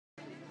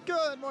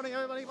Good morning,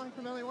 everybody. Mike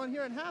from LA1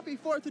 here, and happy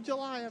 4th of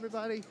July,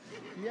 everybody.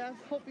 Yes,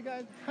 hope you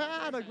guys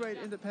had a great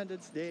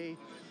Independence Day.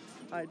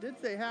 I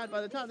did say had. By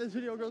the time this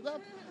video goes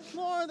up,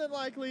 more than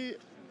likely,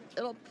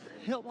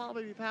 he'll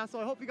probably be past. So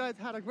I hope you guys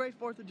had a great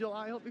 4th of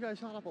July. I hope you guys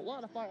shot up a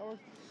lot of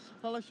fireworks,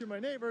 unless you're my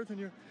neighbors and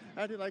you're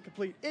acting like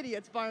complete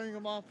idiots firing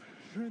them off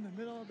during the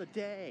middle of the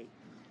day.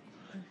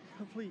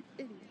 Complete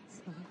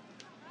idiots.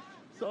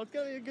 So it's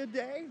gonna be a good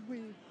day.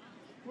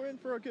 We're in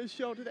for a good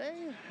show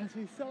today as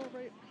we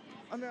celebrate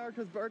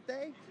America's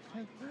birthday.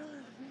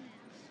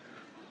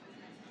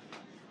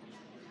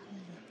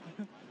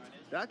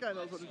 That guy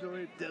knows what he's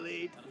doing.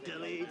 Delete,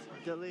 delete,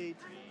 delete.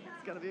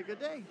 It's gonna be a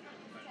good day.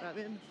 I'm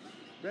in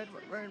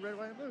wearing red,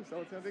 white, and blue, so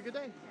it's gonna be a good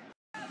day.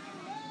 Gather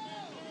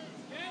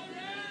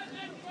round,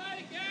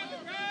 everybody,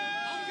 gather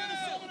round! I'm gonna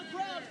summon a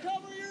crowd.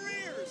 Cover your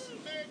ears.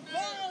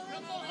 Fire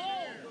in the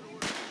hole.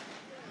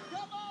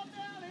 Come on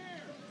down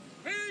here.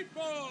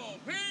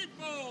 People,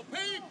 people,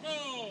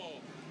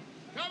 people.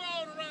 Come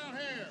on around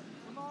here.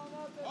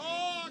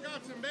 Oh, I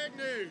got some big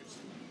news.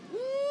 Woo,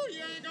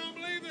 you ain't gonna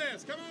believe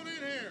this. Come on in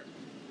here.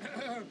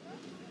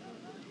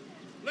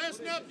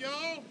 Listen up,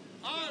 y'all.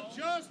 I've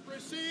just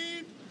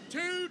received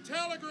 2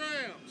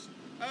 telegrams.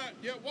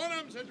 One of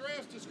them's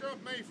addressed to Scruff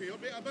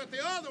Mayfield, but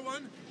the other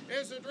one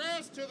is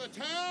addressed to the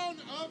town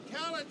of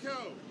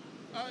Calico.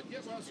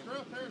 Well,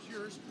 Scruff, there's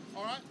yours.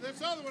 All right,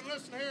 this other one,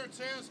 listen here, it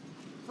says,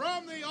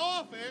 from the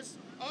office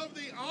of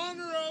the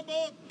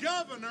Honorable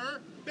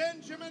Governor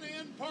Benjamin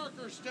N.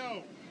 Parker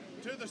Stone.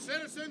 To the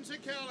citizens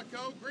of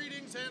Calico,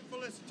 greetings and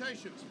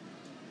felicitations.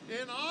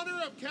 In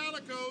honor of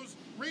Calico's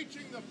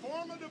reaching the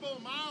formidable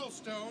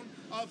milestone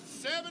of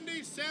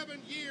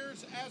 77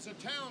 years as a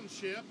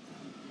township,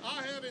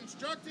 I have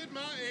instructed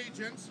my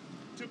agents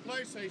to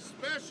place a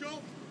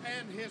special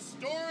and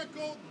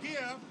historical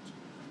gift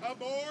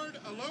aboard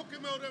a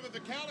locomotive of the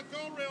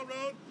Calico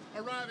Railroad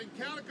arriving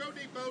Calico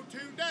Depot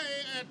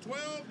today at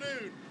 12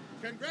 noon.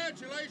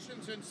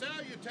 Congratulations and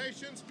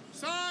salutations,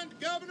 signed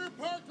Governor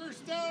Parker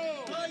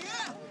Stone. Oh,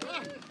 yeah.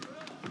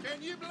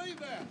 Can you believe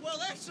that? Well,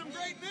 that's some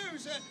great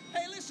news.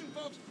 Hey, listen,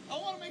 folks, I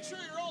want to make sure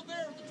you're all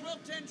there with the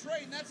 1210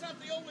 train. That's not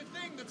the only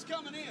thing that's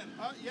coming in.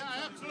 Yeah,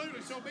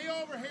 absolutely. So be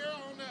over here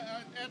on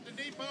at the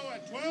depot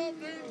at 12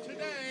 noon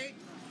today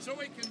so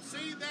we can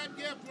see that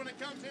gift when it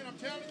comes in. I'm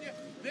telling you,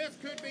 this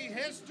could be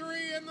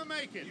history in the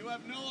making. You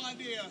have no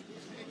idea.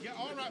 Yeah,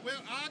 all right,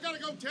 well, I got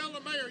to go tell the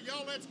mayor.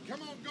 Y'all,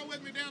 come on, go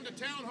with me down to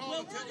town hall.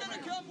 Well, we're going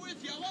to come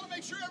with you. I want to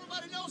make sure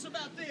everybody knows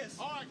about this.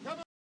 All right, come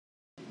on.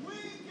 We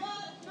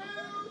got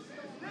news.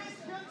 This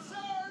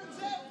concerns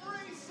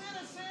every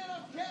citizen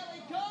of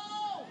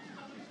Calico.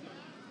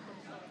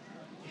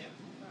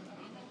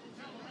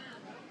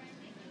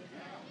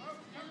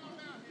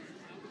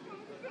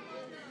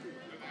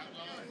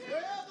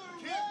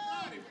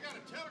 We got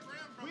a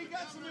telegram from We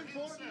got some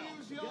important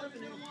news, y'all.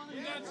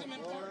 We got some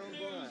important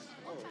news.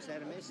 Oh, is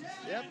that a message?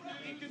 Yep.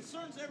 It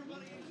concerns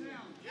everybody in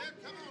town. Yeah,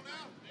 come on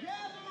now.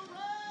 Gather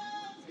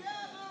round,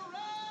 gather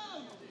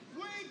round.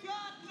 We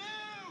got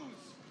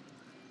news.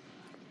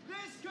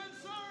 This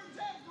concerns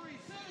every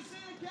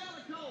citizen in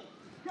Calico.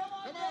 Come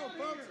on,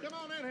 folks, come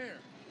on in here.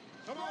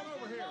 Come on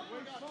over here.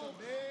 We got some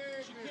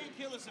big She news. can't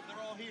kill us if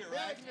they're all here,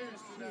 right? Big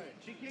news today.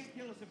 She can't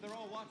kill us if they're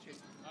all watching.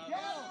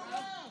 Gather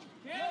round.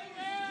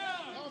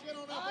 Y'all get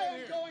on up I in am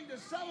here. going to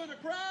summon a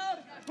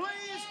crowd.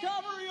 Please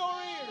cover your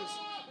ears.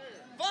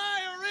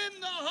 Fire in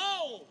the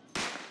hole.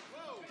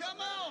 Whoa. Come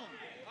on.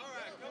 All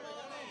right, come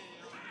on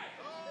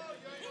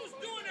in. Who's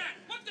doing that?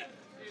 What the?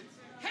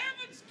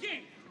 Heavens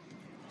King!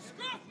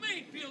 Scruff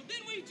Mayfield,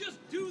 didn't we just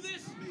do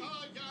this?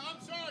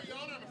 I'm sorry,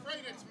 y'all. I'm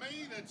afraid it's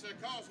me that's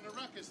causing a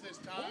ruckus this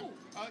time.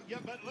 Yeah,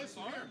 but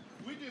listen here.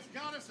 We just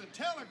got us a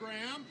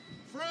telegram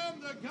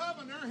from the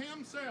governor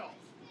himself.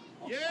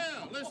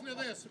 Yeah, listen to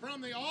this.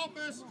 From the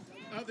office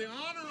of the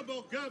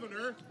Honorable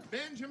Governor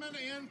Benjamin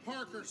N.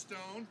 Parker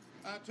Stone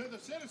to the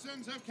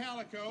citizens of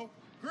Calico,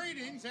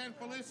 greetings and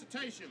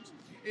felicitations.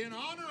 In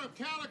honor of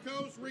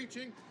Calico's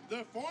reaching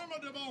the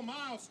formidable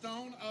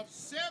milestone of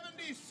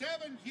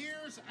 77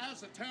 years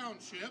as a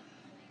township,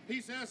 he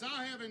says,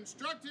 I have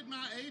instructed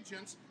my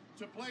agents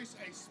to place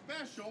a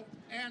special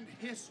and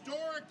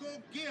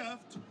historical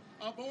gift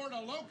aboard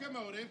a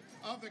locomotive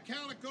of the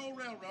Calico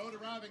Railroad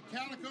arriving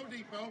Calico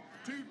Depot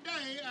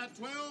today at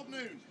 12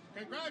 noon.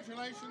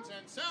 Congratulations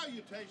and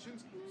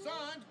salutations,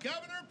 signed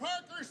Governor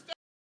Parker Stone.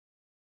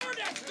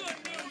 That's good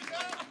news.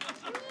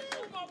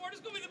 Oh my word,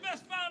 it's going to be the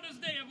best Founders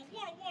Day ever.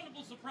 What a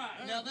wonderful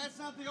surprise. Now, that's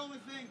not the only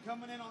thing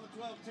coming in on the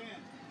 1210.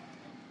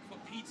 For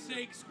Pete's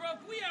sake, Scruff,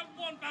 we have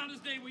one Founders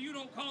Day where you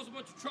don't cause a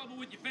bunch of trouble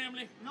with your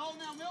family. No,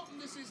 now, Milton,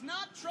 this is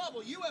not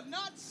trouble. You have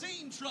not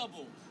seen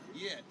trouble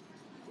yet.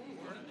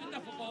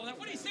 Enough of all that.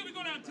 What do you say we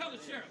go down and tell the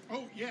sheriff?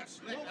 Oh,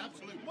 yes,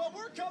 absolutely. Well,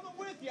 we're coming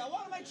with you. I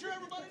want to make sure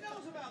everybody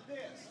knows about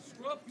this.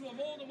 Scruff, you are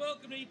more than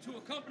welcome to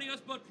accompany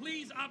us, but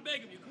please, I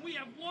beg of you, can we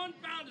have one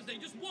Founders Day,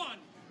 just one,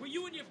 where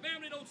you and your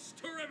family don't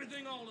stir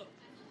everything all up?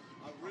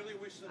 I really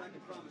wish that I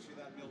could promise you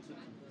that, Milton.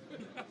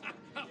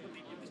 I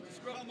believe you, Mr.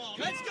 Scruff. Come on,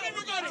 let's go.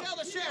 We're going to tell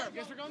the sheriff.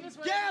 Guess we're going this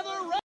way.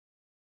 Gather round.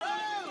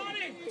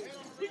 Everybody,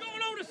 we're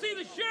going over to see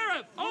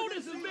sheriff. Oh,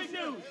 this is big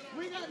news.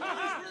 We got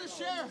news for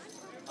the sheriff.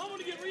 I'm going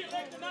to get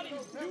reelected, not even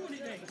do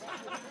anything.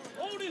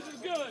 Oh, this is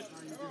good.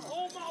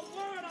 Oh, my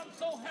word, I'm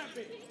so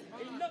happy.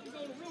 Ain't nothing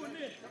going to ruin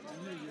this.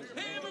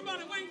 Hey,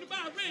 everybody waiting to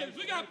buy ribs.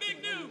 We got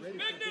big news.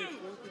 Big news.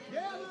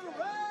 Gather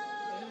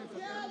round!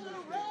 Gather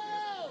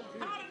round!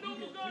 Howdy,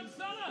 noble gun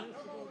seller.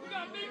 We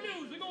got big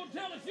news. We're going to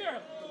tell the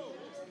sheriff.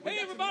 Hey,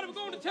 everybody, we're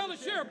going to tell the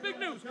sheriff. Big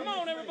news. Come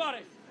on,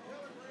 everybody.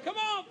 Come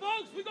on,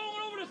 folks. We're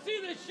going over to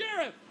see the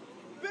sheriff.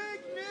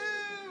 Big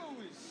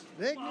news!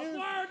 Big My news.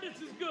 word,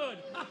 this is good.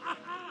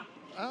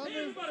 Hey,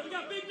 everybody, we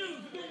got big news.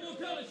 We're going to go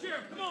tell the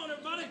sheriff. Come on,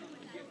 everybody.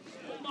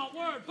 Oh, my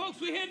word. Folks,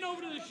 we're heading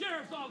over to the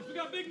sheriff's office. We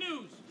got big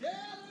news.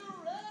 Gather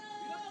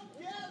round!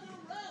 Gather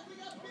round! We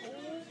got big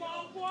news!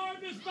 Oh, my word,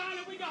 Miss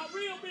Violet, we got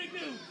real big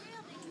news.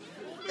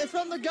 It's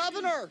from the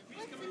governor.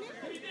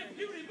 Hey, that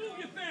beauty, move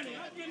your fanny.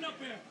 I'm getting up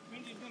here.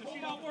 Oh,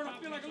 my word, I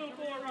feel like a little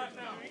boy right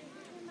now.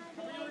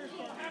 You're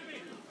so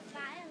happy.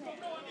 You have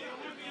no idea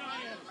how happy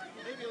I am.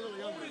 Maybe a little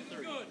Oh, younger this than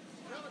is 30. good.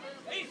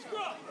 Hey,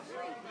 Scrub,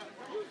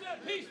 who's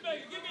that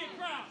peacemaker? Give me a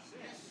crowd.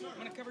 I'm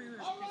gonna cover your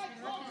face.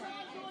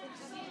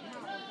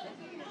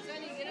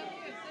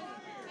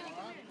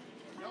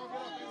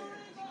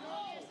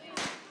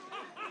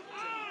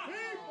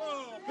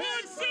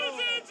 Good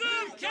citizens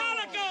of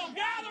Calico,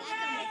 gather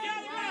round,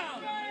 gather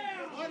round.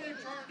 What in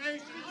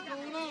tarnation is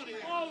going on here?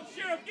 Oh,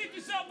 Sheriff, get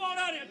yourself on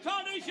out of here.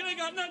 Tarnation ain't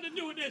got nothing to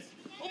do with this.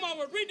 Oh, my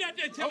word, read that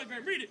there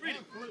telegram. Read it, read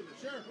it. Absolutely.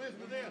 Sheriff, listen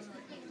to this.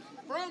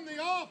 From the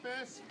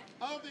office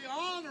of the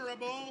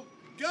Honorable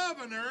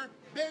Governor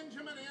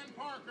Benjamin N.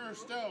 Parker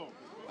Stowe.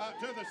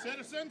 To the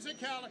citizens of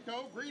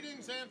Calico,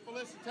 greetings and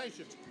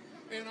felicitations.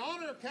 In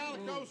honor of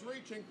Calico's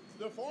reaching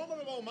the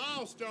formidable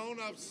milestone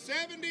of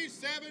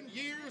 77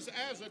 years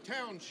as a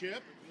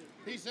township,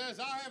 he says,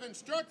 I have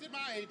instructed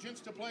my agents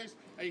to place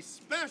a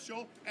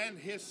special and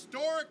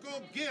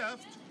historical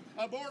gift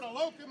aboard a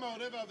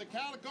locomotive of the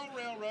Calico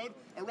Railroad,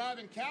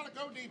 arriving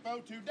Calico Depot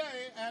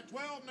today at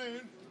 12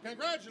 noon.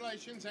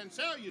 Congratulations and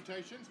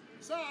salutations.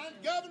 Signed,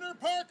 Governor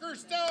Parker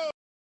Stowe.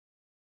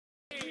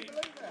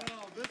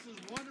 Well, this is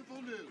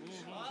wonderful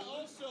news. I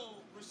also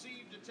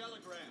received a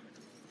telegram.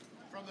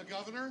 From the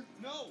governor?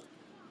 No,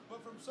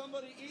 but from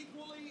somebody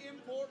equally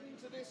important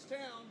to this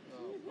town.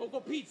 Oh,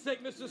 for Pete's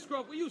sake, Mr.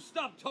 Scruff, will you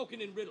stop talking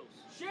in riddles?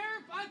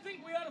 Sheriff, I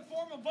think we ought to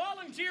form a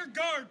volunteer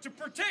guard to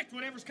protect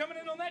whatever's coming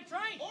in on that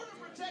train. Or to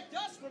protect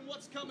us from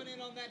what's coming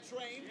in on that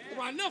train.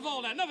 All right, enough of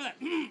all that, enough of that.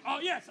 Oh,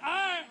 yes,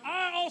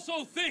 I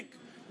also think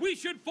we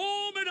should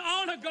form an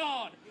honor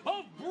guard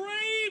of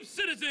brave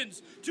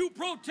citizens to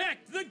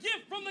protect the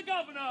gift from the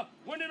governor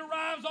when it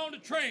arrives on the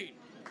train.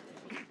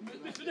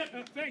 Mr.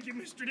 Deputy. Thank you,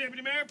 Mr.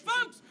 Deputy Mayor.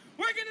 Folks,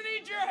 we're going to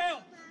need your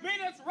help.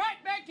 Meet us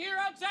right back here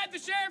outside the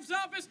sheriff's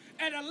office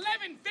at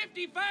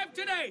 11:55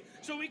 today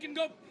so we can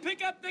go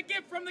pick up the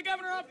gift from the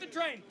governor off the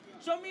train.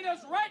 So meet us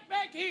right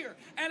back here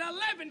at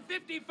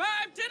 11:55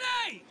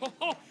 today.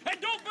 Oh, and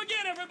don't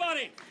forget,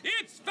 everybody,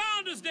 it's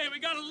Founders Day. We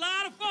got a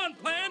lot of fun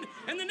planned,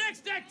 and the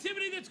next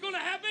activity that's going to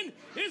happen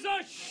is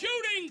a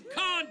shooting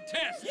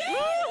contest.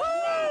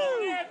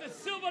 Right at the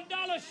Silver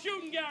Dollar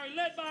Shooting Gallery,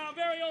 led by our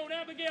very own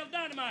Abigail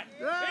Dynamite.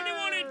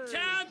 Anyone in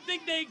town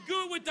think they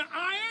good with the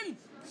iron?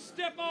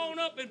 Step on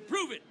up and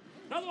prove it.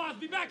 Otherwise,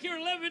 be back here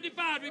at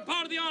 11:55 to be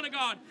part of the honor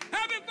guard.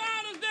 Happy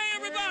Founders Day,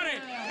 everybody.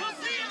 We'll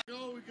see you. You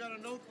know, we got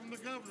a note from the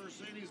governor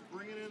saying he's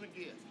bringing in a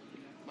gift.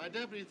 My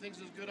deputy thinks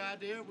it's a good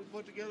idea. We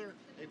put together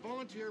a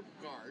volunteer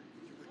guard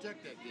to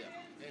protect that gift.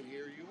 And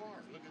here you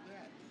are. Look at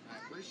that. I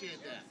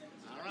appreciate that.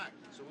 All right.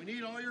 So we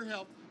need all your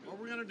help. What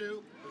we're going to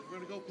do is we're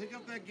going to go pick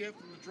up that gift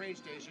from the train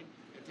station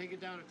and take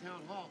it down to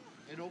town hall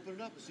and open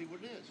it up and see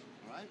what it is.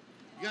 All right?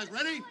 You guys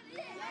ready?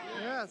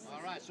 Yes.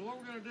 All right. So what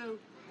we're going to do,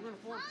 we're going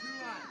to form two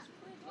lines.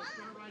 Let's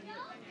start right here.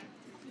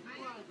 Two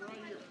lines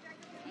right here.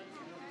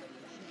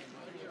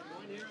 Right here.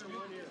 One here and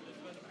one here.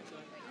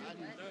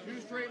 Two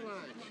straight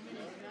lines.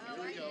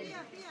 Here we go.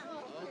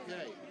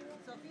 Okay.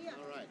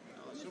 All right.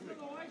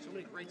 So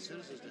many great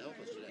citizens to help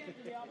us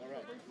today. All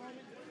right. All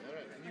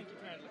right.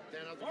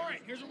 Stand out the All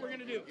right, here's what we're going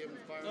to do. Give them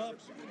fire.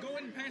 Go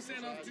ahead and pass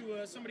that off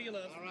to somebody you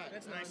love. All right.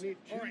 That's Now I nice. need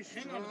All two right,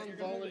 hang on. strong You're going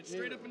to hold it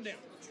straight volunteers. up and down.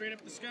 Straight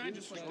up the sky,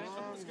 just like that.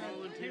 Up the sky. Strong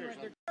volunteers.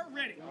 Right there. We're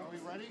ready. Are we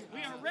ready?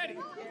 We are ready.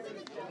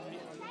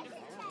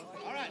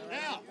 All right,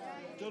 now,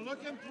 to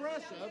look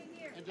impressive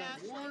and to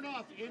warn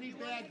off any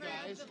bad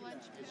guys,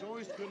 it's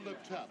always good to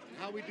look tough. And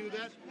how we do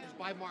that is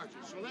by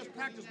marching. So let's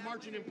practice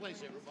marching in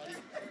place, everybody.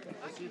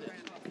 Let's see this.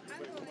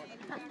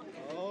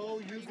 Oh,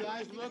 you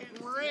guys look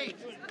great.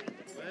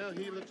 Well,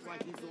 he looks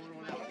like he's going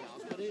on out,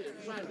 gals, but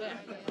besides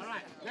that. All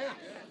right, now,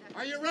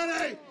 are you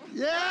ready?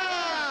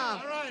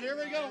 Yeah! All right, here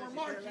we go. We're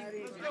marching.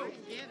 Let's go.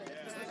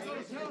 Let's go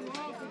to town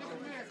hall for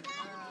the mayor.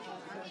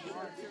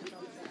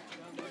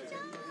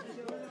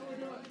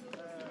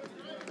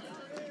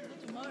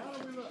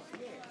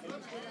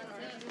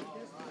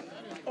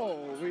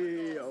 Oh,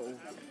 Hoedown.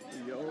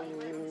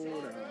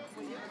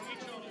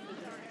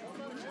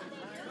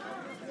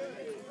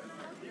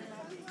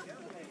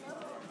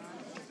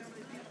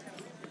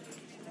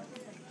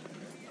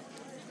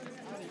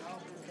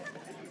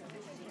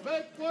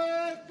 Make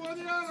way for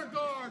the honor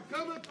guard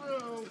coming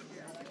through.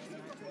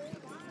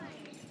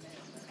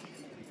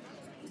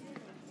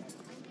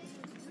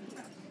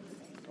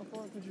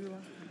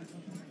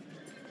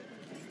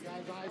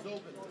 Guys, eyes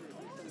open.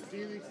 If you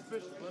see anything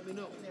suspicious, let me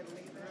know.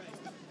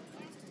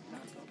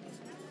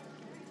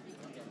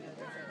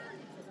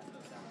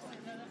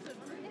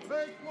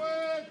 Make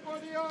way for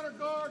the honor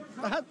guard.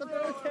 That's the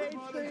birthday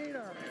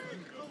trainer.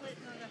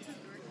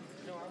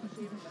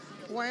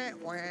 Wah,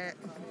 wah.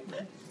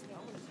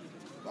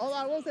 Oh,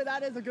 I will say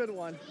that is a good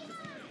one.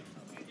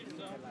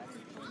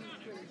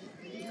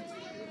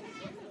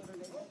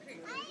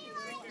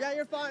 Yeah,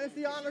 you're fine. It's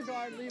the honor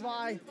guard, Levi.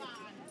 All right,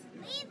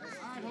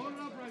 hold it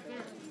up right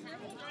there.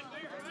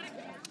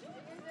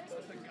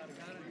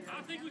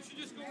 I think we should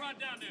just go right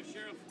down there,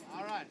 Sheriff.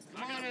 All right,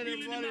 come on in,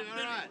 everybody.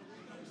 All right.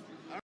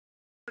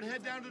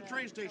 Head down to the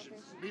train station.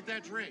 Meet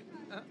that train.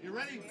 You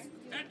ready?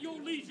 At your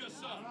leisure,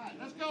 son. All right,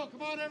 let's go.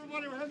 Come on,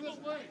 everybody. We're heading this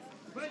way.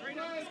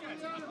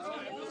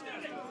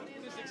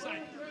 This is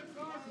exciting.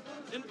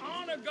 An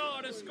honor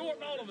guard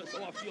escorting all of us.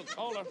 Oh, I feel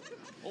taller.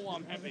 Oh,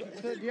 I'm happy.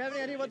 So, do you have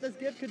any idea what this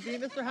gift could be,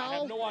 Mr. I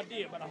Howell? have no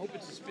idea, but I hope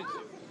it's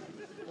expensive.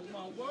 Oh,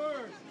 my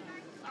word.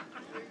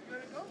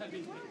 Thank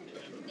you.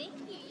 You too.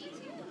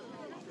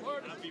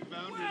 Word.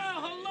 Well,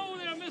 hello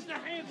there, Mr.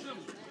 Handsome.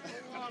 Oh,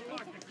 I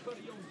like the cut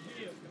of your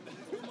jib.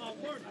 Oh, my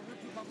word. I hurt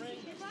you, my ring.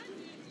 Did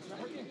I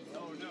hurt you?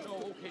 No. No,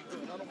 okay,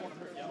 good. I don't want to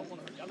hurt you. I don't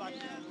want to hurt you. I like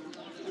you.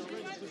 You're a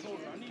registered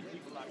voter. I need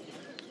people like you.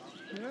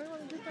 You really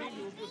want to do that? Came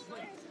to a good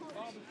place.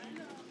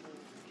 Barbecue.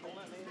 All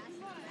that.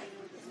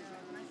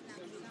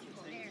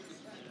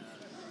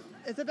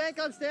 Is the bank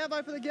on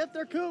standby for the gift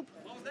or Coop?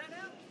 What was that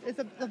now? Is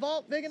the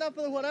vault big enough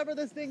for whatever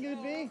this thing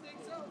could be?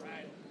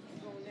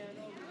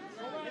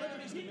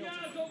 You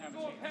guys don't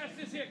go past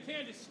this here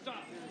candy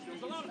stop.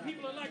 There's a lot of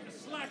people that like to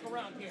slack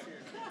around here.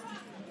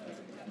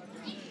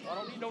 I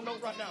don't need no note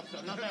right now,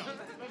 son. Not now.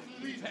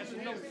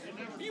 Passing notes.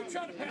 Are you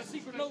trying to pass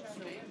secret notes?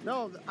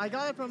 No, I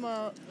got it from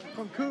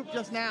Coop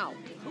just now.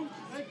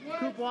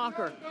 Coop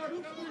Walker.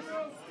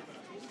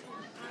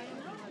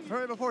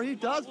 Hurry before he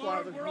does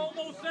fly. We're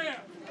almost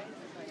there.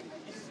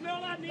 You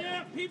smell that in the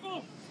air,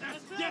 people?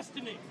 That's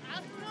destiny.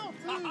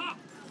 Ha-ha. Oh,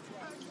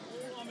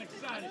 I'm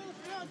excited.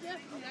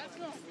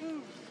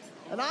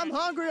 And I'm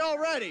hungry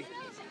already.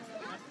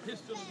 That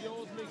pistol of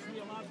yours makes me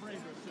a lot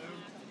braver, sir.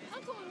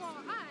 Uncle Law,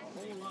 hi.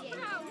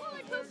 Yeah,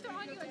 roller coaster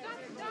on your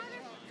adopted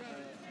daughter.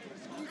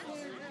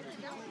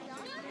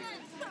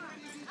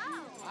 Oh.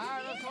 All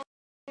right, let's hold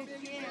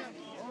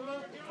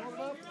up. Hold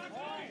up.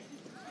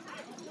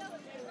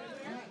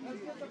 Let's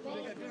get the ball.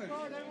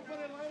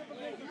 Everybody line up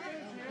against the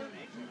fence here.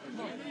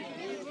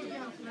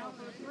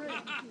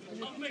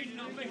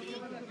 I'll make it.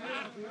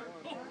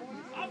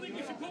 I think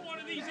we should put one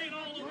of these in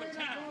all over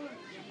town.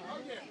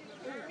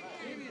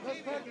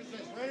 Let's practice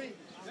this. Ready?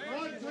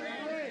 1, 2, 3.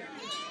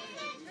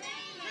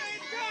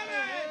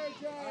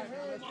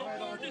 My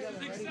word, this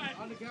is exciting.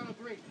 On the count of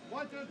 3.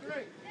 1, 2, 3. Oh,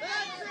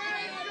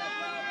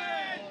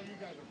 you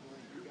guys are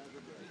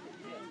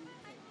great.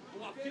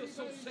 Oh, I feel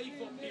so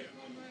safe up here.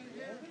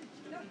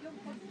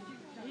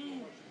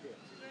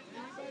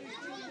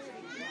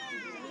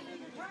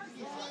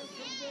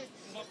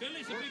 My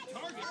belly's a big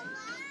target.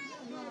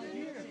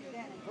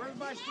 Where's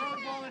my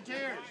strong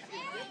volunteers?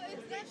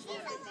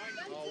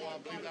 Oh, I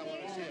believe that one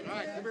is it. All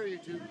right, come here, you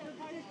two. All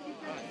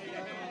right.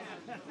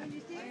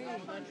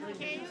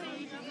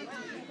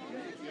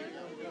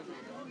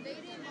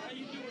 How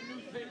you doing,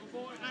 newspaper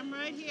boy? I'm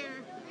right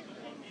here.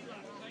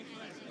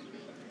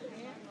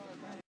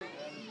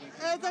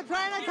 It's a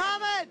train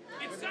coming!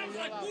 It sounds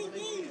like woo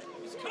woo.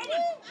 It's coming.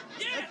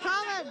 Yeah. It's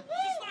coming!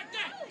 Just like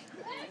that.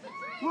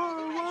 Woo,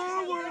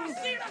 woo, woo! I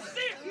see it.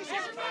 It's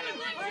coming.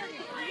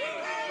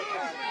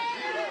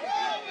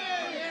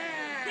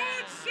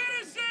 Good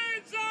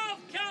citizens of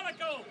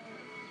Calico,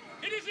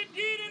 it is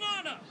indeed an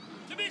honor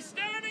to be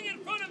standing in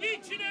front of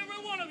each and every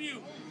one of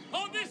you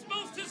on this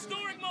most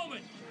historic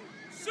moment.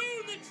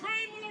 Soon the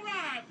train will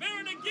arrive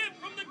bearing a gift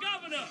from the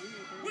governor,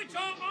 which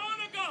our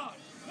honor guard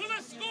will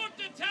escort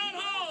to Town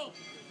Hall,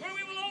 where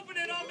we will open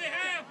it on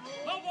behalf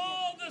of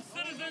all the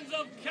citizens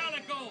of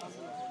Calico.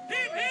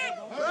 Hip, hip!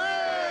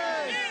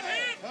 Hooray! Hip,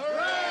 hip!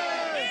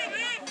 Hooray! Hip,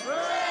 hip!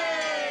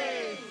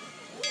 Hooray!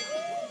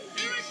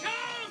 Here it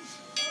comes!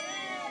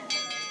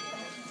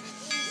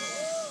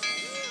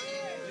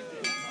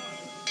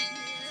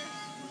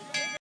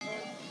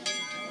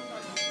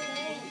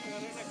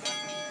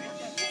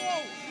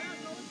 Whoa!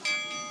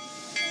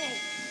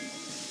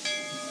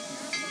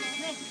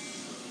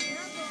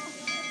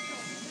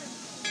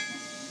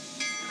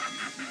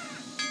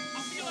 I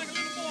feel like a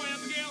little boy,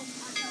 Abigail.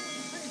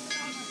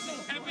 I'm so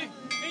happy.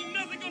 Ain't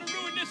nothing gonna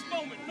ruin this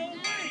moment. No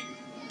way.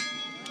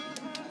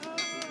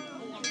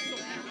 Oh, I'm so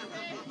happy.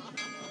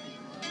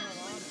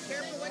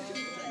 Careful what you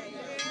say.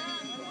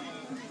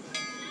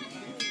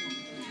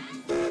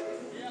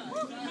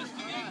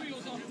 Mr.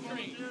 Gabriel's on the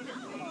train.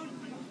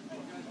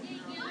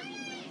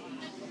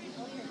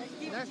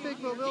 Next week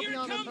we'll be Here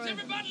on it the comes, train.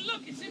 everybody.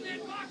 Look, it's in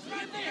that box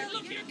right there.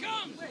 Look, here it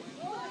comes.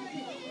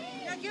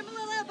 Now give them a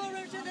little elbow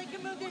room so they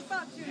can move this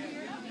box through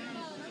here.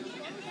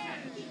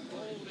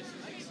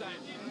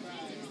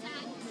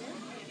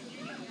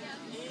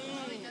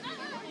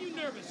 Are you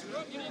nervous,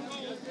 Scrub? You didn't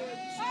hold.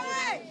 All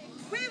right,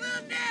 we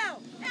will now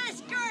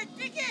escort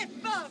the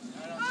gift box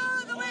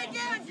all the way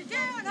down to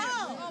Town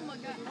Hall. Oh my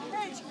God!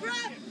 Hey,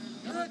 Scrub,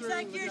 looks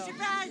like your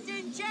surprise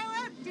didn't show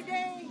up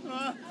today.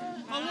 I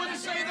wouldn't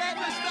say that,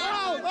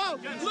 Mr. Oh,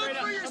 Look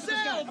for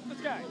yourself. Up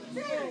this guy.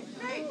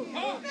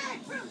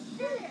 Back from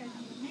Steven.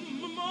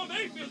 Mom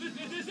Mayfield,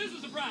 this is a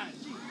surprise.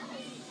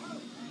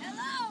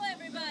 Hello,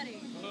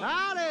 everybody.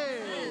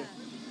 howdy!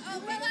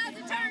 Well, as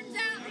it turns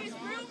out, these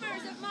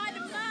rumors of my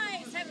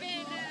demise have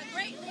been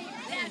greatly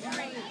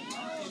exaggerated.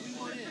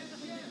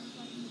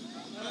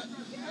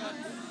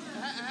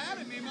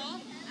 Howdy, me,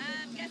 Mom.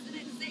 I'm guessing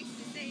it's safe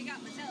to say you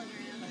got my telegram.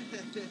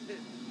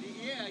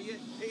 Yeah,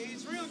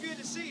 it's real good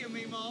to see you,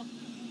 me, Mom.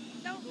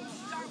 Don't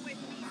start with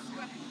me,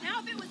 Scrub. Now,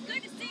 if it was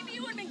good to see me,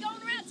 you would have been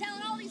going around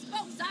telling all these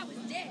folks I was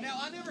dead. Now,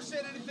 I never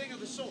said anything of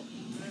the sort.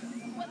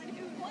 Well, then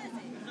who was it?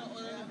 No, I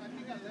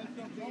think I left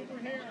something over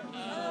here.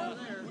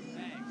 Over there.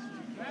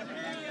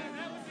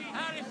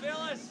 Howdy,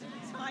 fellas.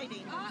 It's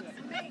hiding. Ox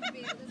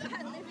Mayfield, as I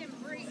live and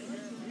breathe.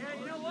 Yeah,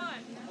 you know what?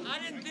 I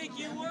didn't think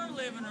you were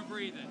living or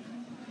breathing.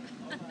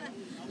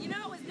 You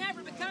know, it was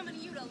never becoming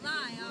of you to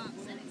lie, Ox,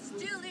 and it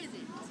still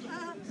isn't.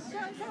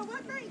 So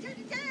what brings you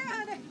to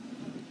town?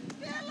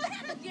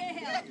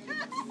 Yeah.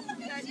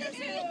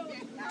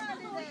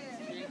 Howdy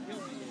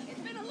It's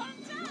been a long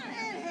time.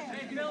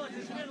 Hey, fellas,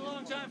 it's been a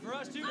long time for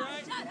us too,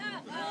 right? Shut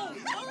up. Oh!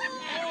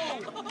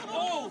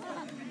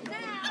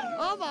 Now,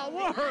 Oh my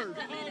word!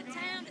 come into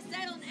town to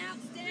settle an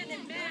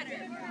outstanding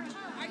matter.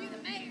 Are you the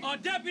mayor?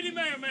 Deputy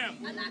Mayor, ma'am.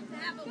 I'd like to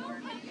have a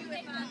word with you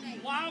if I may.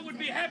 Well, I would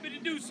be happy to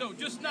do so,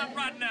 just not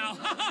right now.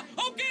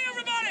 Okay,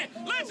 everybody,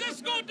 let's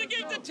escort the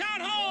gift to Town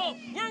Hall,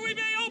 where we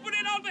may open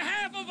it on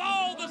behalf of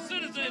all the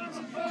citizens.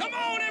 Come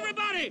on,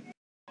 everybody!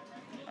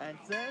 And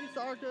since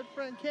our good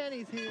friend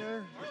Kenny's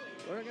here,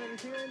 we're going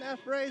to be hearing that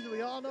phrase that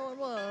we all know and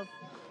love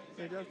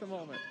in just a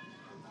moment.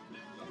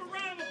 A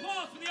round of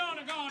applause for the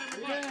honor guard,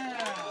 everybody.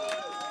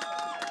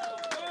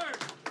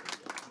 First,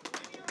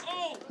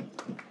 oh,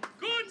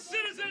 good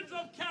citizens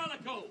of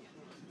Calico,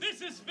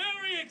 this is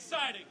very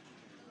exciting.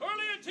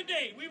 Earlier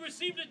today, we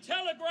received a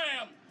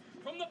telegram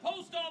from the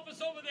post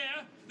office over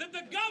there that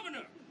the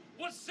governor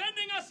was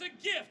sending us a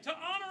gift to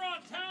honor our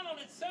town on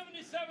its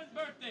 77th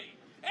birthday.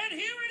 And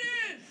here it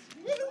is!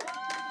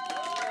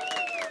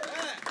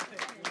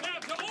 Now,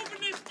 to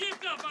open this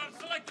gift up, I've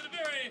selected a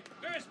very,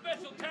 very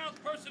special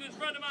townsperson and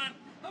friend of mine.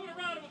 How about a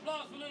round of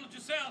applause for little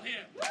Giselle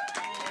here? All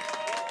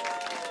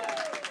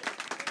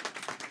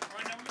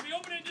right, now we're going to be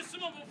opening in just a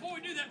moment. Before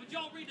we do that, would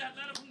y'all read that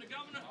letter from the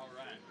governor? All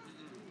right.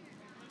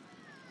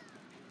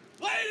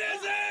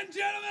 Ladies and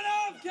gentlemen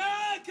of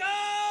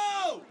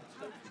Calico!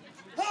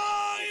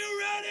 Are you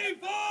ready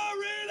for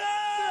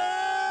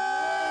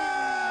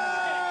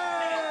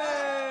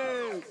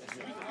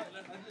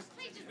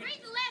Please just read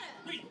the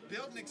letter.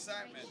 building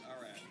excitement?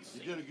 All right.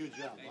 You did a good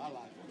job. I like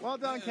it. Well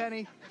done,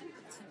 Kenny.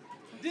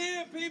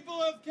 Dear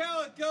people of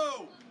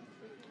Calico,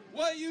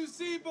 what you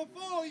see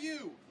before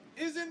you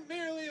isn't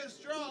merely a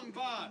strong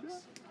box,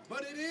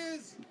 but it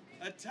is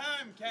a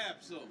time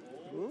capsule.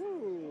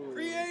 Ooh.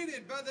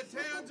 Created by the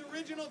town's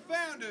original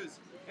founders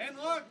and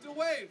locked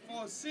away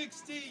for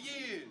 60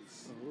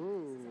 years.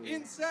 Ooh.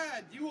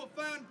 Inside, you will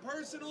find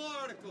personal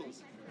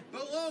articles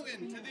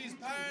belonging to these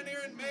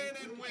pioneering men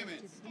and women.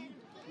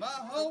 My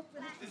hope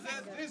is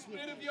that this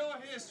bit of your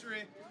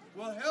history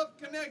will help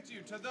connect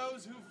you to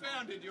those who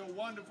founded your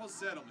wonderful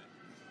settlement.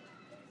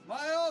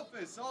 My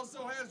office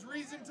also has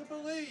reason to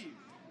believe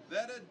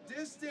that a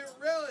distant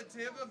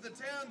relative of the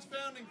town's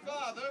founding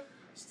father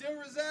still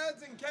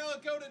resides in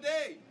Calico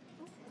today.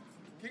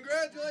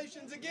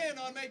 Congratulations again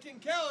on making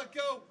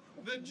Calico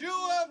the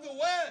jewel of the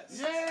West.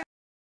 Yeah.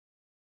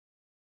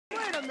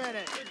 Wait a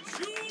minute.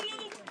 The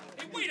jewel of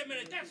the... Hey, wait a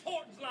minute, that's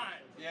Horton's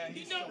line. Yeah, he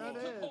he's don't still-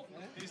 That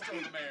is. He's still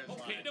the mayor's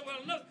Okay, line. no, well,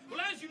 no,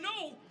 well, as you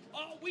know,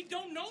 we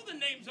don't know the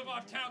names of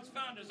our town's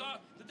founders.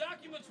 The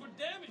documents were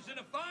damaged in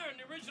a fire in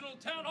the original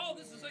town hall.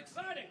 This is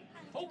exciting.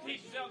 Okay,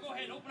 Giselle, go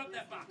ahead and open up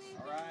that box.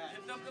 All right.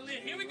 Lift up the lid.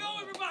 Here we go,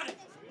 everybody.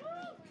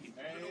 Keep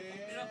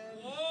it up.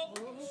 Whoa,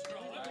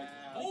 strong.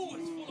 Oh,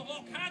 it's full of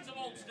all kinds of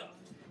old stuff.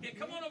 Here,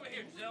 come on over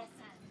here, Giselle.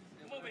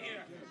 Come over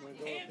here.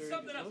 Hand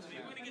something up to me.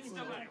 We're going to get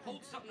stuff out here.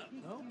 Hold something up.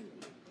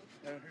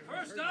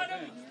 First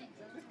item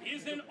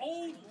is an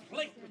old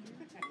plate.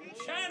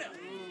 China.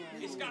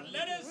 It's got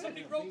letters.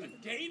 Somebody wrote a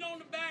date on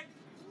the back.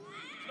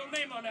 No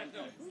name on that,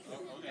 though.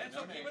 That's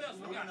okay. What else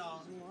we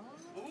got?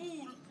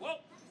 Ooh, well,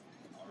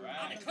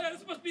 I declare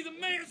this must be the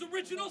mayor's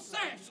original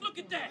sash. Look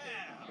at that.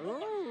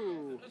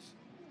 Ooh.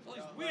 All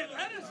these weird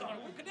letters on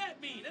it. What could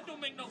that mean? That don't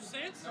make no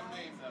sense. No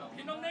name, though.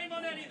 Okay, no name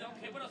on that either.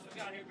 Okay, what else we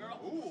got here, girl?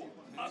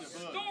 Ooh, A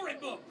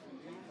storybook.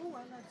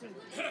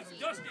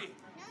 Dusty.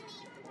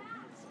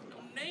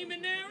 No name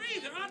in there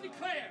either. I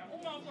declare. Oh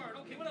my word.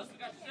 Okay, what else we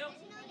got, Giselle?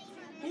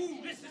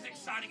 Ooh, this is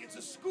exciting. It's a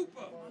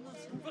scooper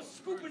for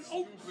scooping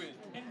oats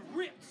and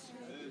grits.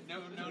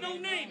 No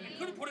name. You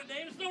could have put a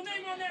name. There's no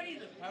name on that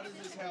either. How does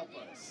this help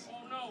us?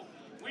 Oh no.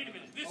 Wait a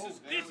minute. This is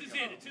there it. we go.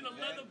 It's in a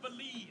leather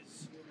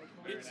valise.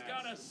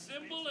 got a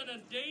symbol and a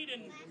date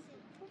and...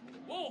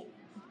 Whoa,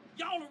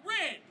 y'all are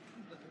red.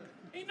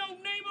 Ain't no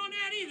name on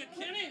that either,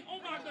 Kenny. Oh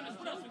my goodness,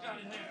 what else we got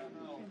in there?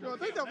 Yo, I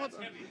think that was...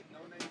 That's heavy.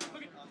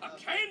 Look at a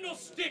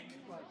candlestick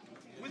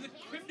with the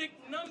cryptic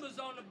numbers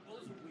on the...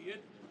 Those are weird.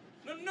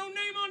 No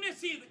name on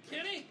this either,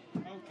 Kenny.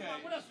 Okay.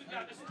 What else we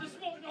got? This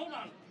one, hold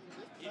on.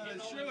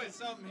 Surely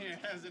something here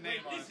has a name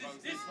on it,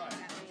 folks. This,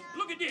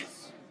 look at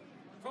this.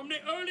 From the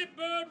Early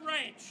Bird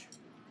Ranch.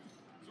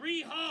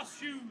 3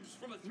 horseshoes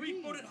from a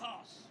 3-footed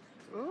horse.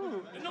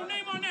 Ooh. There's no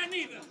name on that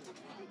neither.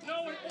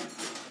 No,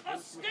 a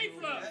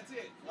stapler. That's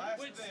it.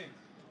 Last thing.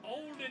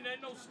 Old and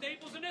there's no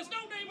staples and there's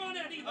no name on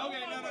that either. Okay,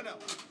 no.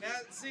 Now,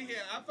 see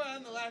here. I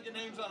find the lack of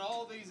names on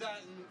all these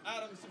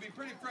items to be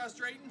pretty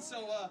frustrating,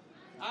 so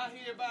I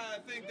hereby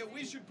think that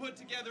we should put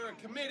together a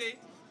committee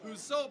whose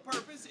sole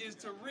purpose is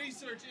to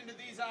research into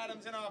these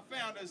items and our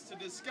founders to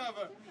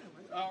discover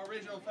our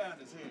original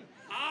founders here.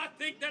 I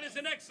think that is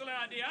an excellent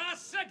idea. I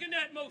second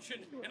that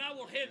motion, and I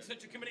will head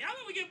such a committee. How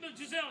about we give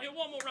Giselle here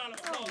one more round of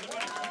applause?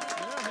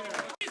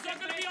 These are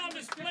going to be on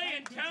display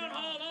in Town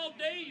Hall all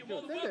day. You're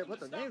more than welcome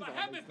to stop by.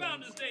 Happy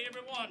Founders Day,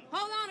 everyone.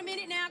 Hold on a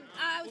minute now.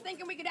 I was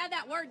thinking we could add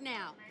that word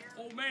now.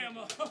 Oh, ma'am.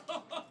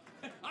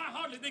 I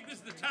hardly think this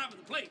is the time or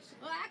the place.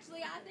 Well,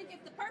 actually, I think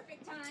it's the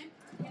perfect time,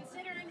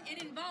 considering it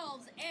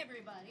involves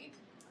everybody.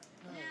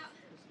 Now,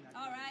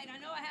 all right, I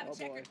know I have a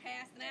checkered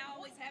past, and I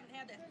always haven't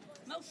had the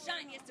most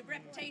shiniest of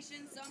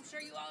reputations, so I'm sure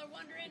you all are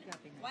wondering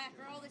why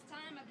after all this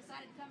time I've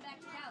decided to come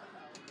back to Calico.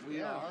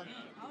 We are.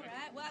 All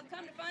right, well, I've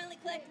come to finally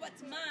collect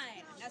what's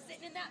mine. Now,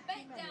 sitting in that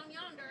bank down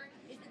yonder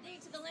is the deed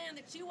to the land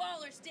that you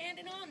all are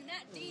standing on, and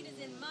that deed is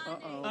in my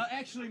name.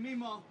 Actually,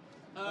 Mima,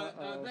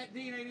 that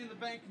deed ain't in the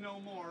bank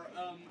no more.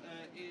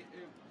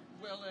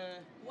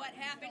 What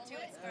happened to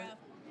it, Scruff?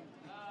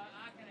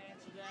 I can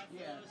answer that.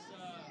 Yeah.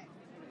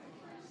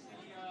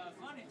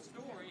 Funny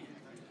story.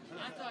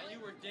 I thought you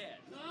were dead.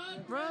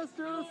 Rest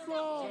your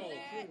soul.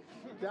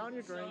 Down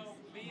your drain. So,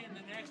 being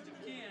the next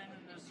of kin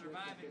and the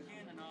surviving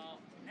kin and all,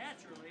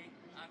 naturally,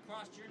 I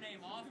crossed your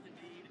name off the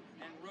deed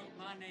and wrote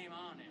my name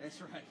on it.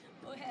 That's right.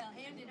 Well,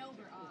 hand it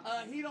over,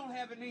 Oz. He don't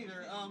have it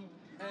neither.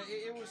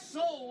 It was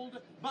sold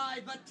by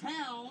the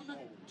town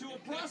to a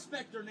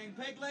prospector named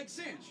Pegleg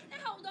Cinch. Now,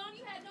 hold on.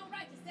 You had no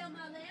right to sell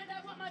my land.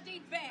 I want my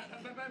deed back.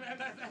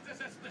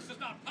 This is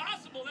not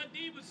possible. That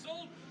deed was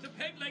sold to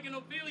Pegleg and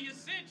Ophelia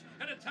Cinch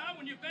at a time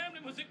when your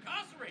family was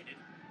incarcerated.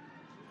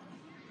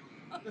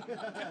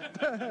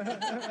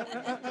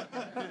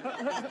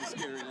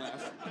 Scary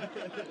laugh.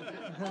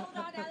 Hold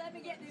on now, let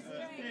me get this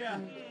straight. Yeah.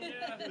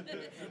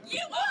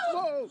 You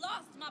all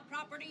lost my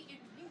property and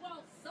you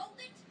all sold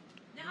it?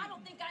 Now, I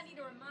don't think I need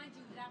to remind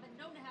you that I've been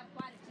known to have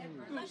quite a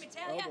temper. Let me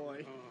tell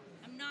you,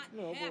 I'm not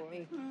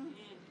happy.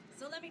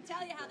 So let me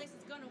tell you how this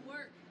is going to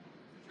work.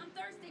 I'm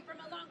thirsty from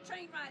a long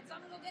train ride, so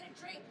I'm going to go get a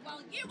drink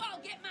while you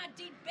all get my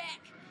deed back.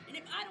 And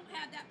if I don't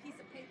have that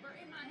piece of paper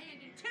in my hand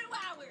in 2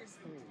 hours,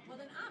 well,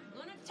 then I'm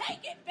going to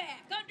take it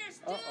back.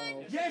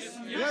 Understood? Yes,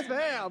 Yes,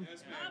 ma'am.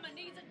 Mama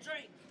needs a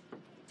drink.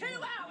 2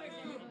 hours.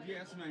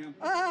 Yes, ma'am.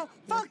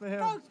 Folks,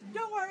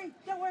 don't worry.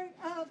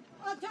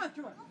 I'll talk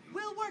to her.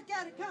 We'll work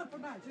out a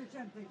compromise or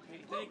something.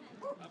 Hey,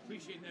 I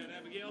appreciate that,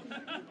 Abigail.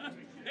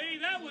 Hey,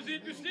 that was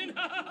interesting.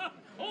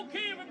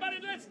 Okay, everybody,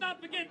 let's not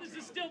forget this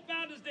is still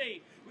Founders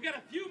Day. We got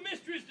a few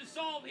mysteries to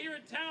solve here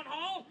at Town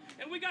Hall,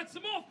 and we got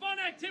some more fun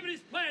activities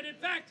planned. In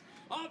fact,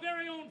 our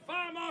very own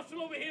fire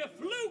marshal over here,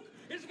 Fluke,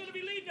 is going to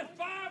be leading the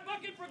Fire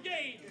Bucket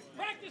Brigade.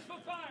 Practice for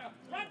fire.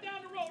 Right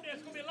down the road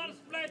there's going to be a lot of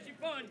splashy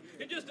fun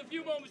in just a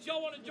few moments.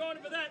 Y'all want to join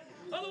him for that?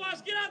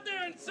 Otherwise, get out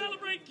there and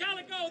celebrate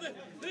Calico,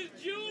 the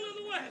jewel of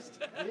the West.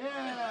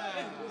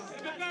 Yeah.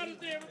 Good Founders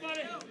Day,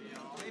 everybody. Right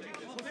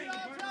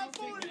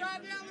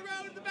down the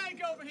road at the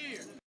bank over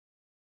here.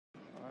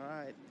 All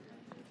right.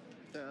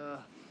 The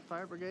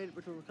fire brigade,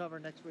 which we'll cover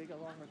next week,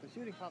 along with the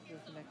shooting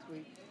competition next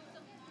week,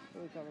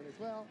 we'll cover it as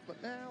well.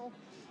 But now,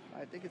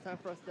 I think it's time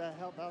for us to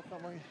help out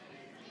someone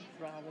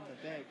robbing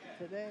the bank.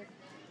 Today,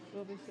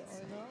 we'll be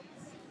showing up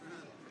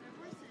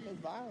Ms.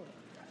 Violet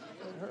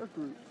and her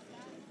group.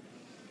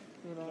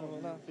 You know,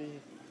 will not be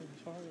in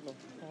charge of the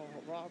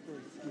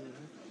robbery scheme.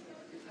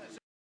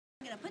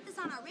 I'm gonna put this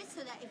on our wrist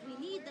so that if we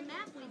need the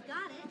map, we've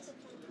got it.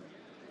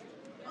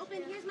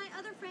 Open, here's my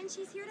other friend.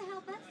 She's here to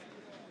help us.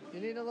 You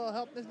need a little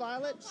help, Miss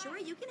Violet? Sure,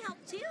 you can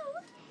help too.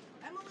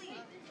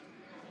 Emily.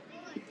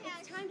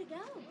 It's time to go.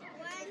 1,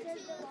 2,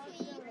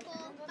 3, 4,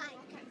 5.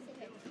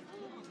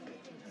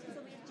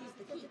 So we have to use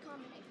the key.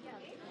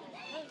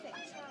 Perfect.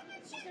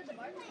 She said the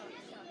bar was on the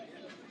shop.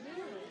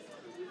 Really?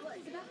 Well,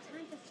 it's about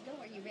time for us to go.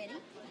 Are you ready?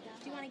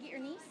 Do you want to get your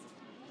niece?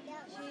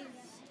 Yeah, she's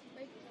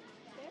right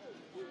there.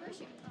 Where's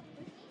she?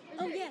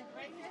 Oh, yeah.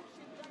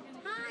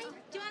 Hi.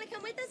 Do you want to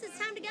come with us? It's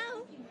time to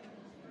go.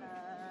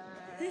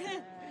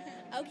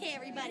 Okay,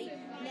 everybody.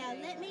 Now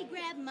let me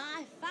grab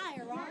my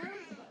firearm.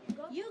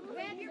 You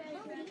grab your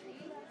pony.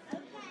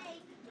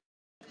 Okay.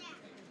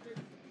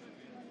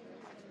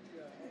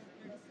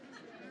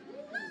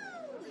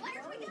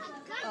 Where's we go?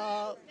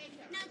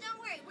 Now don't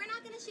worry. We're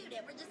not going to shoot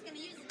it. We're just going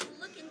to use it to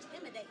look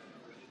intimidating.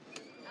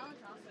 That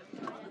one's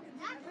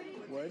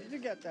awesome. Where did you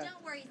get that?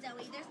 Don't worry,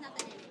 Zoe. There's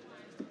nothing in it.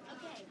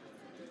 Okay.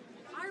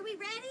 Are we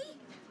ready?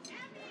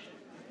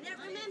 Now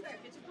remember,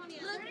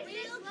 look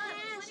real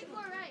casual.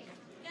 Right.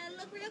 Gotta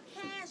look real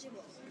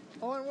casual.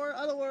 Oh, in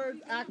other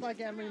words, act like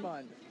Emery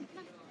Munn.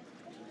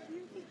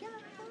 Here we go.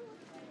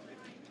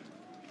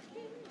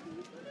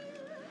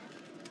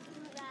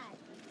 Alright.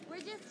 We're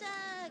just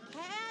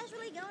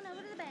casually going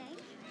over to the bank.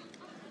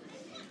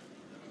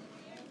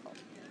 Okay.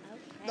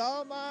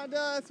 Don't mind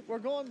us. We're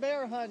going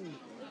bear hunting.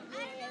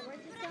 Yeah, we're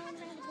just going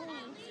around the corner.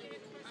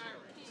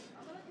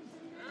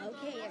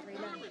 Okay,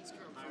 everybody.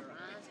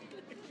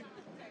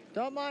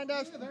 Don't mind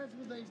us. Yeah, that's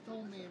what they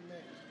told me in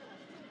May.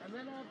 And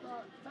then I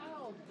thought,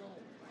 fowls go.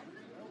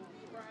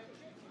 Right.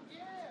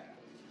 Yeah.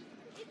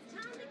 It's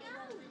time to go.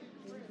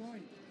 Where are you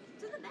going?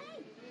 To the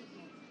bank.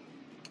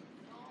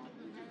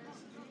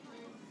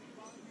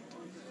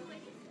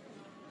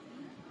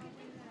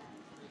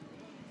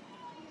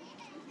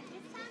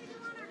 It's time to go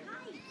on our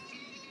hike.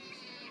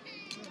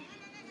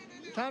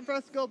 Time for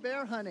us to go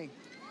bear hunting.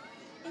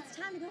 It's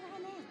time to go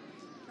right now.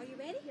 Are you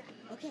ready?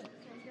 Okay.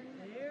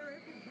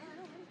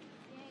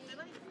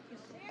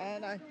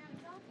 And I...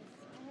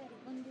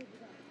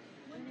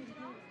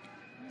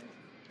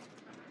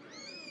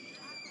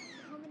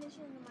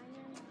 Combination of the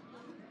minor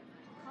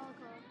call.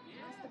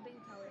 That's the big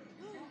color.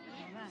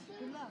 Alright,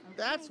 good luck.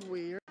 That's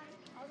weird.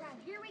 Alright,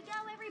 here we go,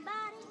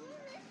 everybody.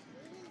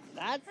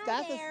 That's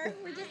there.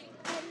 We're just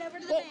heading over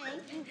to the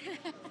bank.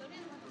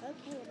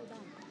 Okay,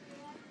 everybody.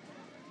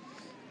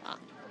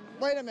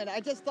 Wait a minute. I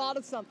just thought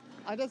of something.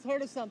 I just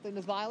heard of something,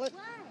 Miss Violet.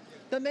 What?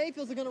 The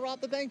Mayfields are going to rob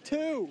the bank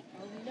too.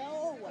 Oh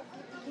no.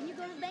 Can you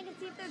go to the bank and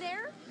see if they're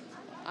there?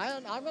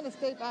 I'm going to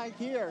stay back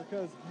here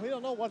because we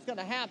don't know what's going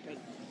to happen.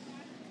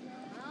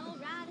 All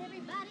right,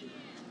 everybody.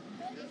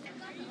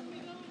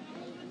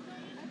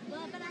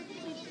 Well, but I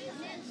think we've been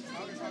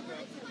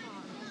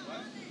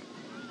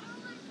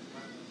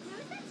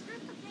Who's that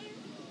strip up there?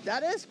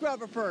 That is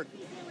Scrubberford.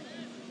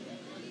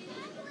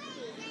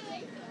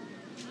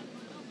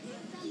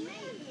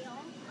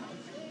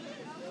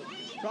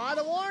 Try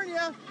to warn you.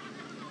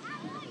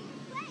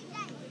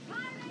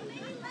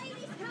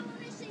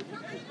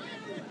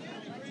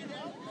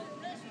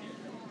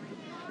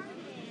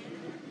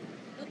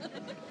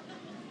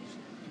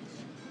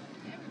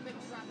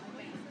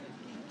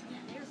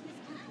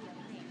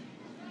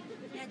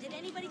 Now, did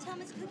anybody tell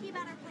Miss Cookie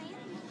about our plan?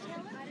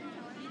 Tell her?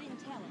 You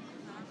didn't tell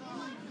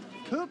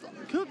her.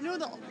 Coop knew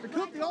the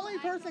only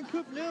person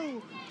Coop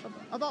knew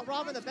about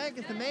robbing the bank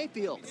is the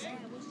Mayfields. Yeah,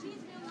 well,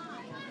 she's no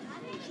lie. I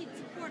think she'd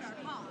support our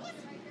cause.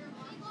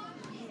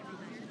 Hey,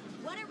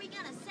 everybody. What are we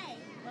gonna say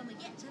when we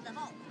get to the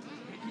vault?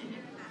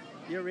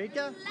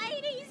 Eureka?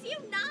 Ladies,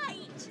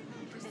 unite!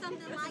 Or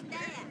something like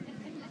that.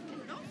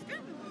 Don't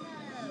scream.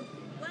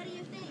 What do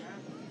you think?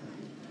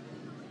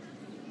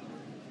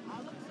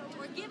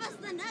 Or give us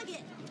the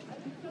nugget.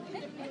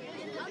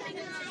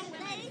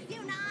 Ladies,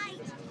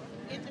 unite!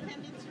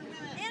 Independence for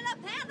women.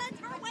 Independence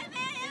for women!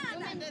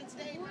 Independence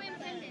Day.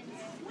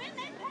 Women-pendence.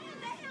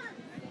 Women-pendence!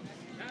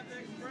 Captain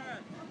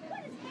Express.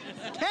 What is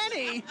that?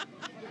 Kenny?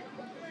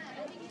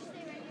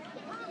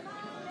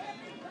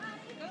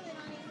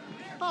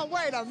 Oh,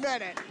 wait a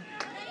minute.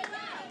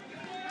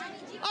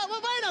 Oh,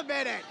 well, wait a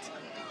minute.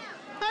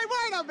 Hey,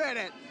 wait a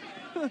minute.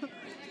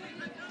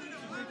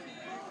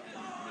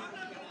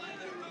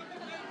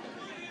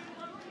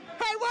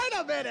 Hey, wait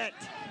a minute.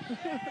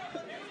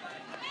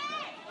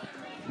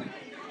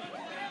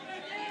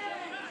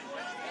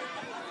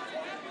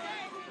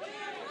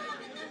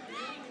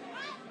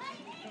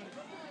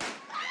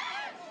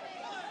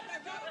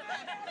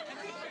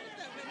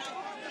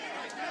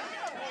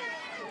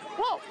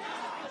 Whoa.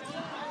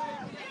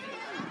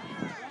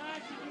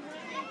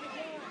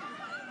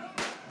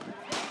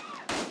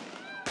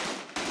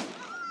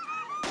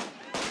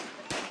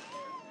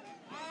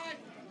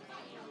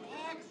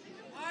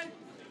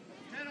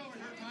 Head over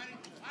here, Tiny.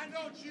 I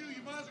know it's you.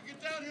 You might as well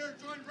get down here and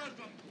join the rest of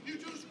them. You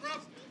two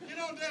scrubs, get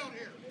on down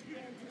here.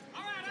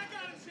 All right, I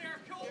got it,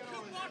 Sheriff. Colt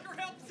Walker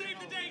helped save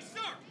the day,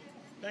 sir.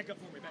 Back up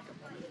for me, back up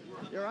for me.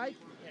 You all right?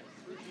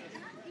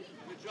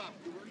 Good job.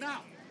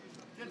 Now,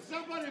 can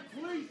somebody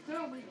please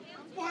tell me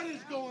what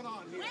is going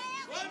on here?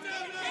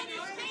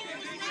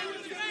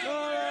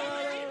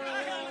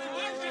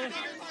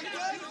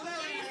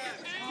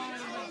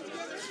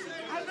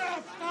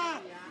 Enough!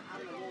 Stop!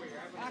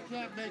 I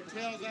can't make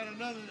tails out of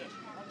none of this.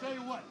 I'll tell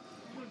you what.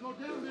 You're going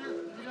to go down there,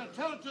 you're going to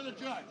tell it to the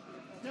judge.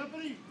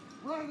 Deputy,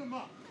 run them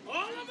up.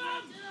 All of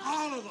them?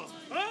 All of them.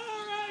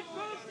 All right,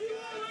 folks, you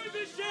are with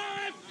the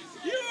sheriff.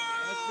 You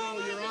are Let's go.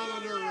 You're all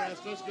under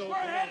arrest. Let's go. We're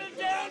headed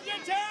down to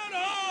town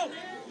hall.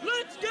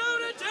 Let's go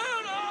to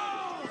town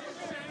hall.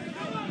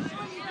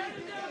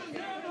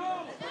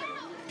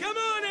 Come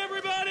on,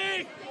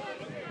 everybody.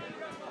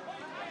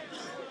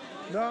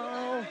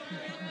 No.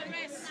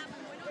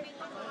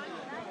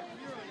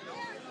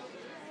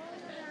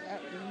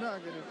 You're not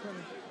going to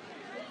finish.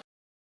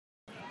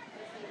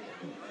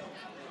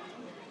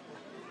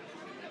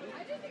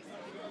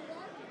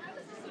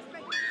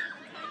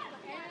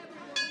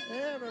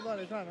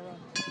 Everybody's trying to run.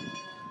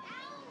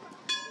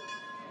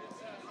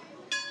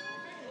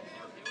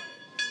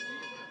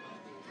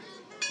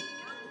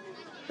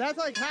 That's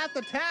like half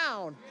the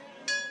town.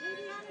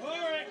 All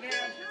right, now.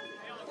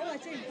 Oh,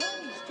 it's in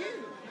ponies, too.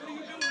 What are you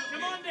doing?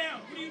 Come on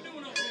down. What are you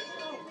doing up here?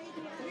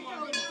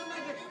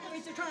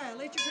 It's a trial.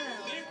 It's a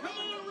trial. Yeah, come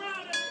on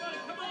around, everybody.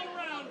 Come on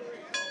around.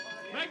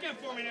 Back up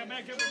for me now.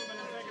 Back up,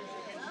 everybody. Back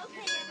up.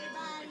 Okay,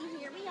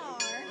 everybody, here we are.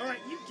 All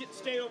right, you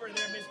stay over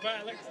there, Miss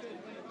Violet.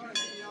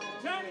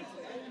 Tony.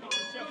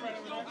 Step right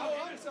over there.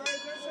 Oh, I'm sorry. Is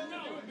there something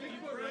to do with me?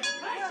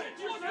 Hey,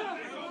 you step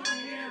back over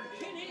here.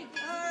 Kenny.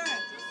 All right.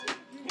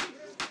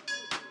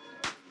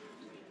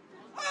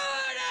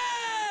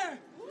 Order!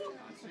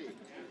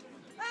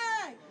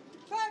 Hey,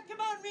 Clark,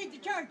 come on, read the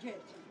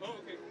charges. Oh,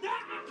 okay.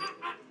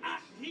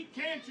 He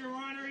can't, Your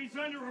Honor. He's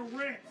under arrest.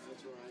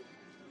 That's right.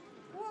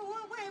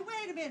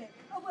 Wait a minute.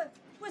 Oh,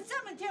 will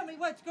someone tell me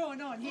what's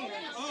going on here?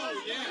 Oh,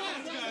 yeah.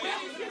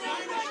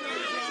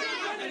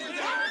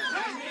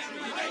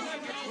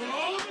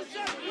 All of a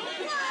sudden.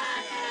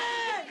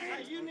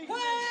 Quiet!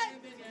 What?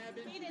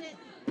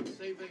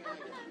 Same thing I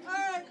did. All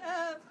right,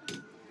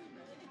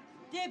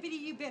 Deputy,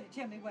 you better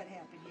tell me what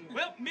happened here.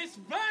 Well, Miss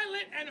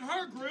Violet and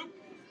her group,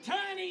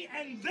 Tiny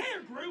and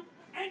their group,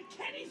 and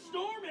Kenny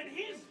Storm and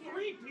his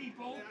 3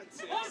 people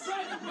all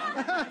tried to run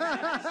at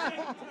the same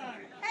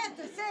time. At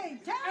the same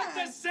time? At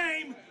the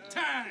same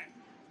time.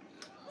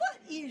 What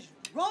is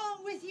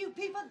wrong with you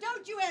people?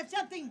 Don't you have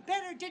something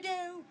better to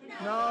do?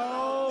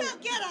 No. Well,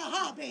 get a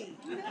hobby.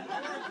 All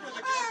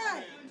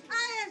right,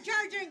 I am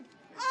charging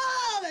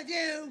all of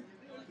you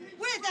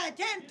with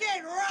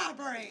attempted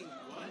robbery.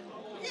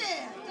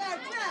 Yeah,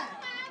 that's right.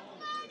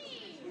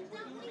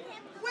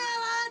 Well,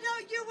 I know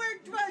you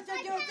weren't supposed to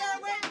do it that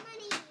way.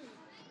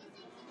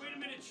 Wait a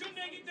minute, shouldn't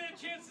they get their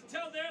chance to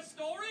tell their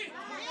story?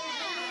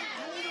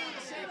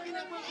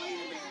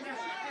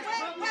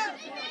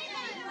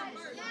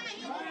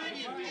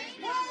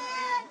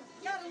 What?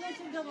 Gotta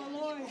listen to the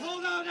lawyer.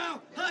 Hold on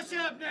now. Hush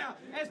up now.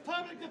 As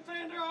public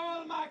defender,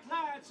 all of my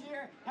clients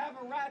here have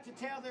a right to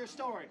tell their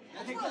story.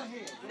 Okay, go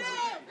ahead. No.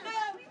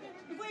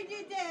 If we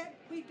did that,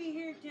 we'd be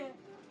here till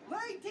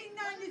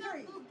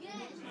 1893.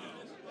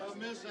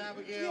 Miss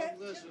Abigail,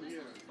 listen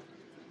here.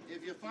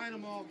 If you find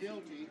them all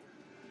guilty,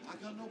 I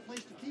got no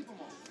place to keep them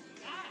all.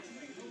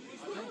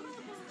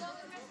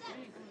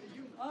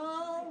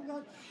 Oh,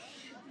 well,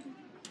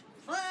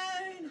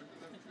 fine.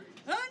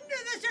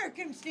 Under the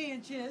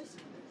circumstances,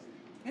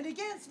 and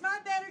against my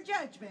better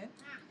judgment,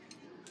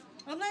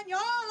 I'm letting you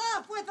all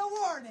off with a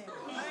warning.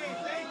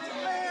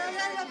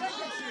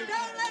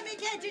 Don't let me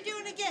catch you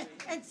doing it again.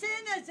 And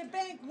seeing as the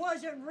bank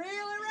wasn't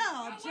really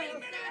robbed. Wait a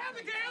minute,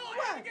 Abigail.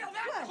 What? Abigail,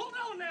 What? hold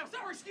on now.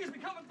 Sorry, excuse me,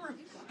 coming through.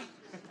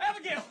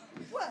 Abigail.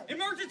 What?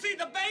 Emergency,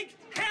 the bank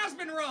has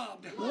been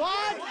robbed.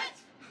 What?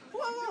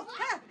 Whoa,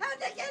 how'd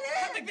they get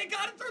in? I think they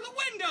got it through the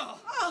window.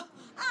 Oh,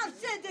 I've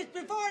said this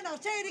before and I'll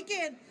say it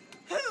again.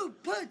 Who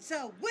puts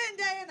a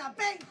window in a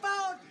bank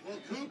vault? Well,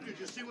 Coop, did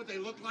you see what they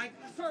look like?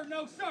 Sir,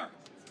 no, sir.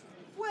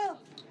 Well,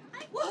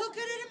 who could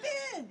it have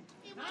been?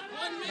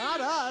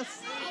 Not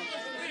us.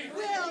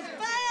 Well,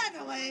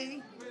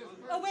 finally.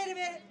 Oh, wait a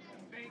minute.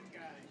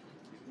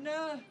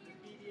 No.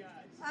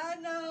 I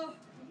know.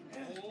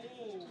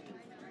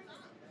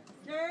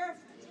 Sheriff,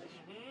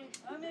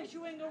 I'm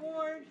issuing a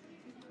warrant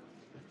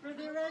for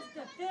the arrest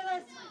of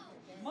Phyllis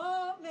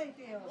Ma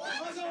Mayfield.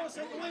 Hold on a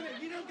second, wait a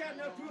minute. You don't got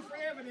no proof or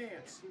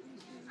evidence.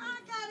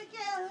 I got a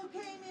gal who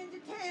came into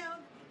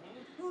town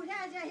who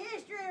has a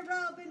history of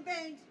robbing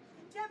banks,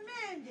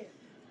 demanded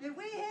that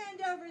we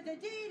hand over the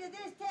deed of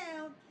this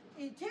town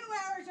in 2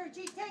 hours or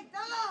she take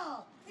the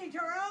law into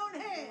her own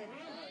hands.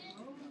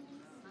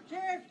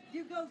 Sheriff,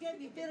 you go get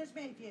me Phyllis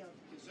Mayfield.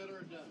 Consider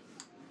it done.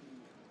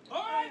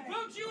 All right,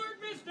 folks, you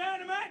heard Miss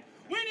Dynamite.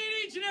 We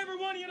need each and every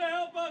one of you to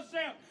help us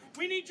out.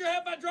 We need your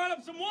help by drawing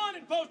up some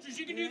wanted posters.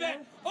 You can do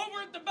that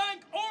over at the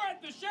bank or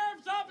at the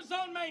sheriff's office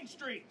on Main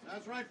Street.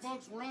 That's right,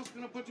 folks. We're also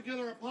going to put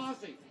together a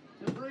posse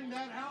to bring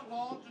that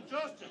outlaw to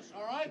justice,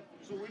 all right?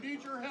 So we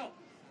need your help.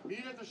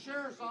 Meet at the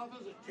sheriff's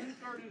office at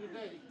 2:30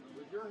 today.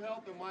 With your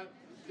help and my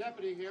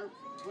deputy here,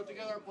 put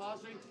together a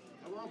posse,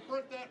 and we're going to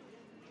put that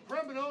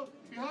criminal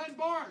behind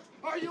bars.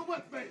 Are you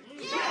with me?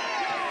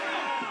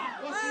 Yeah!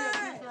 We'll see you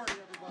at 2:30,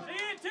 everybody.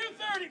 See you at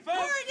 2:30, folks.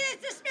 Court is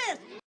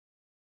dismissed.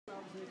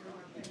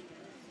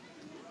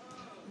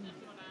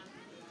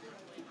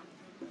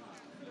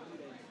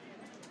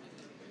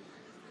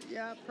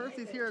 Yeah,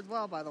 Percy's here as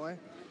well, by the way.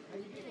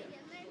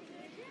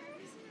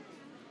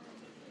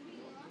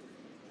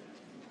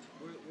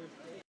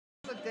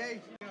 Good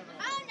day.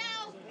 Oh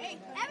no! Hey,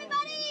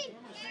 everybody!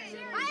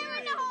 Fire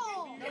in the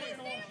hole!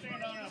 Everybody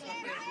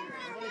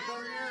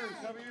cover your ears,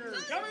 cover your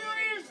ears. Cover your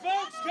ears,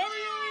 folks. Cover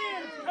your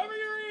ears. Cover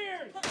your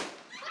ears.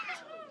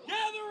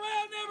 Gather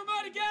around,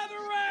 everybody. Gather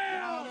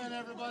around. Come on in,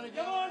 everybody.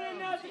 Come on in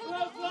now to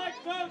close like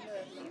folks.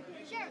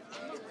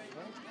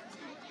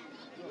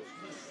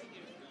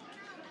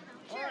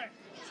 All right.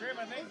 Sheriff,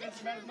 I think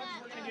that's about as much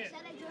as we're going to get.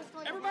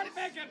 Everybody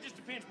back up just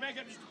a pinch. Back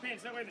up just a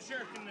pinch. That way the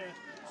sheriff can speak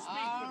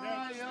All with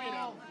right, speed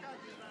y'all. up.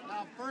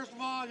 Now, first of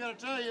all, I got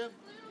to tell you,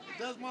 it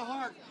does my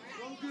heart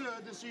so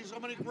good to see so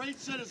many great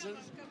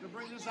citizens to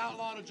bring this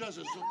outlaw to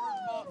justice. So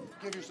first of all,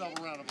 give yourself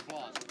a round of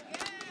applause.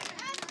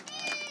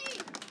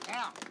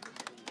 Now,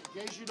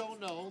 in case you don't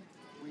know,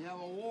 we have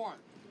a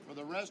warrant for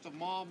the rest of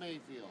Ma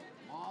Mayfield.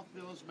 Ma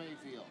Phyllis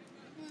Mayfield.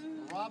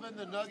 Robbing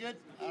the nugget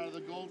out of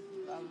the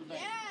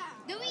bank.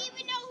 Do we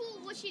even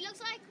know what she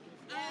looks like?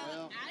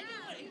 Well, I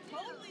know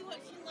totally what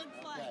she looks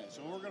like. okay,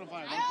 so we're going to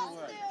find her.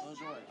 Don't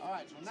you worry. All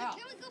right, so now,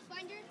 Can we go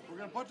find her? we're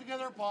going to put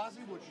together a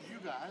posse, which is you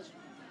guys.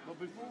 But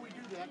before we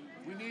do that,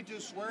 we need to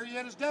swear you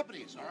in as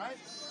deputies, all right?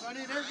 So I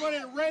need everybody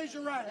to raise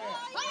your right hand.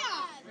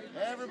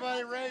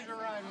 Everybody raise your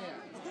right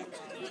hand. All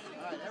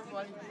right,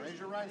 everybody, raise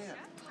your right hand.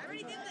 I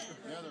already did this.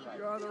 The other right.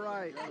 You're on the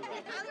right. The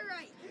other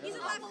right. He's a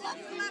left.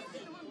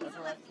 That's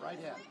all right. Right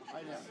hand.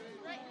 Right hand.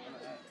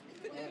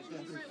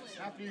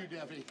 After you,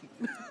 deputy.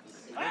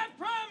 I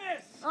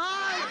promise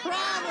I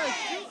promise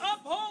to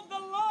uphold the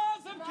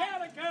laws of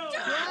Calico.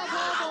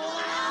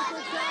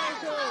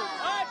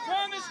 I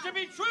promise to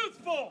be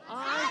truthful, I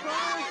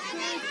promise to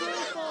be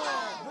truthful,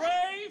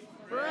 brave,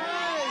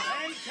 brave,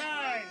 and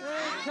kind.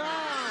 and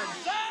kind.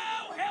 So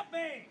help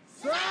me.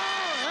 So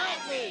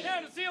help me.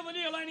 Now to seal the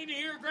deal, I need to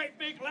hear a great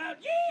big loud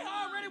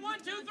yeehaw. Ready? 1,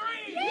 2,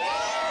 3.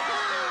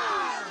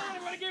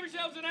 Everybody give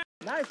yourselves an.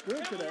 Nice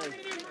group today. We're going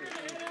to do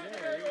it in a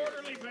very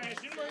orderly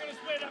fashion. We're going to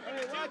split up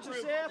into Watch two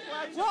groups. yourself,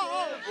 watch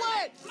yourself.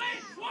 Blitz!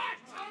 Blitz, what?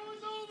 I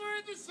was over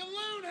at the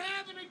saloon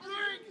having a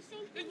drink,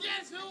 and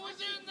guess who was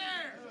in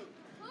there?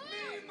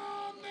 Me,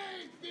 Ma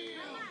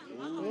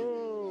Mayfield.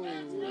 Ooh.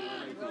 That's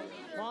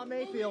right. Ma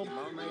Mayfield.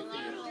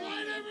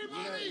 Right,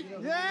 everybody?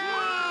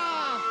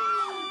 Yeah!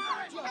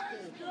 All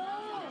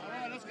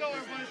right, let's go,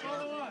 everybody.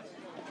 Follow us.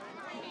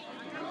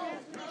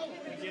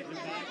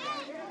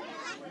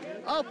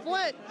 Oh,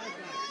 Flint!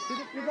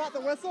 You brought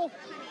the whistle?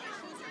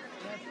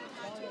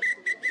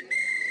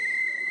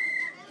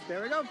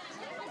 There we go.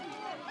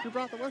 You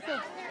brought the whistle?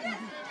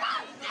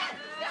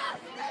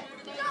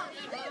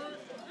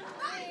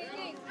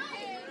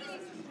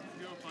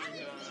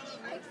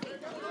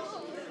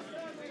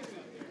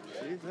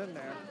 She's in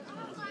there.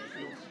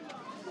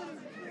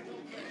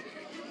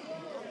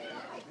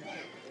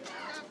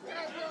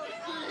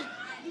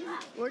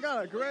 We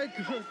got a great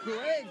group,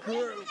 great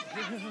group.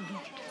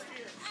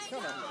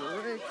 Got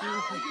a great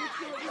group. Okay,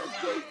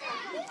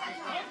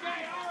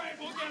 all right,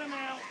 we'll get him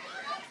out.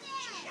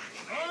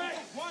 All right,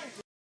 quiet.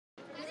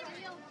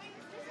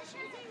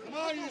 Come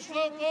on, you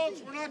slow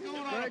folks. We're not going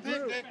on a Great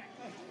group. picnic.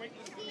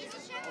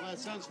 Oh, that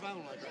sun's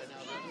fountain like right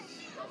now, doesn't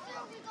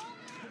it?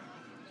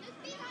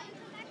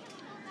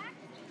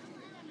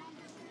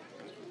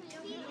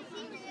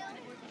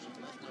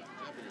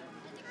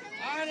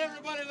 All right,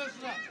 everybody,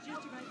 listen up.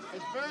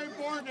 It's very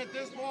important at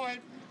this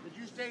point that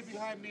you stay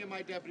behind me and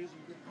my deputies in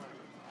good fire.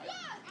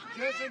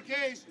 Just in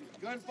case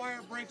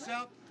gunfire breaks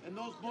out and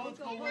those bullets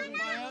go whizzing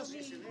by us,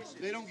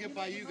 they don't get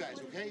by you guys,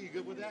 okay? You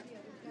good with that?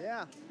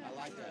 Yeah. I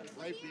like that.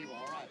 Brave people,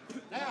 all right.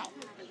 Now,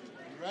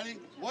 you ready?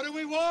 What do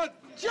we want?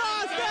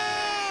 Justice!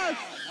 I'm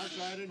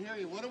sorry, I didn't hear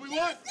you. What do we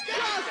want?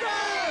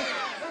 Justice!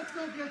 Let's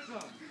go get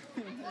some.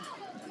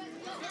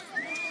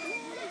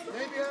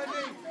 Stay behind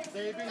me.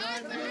 Stay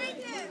behind me.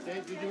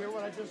 Did you hear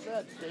what I just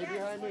said? Stay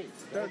behind me.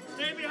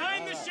 Stay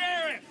behind the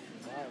sheriff.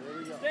 All right, here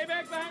we go. Stay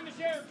back behind the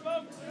sheriff,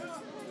 folks.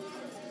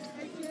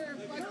 Hey, Sheriff,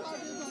 my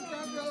father's on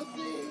front row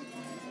seat.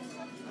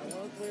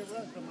 Once we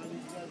arrest them, I need you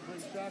guys to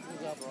bring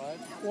shackles up, all right?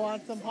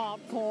 Want some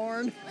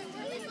popcorn? Wait,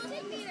 where are we supposed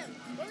to meet him?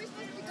 Where are we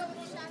supposed to go with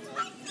the shackles? All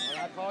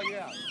right, I'll call you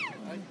out.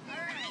 Right?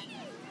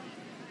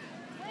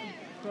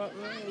 Front row.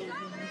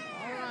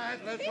 All right,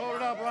 let's hold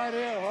it up right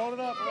here. Hold it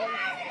up. Hold it up.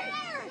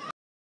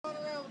 Come on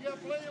around. We got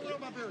plenty of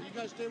room up here. You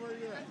guys stay where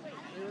you're at.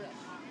 Where you're at.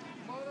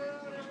 Come on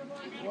around,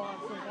 everybody. Want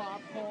some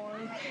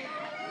popcorn?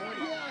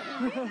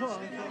 Want some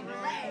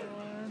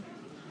popcorn?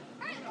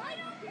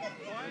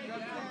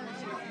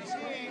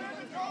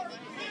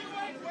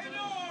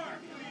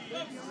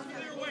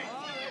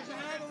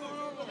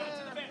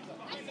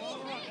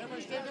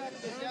 Everybody stay back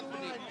to the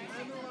deputy.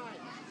 Behind the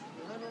line.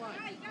 Behind the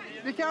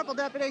line. Be careful,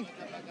 deputy.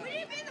 We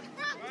need to be in the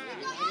front.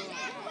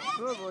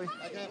 Oh, boy.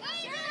 I got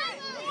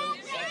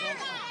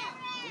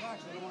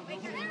Relax, I don't want to go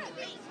in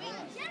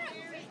here.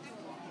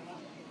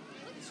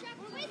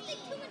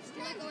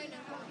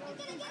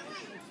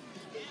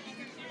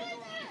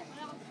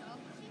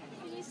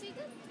 Can you see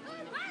them?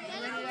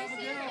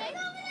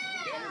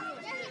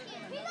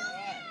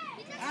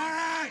 All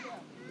right.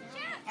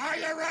 Are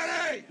you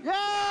ready?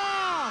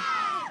 Yeah!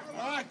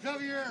 All right,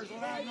 cover your ears. We'll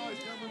have noise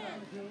coming up.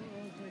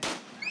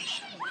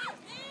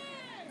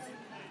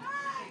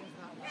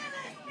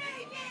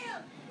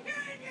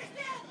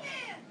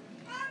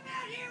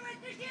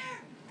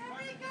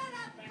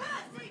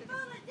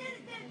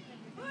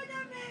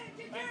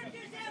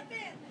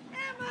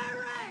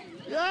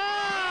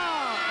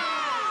 Yeah!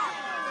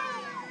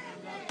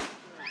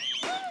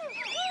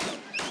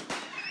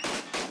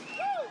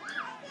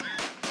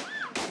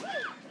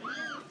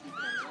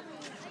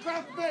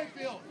 Scruff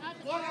Mayfield,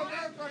 what on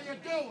earth are you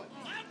doing?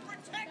 I'm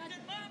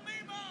protecting my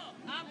Mima.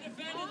 I'm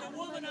defending the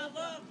woman I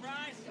love,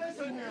 Bryce.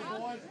 Listen here,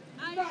 boys.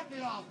 Knock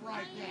it off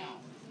right now.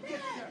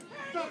 Get there.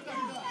 Stop the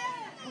gun.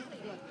 Put the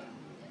gun down.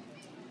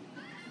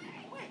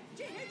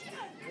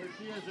 There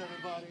she is,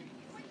 everybody.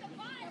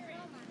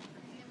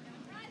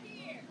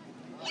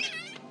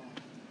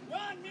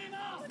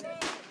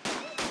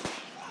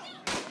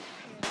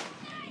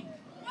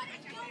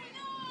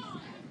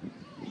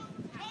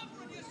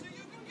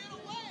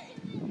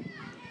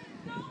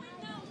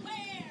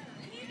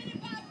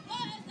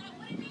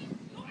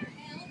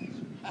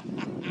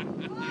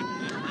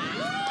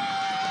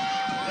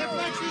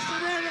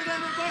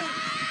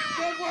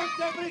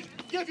 deputy,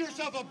 give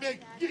yourself a big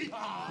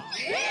yeehaw.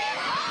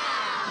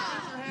 Yeah!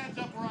 Put your hands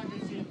up where I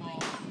can see them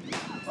all.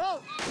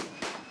 Oh!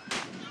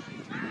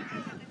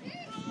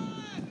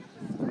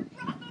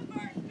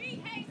 Rutherford, B.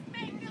 Hayes,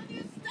 Mayfield,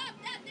 you stop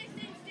that this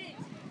instant.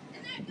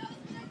 And that goes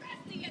for the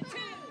rest of you,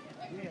 too.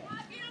 If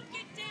you don't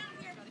get down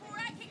here before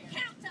I can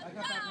count to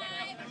 5.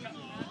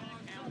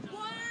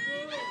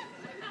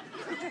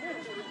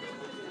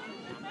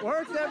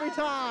 Works every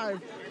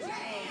time.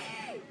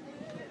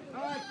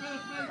 All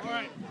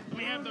right, let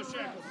me have those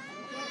shackles.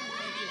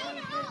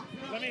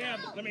 Let me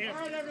have them. All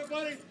right,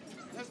 everybody,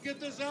 let's get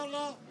this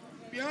outlaw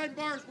behind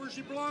bars where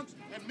she belongs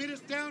and meet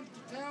us down to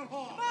town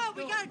hall. Come on,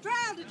 we got a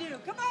trial to do.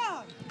 Come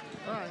on.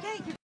 All right.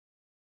 Thank you.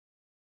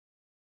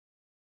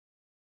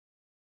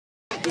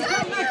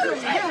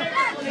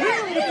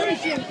 Really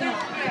appreciate that.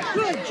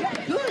 Good job.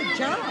 Good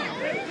job.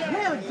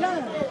 Well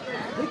done.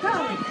 We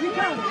call it.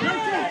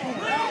 Let's take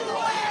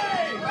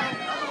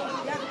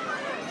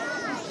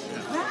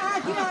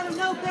you ought to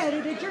know better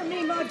that your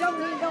Mima don't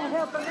need no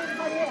help from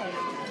anybody else.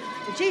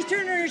 If she's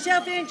turning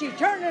herself in, she's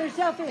turning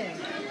herself in.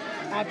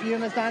 After you,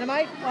 Miss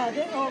Dynamite.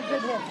 Oh,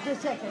 good help. Just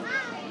a second.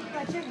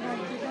 I shouldn't run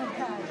to one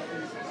time.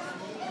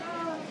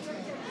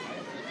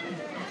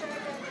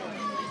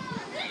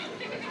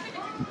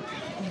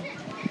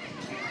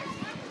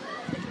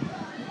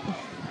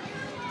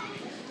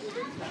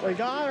 We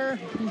got her.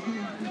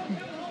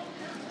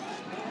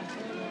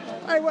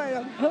 Hey, wait,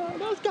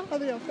 there's got to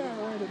be a fair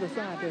way to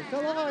decide this.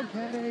 Come on,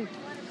 Kenny.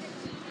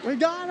 We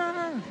got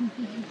her.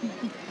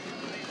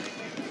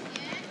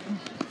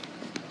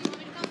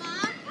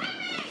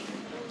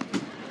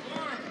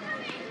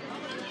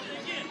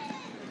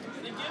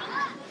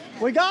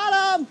 We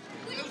got him.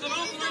 There was an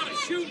awful lot of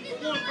shooting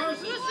for one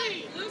person.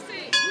 Lucy.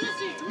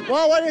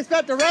 Well, what do you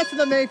expect the rest of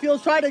the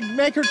Mayfields try to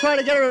make her try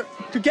to get a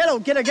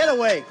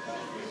getaway? All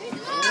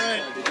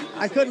right.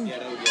 I couldn't.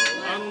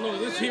 I don't know.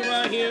 This here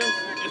right here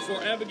is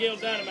for Abigail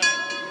Dynamite.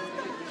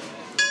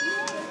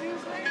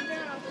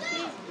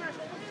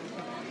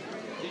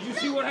 Did you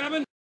see what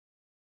happened?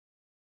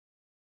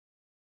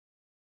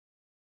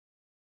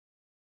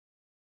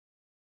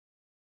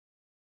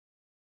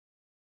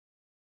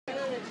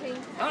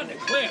 I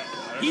declare,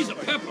 he's a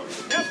pepper.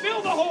 Now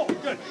fill the hole.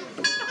 Good.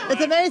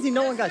 It's amazing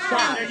no one got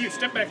shot. Now you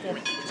step back for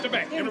me. Step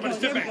back. Everybody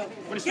step back.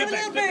 Everybody step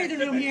back. Get a little breathing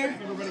room here.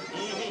 We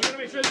gotta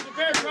make sure this is a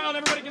fair trial and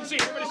everybody can see.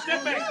 Everybody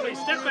step back, please.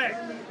 Step back.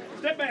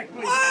 Step back,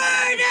 please.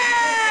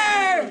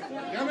 Order!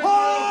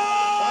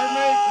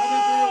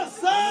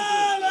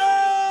 Silence!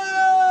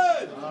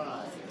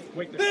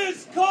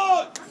 This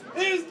court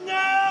is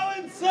now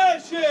in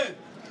session.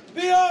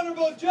 The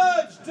Honorable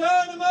Judge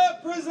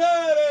Dynamite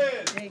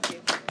presiding. Thank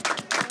you.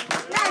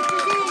 Nice to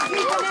see you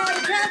keeping out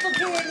of trouble,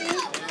 Kenny.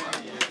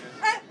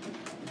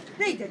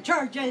 Read the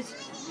charges.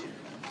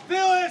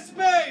 Phyllis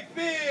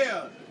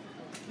Mayfield,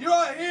 you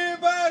are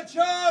hereby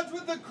charged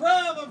with the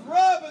crime of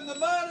robbing the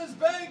Miners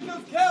Bank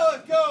of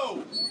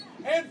Calico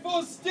and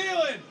for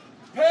stealing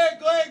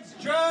Pegleg's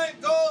giant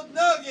gold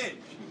nugget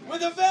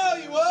with a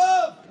value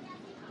of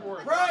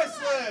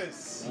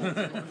priceless. All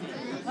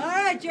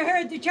right, you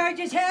heard the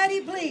charges.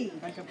 Howdy, please.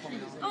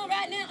 All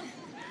right, now,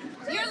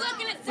 you're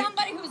looking at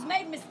somebody who's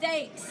made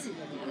mistakes.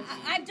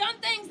 I've done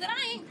things that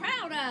I ain't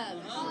proud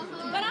of,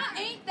 but I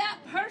ain't that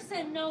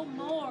person no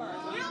more.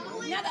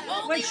 Now, the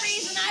only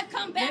reason I've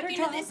come back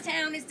into this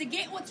town is to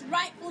get what's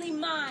rightfully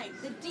mine,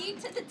 the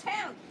deed to the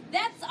town.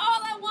 That's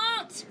all I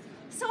want.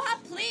 So I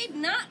plead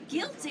not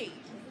guilty.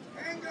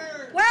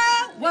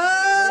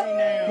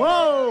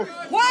 Whoa!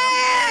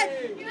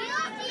 Quiet!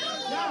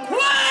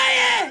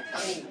 Quiet!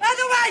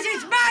 Otherwise,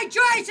 it's my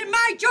choice and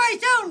my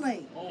choice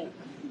only. All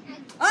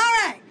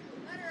right.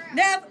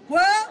 Now,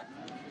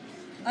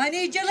 I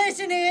need you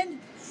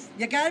listening.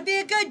 You gotta be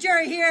a good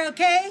jury here,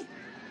 okay?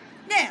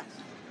 Now,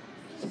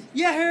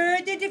 you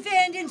heard the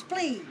defendant's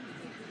plea.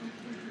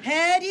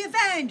 How do you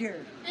find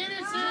her?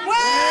 Innocent.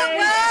 Whoa!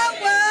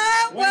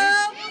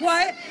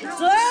 Quiet.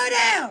 Slow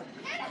down.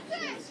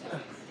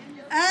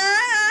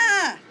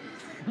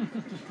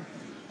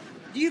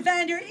 Do you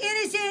find her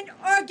innocent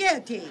or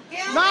guilty?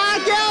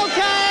 Not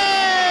guilty!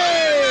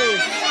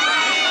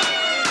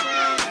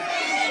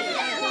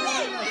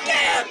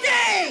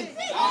 Guilty!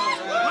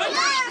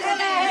 And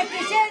I have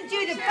to send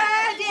you to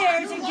 5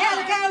 years in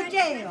Calico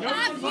jail.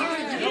 5?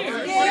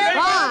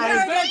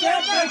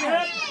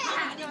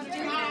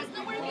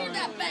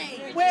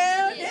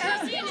 Well,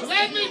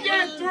 let me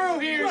get through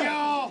here,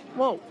 y'all.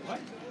 Whoa.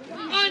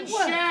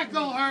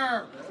 Unshackle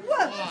her.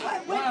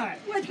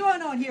 What's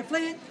going on here,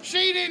 Flint?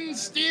 She didn't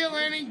steal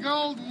any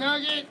gold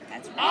nugget.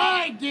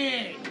 I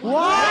did.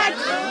 What?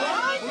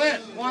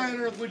 Flint, why on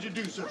earth would you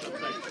do such a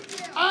thing?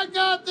 I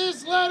got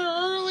this letter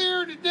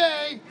earlier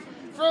today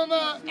from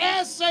an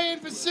assaying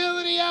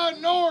facility out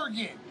in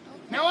Oregon.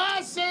 Now,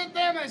 I sent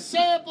them a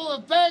sample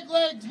of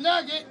Pegleg's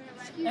nugget,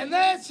 and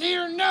this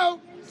here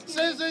note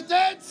says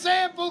that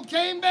sample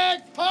came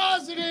back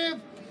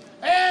positive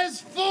as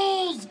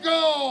fool's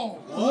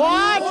gold.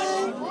 What?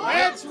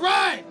 That's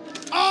right.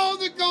 All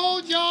the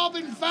gold y'all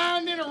been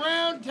finding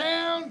around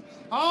town,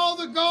 all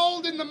the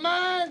gold in the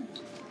mine,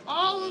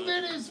 all of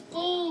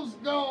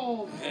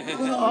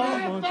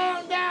I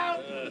found out.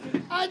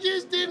 I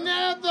just didn't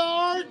have the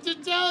heart to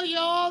tell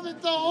y'all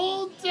that the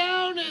whole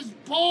town is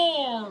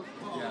poor.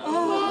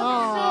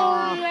 I'm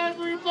sorry,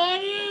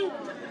 everybody.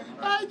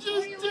 I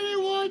just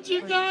didn't want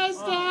you guys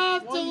to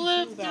have to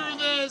live through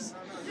this.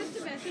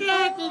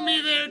 Shackle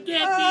me there,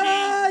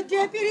 deputy.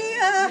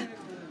 Deputy,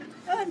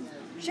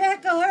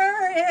 shackle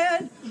her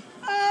and...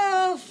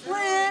 Oh,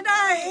 Flint,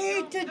 I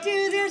hate to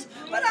do this,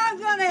 but I'm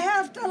going to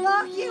have to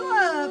lock you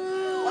up.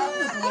 Well,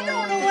 I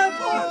don't know what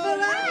for, but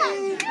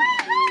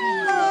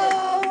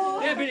Oh.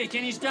 Deputy,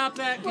 can you stop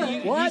that? Can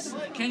you, What?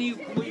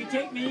 Will you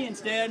take me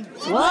instead?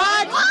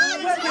 What?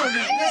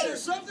 Is there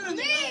something in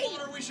the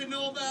water we should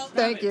know about?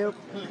 Thank you.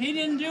 He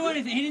didn't do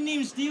anything. He didn't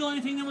even steal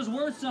anything that was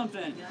worth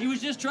something. He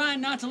was just trying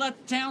not to let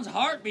the town's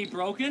heart be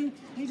broken.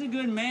 He's a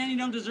good man. He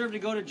don't deserve to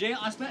go to jail.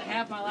 I spent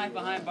half my life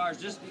behind bars.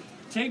 Just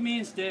take me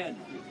instead.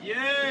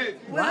 Yay!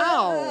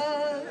 Wow.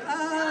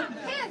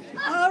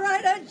 All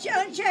right,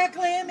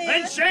 unshackle him in.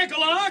 And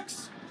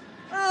Shackalox!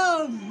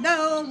 Oh,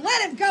 no,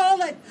 let him go.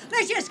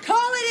 Let's just call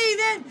it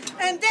even,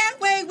 and that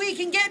way we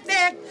can get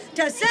back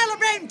to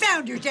celebrating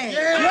Founders Day.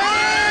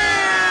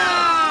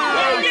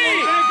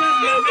 Boogie!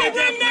 Boogie,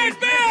 ring that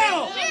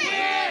bell!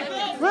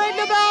 Ring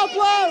the bell,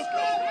 Flo!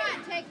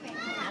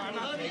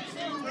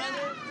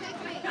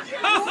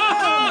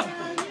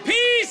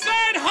 Peace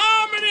and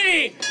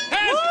harmony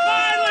has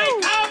finally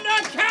come to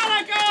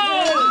Calico!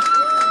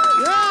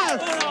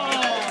 Yes!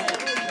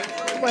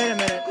 Wait a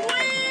minute.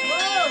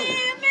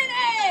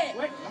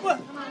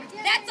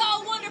 That's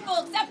all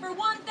wonderful, except for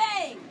one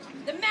thing.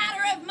 The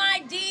matter of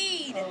my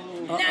deed.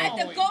 Now, if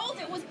the gold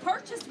it was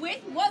purchased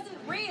with wasn't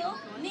real,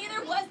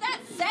 neither was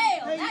that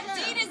sale. That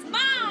deed is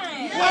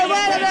mine. Wait a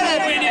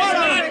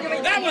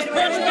minute. That was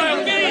purchased by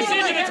Obedience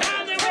into the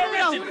time they were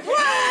arrested.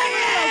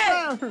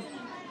 Quiet!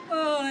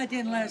 Oh, that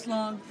didn't last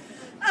long.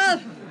 All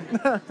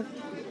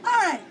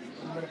right.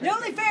 The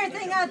only fair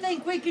thing I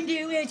think we can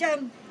do is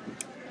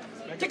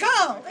to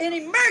call an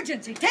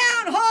emergency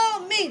town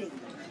hall meeting.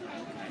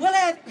 We'll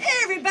have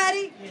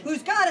everybody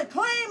who's got a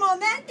claim on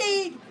that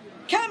deed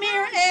come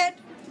here at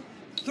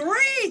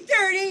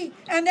 3:30,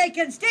 and they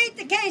can state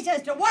the case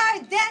as to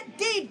why that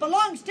deed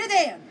belongs to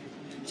them.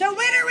 So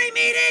when are we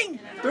meeting?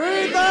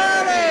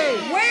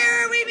 3:30!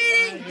 Where are we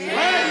meeting?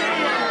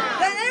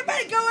 Then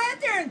everybody go out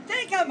there and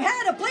think of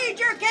how to plead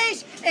your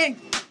case, and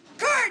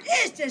court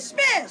is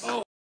dismissed.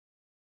 Oh.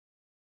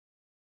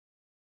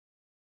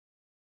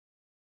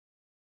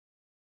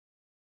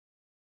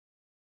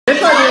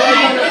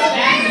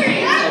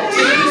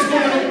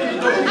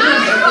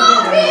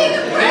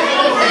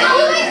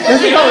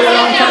 This is probably a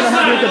long time to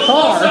have your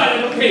guitar.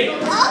 Okay,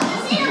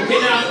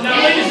 now,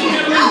 ladies and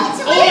gentlemen,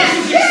 all this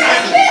is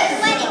exciting.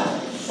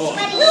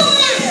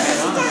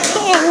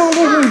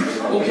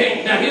 Okay,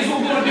 now here's what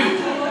we're going to do.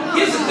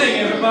 Here's the thing,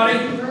 everybody.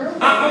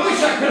 I wish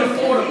I could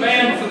afford a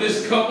band for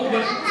this couple,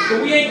 but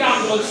we ain't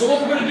got one. So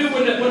what we're going to do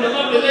when the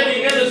lovely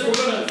lady enters,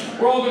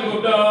 we're all going to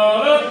go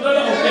da da da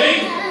da. Okay?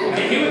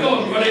 Okay, here we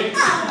go, everybody.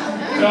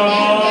 Da da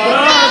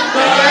da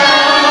da.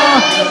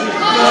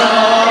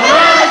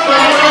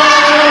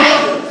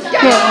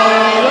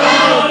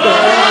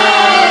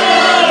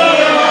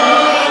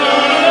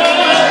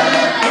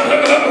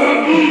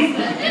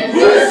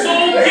 Whoso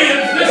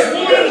gives this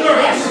woman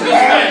marriage to this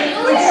man?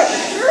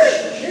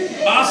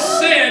 I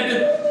said,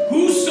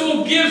 whoso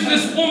gives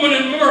this woman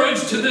in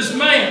marriage to this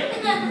man? I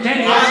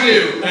do.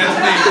 That's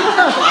me.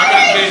 I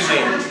got busy.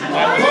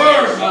 My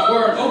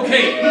word.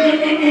 Okay.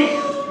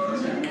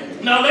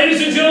 Now,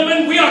 ladies and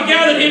gentlemen, we are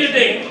gathered here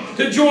today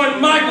to join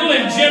Michael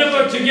and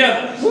Jennifer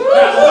together. Now, what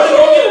I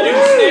want you to do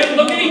is stand,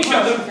 look at each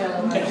other,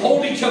 and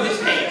hold each other's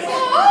hands.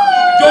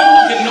 Don't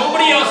look at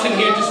nobody else in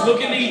here, just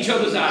look into each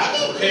other's eyes,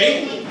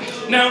 okay?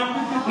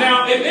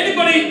 Now, if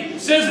anybody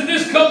says that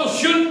this couple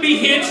shouldn't be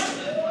hitched,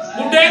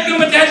 well,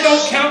 dadgummit, that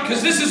don't count,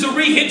 because this is a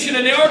re-hitching,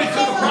 and they already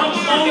took a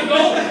promise long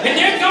ago, and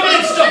they're coming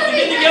and stuff.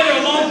 They've been together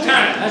a long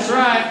time. That's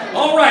right.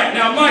 All right,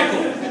 now,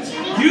 Michael,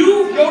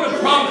 you wrote a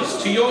promise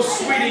to your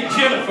sweetie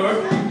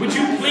Jennifer. Would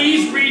you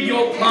please read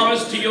your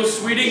promise to your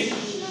sweetie?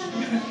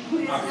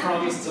 I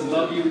promise to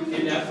love you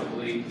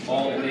ineffably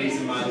all the days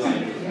of my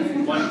life.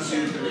 1,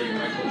 2, 3,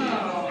 Michael.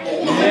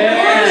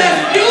 Yeah.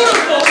 That's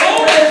beautiful.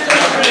 Oh, that's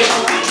great.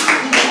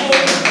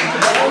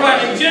 All right,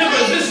 and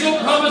Jennifer, is this your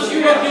promise?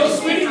 You wrote your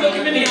sweetie. Look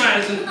him in the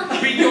eyes and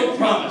read your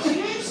promise. I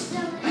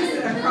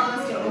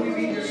promise to only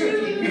read your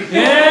sweetie.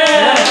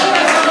 Yeah.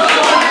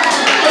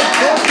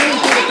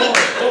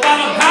 Well, by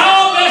the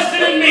power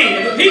vested in me,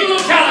 and the people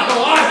of Calico,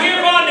 I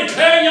hereby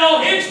declare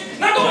y'all hitched.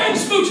 Now go ahead and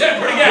smooch that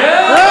pretty guy.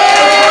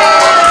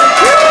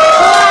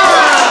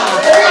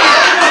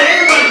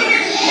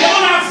 Come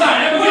on outside.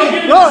 Everybody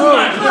get into some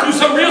lines. We're going to do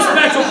something real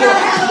special for us.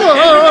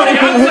 Everybody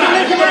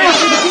outside. We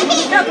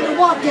got a couple to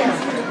walk down.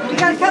 We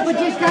got a couple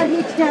just got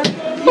hitched up.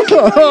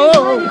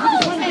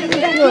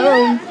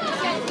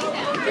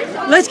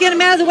 Let's get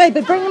them out of the way,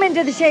 but bring them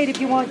into the shade if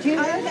you want to.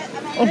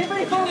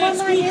 Everybody form one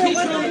line here,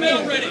 one line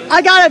here.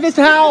 I got it,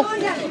 Mr. Howell.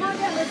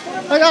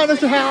 I got it,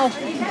 Mr. Howell.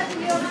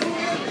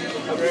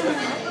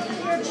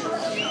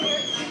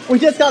 We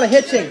just got a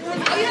hitching. Oh,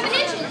 you have a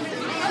hitching?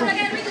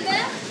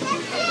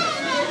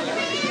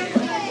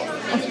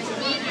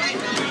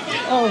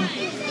 Oh.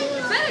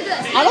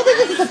 I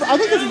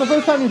think this is the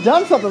first time you've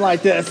done something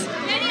like this. You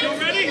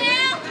ready?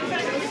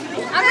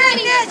 I'm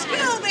ready. Let's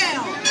go,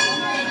 Bill.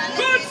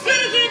 Good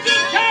citizens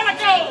of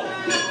Calico,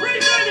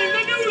 presenting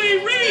the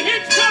newly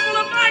re-hitched couple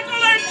of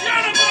Michael and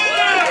Jennifer.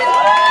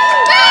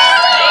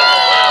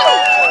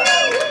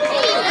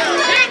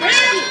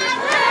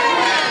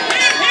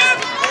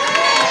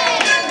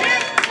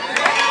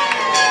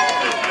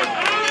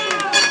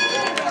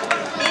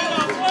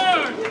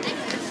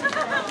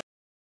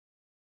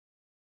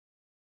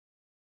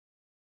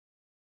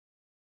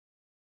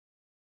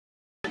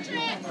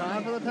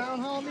 Time for the town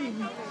hall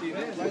meeting.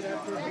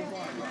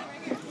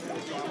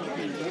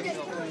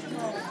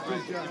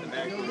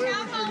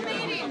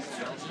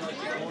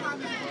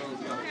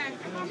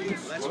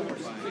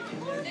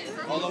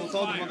 Although with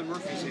all the Mother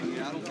Murphy's in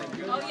here, I don't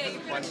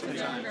think quite some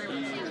time.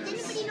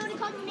 Does anybody know the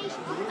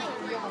combination?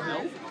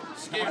 No.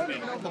 Scared me.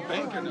 The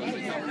banker knows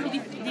the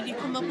combination. Did you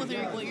come up with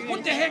what you're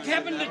What the heck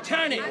happened to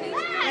Tiny?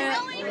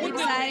 We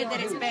decided that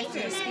it's best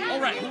to speak. All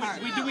right,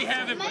 do we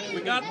have it?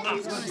 We got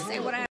Ox. Say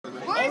what I.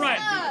 All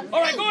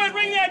right, go ahead,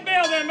 ring that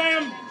bell there,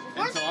 ma'am.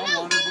 And so I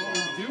wondered what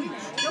was doing.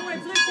 Don't worry,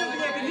 Flip's over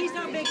there, but he's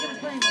not making a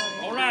claim on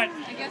it. All right,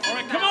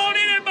 come on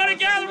in, everybody,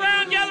 gather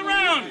round, gather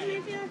round.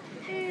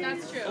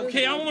 That's true.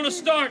 Okay, I want to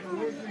start.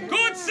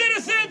 Good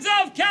citizens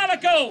of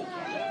Calico,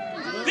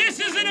 this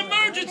is an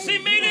emergency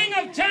meeting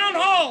of Town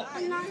Hall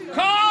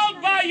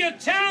called by your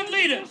town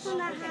leaders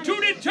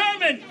to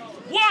determine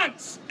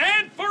once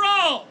and for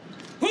all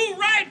who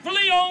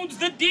rightfully owns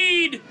the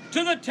deed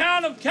to the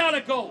town of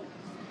Calico.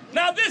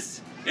 Now,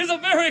 this is a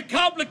very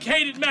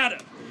complicated matter,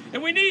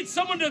 and we need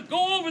someone to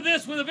go over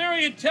this with a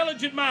very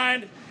intelligent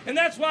mind, and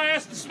that's why I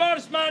asked the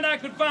smartest mind I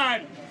could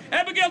find.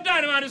 Abigail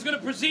Dynamite is going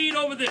to proceed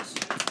over this.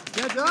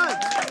 Get done.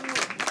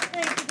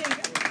 Thank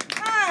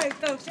you. All right,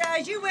 folks,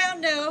 as you well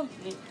know,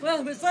 well,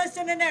 it was less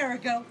than an hour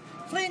ago,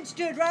 Flint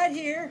stood right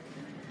here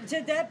and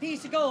said that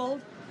piece of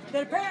gold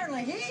that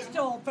apparently he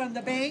stole from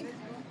the bank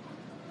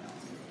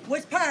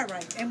was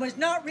pyrite and was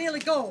not really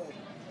gold.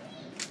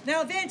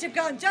 Now, events have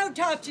gone so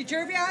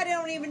topsy-turvy, I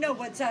don't even know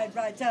what side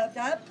ride's up.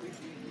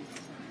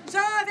 So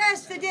I've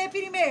asked the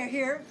deputy mayor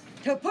here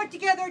to put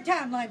together a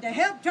timeline to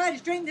help try to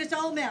straighten this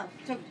all out.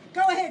 So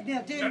go ahead,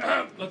 Milton.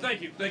 Well,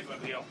 thank you,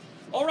 Abigail.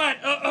 All right,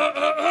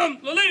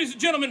 ladies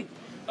and gentlemen,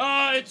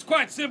 it's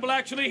quite simple,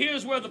 actually.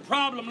 Here's where the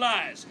problem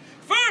lies.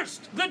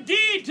 First, the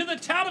deed to the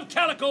town of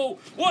Calico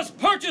was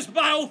purchased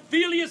by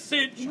Ophelia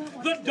Cinch,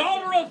 the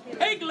daughter of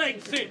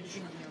Pegleg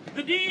Cinch.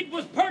 The deed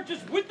was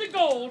purchased with the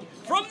gold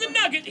from the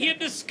nugget he had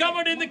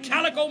discovered in the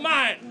Calico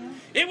mine.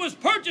 It was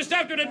purchased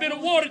after it had been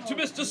awarded to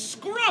Mr.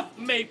 Scruff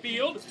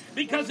Mayfield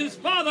because his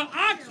father,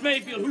 Ox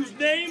Mayfield, whose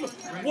name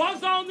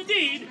was on the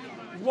deed,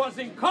 was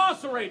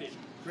incarcerated.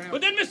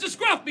 But then Mr.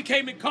 Scruff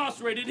became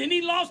incarcerated and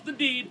he lost the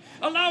deed,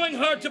 allowing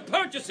her to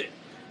purchase it.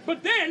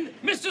 But then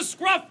Mr.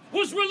 Scruff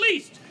was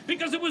released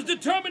because it was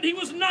determined he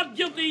was not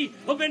guilty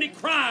of any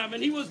crime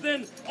and he was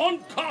then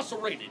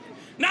incarcerated.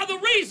 Now, the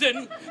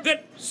reason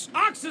that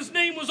Ox's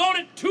name was on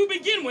it to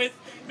begin with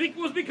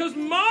was because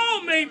Ma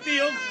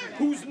Mayfield,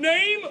 whose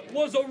name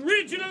was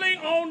originally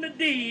on the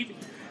deed,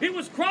 it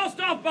was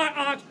crossed off by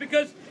Ox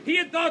because he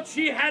had thought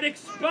she had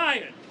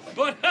expired.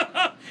 But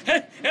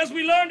as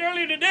we learned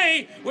earlier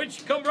today, when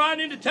she come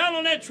riding into town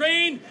on that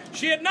train,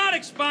 she had not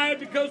expired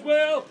because,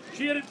 well,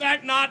 she had in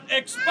fact not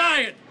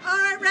expired. All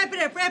right, wrap it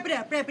up.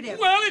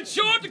 Well, in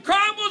short, the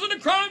crime wasn't a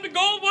crime. The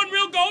gold wasn't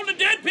real gold. The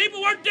dead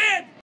people weren't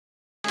dead.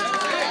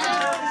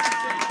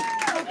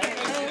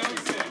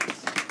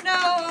 No,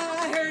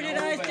 I heard it.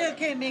 I still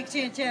can't make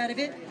sense out of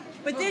it.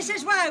 But this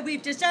is why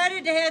we've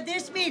decided to have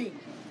this meeting.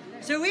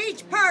 So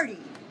each party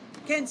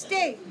can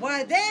state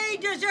why they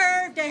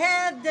deserve to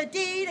have the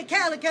deed of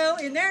Calico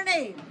in their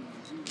name.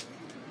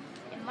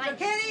 So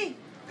Kenny,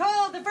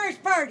 call the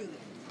first party.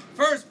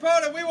 First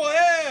party we will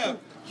have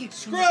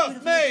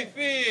Scruff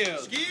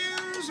Mayfield.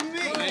 Excuse me.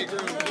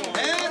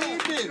 How do you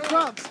do?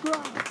 Scruff.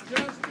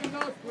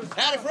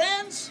 Howdy,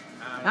 friends.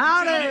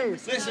 Howdy.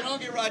 Listen, I'll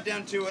get right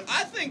down to it.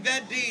 I think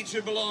that deed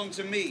should belong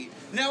to me.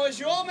 Now, as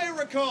you all may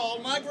recall,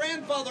 my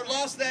grandfather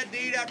lost that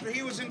deed after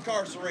he was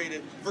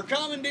incarcerated for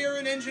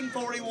commandeering Engine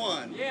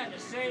 41. Yeah, to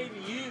save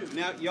you.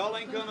 Now, y'all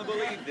ain't gonna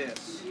believe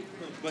this,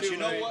 but you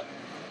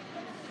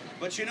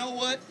know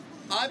what?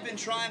 I've been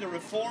trying to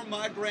reform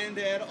my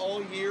granddad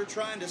all year,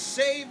 trying to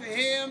save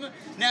him.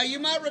 Now, you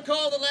might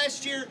recall that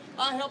last year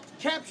I helped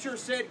capture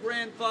said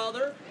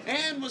grandfather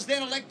and was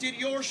then elected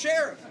your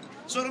sheriff.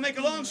 So to make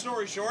a long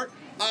story short,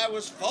 I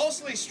was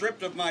falsely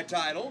stripped of my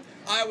title,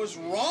 I was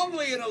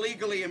wrongly and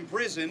illegally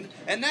imprisoned,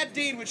 and that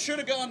deed, which should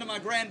have gone to my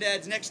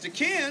granddad's next of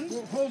kin...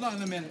 Well, hold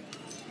on a minute.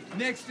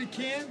 Next of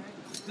kin?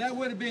 That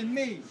would have been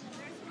me.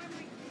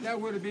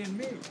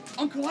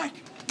 Uncle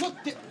Ike, look,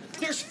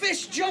 there's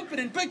fish jumping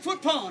in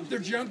Bigfoot Pond. They're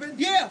jumping?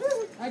 Yeah.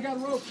 I got a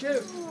rope,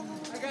 too.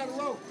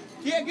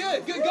 Yeah,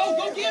 good.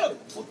 Go get him.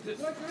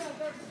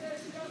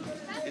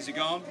 Is he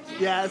gone?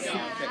 Yes.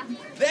 Yeah, okay.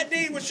 That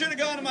deed, which should have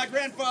gone to my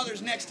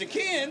grandfather's next of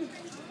kin,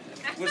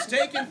 was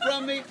taken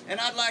from me, and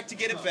I'd like to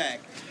get it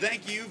back.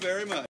 Thank you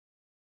very much.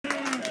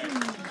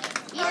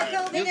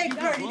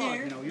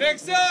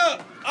 Next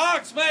up,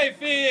 Ox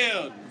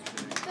Mayfield.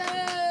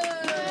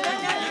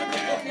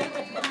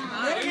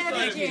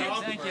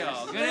 Thank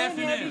y'all. Good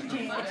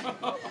afternoon.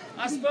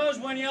 I suppose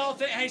when y'all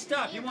think, hey,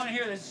 stop, you want to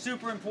hear this, it's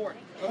super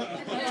important.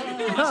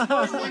 I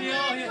suppose when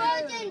y'all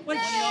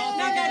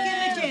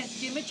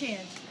Give him a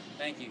chance.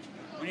 Thank you.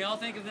 When y'all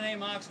think of the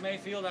name Ox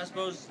Mayfield, I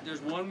suppose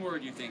there's one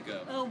word you think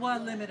of. Oh, why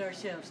limit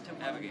ourselves to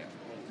one? Abigail.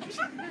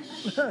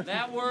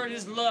 That word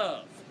is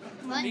love.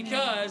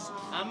 Because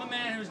I'm a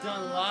man who's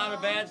done a lot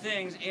of bad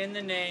things in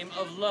the name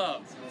of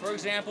love. For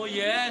example,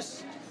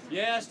 yes,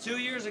 2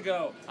 years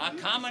ago, I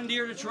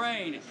commandeered a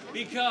train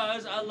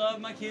because I love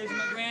my kids and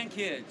my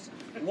grandkids.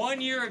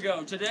 1 year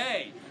ago,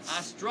 today,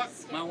 I struck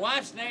my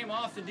wife's name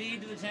off the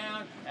deed to the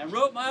town and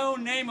wrote my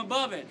own name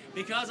above it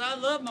because I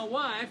love my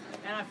wife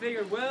and I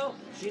figured, well,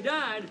 she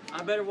died,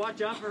 I better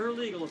watch out for her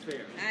legal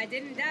affairs. I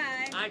didn't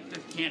die. I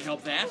can't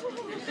help that.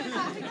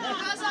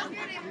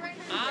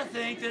 I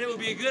think that it would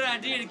be a good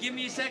idea to give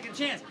me a second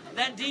chance.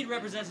 That deed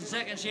represents a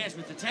second chance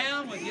with the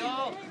town, with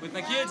y'all, with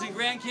my kids and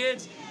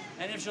grandkids,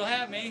 and if she'll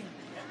have me,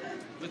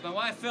 with my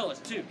wife Phyllis,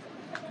 too.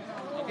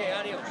 Okay,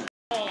 adios.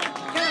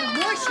 Kind of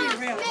mushy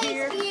around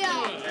here.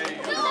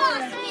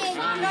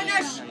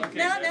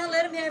 No,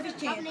 let him have his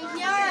chance. All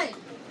right.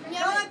 Go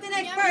up the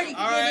next party.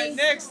 All right,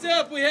 next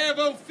up we have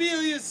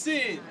Ophelia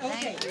Sid.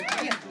 Okay.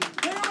 Yeah.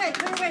 Put away.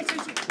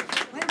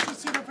 Why don't you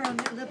sit over on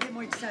a little bit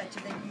more side so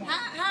they can walk?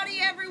 Howdy,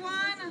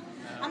 everyone.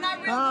 I'm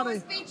not real good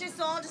with speeches,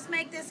 so I'll just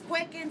make this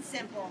quick and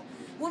simple.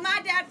 When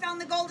my dad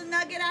found the golden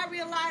nugget, I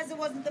realized it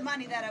wasn't the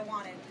money that I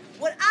wanted.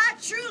 What I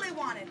truly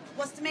wanted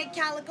was to make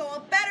Calico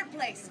a better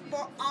place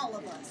for all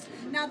of us.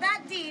 Now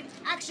that deed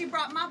actually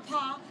brought my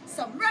pa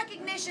some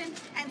recognition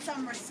and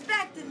some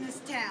respect in this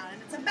town,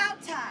 and it's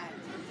about time.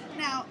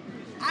 Now,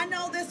 I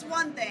know this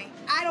one thing.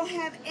 I don't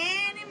have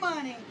any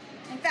money.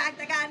 In fact,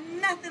 I got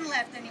nothing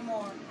left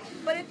anymore.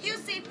 But if you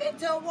see fit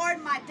to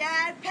award my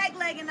dad,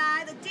 Pegleg, and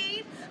I the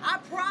deed, I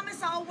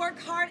promise I'll work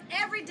hard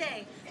every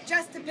day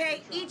just to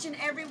pay each and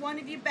every one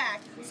of you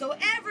back so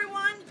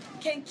everyone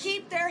can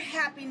keep their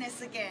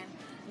happiness again.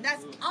 And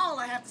that's all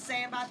I have to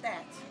say about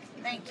that.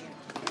 Thank you.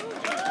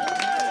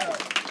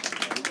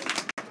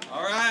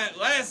 All right,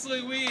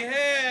 lastly we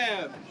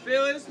have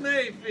Phyllis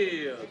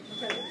Mayfield.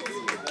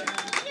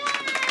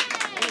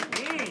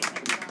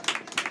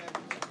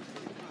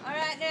 All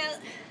right, now,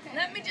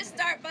 let me just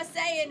start by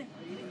saying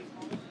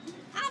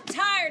I'm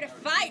tired of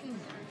fighting.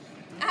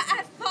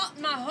 I've fought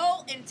my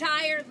whole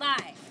entire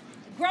life.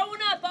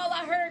 Growing up, all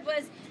I heard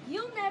was,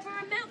 you'll never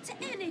amount to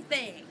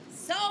anything.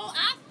 So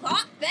I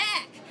fought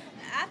back.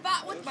 I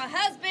fought with my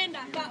husband,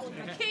 I fought with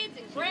my kids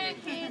and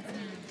grandkids.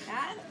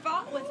 I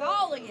fought with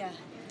all of you.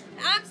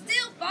 I'm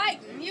still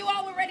fighting. You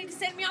all were ready to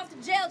send me off to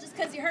jail just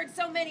because you heard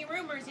so many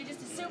rumors. You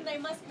just assumed they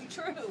must be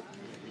true.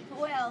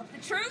 Well,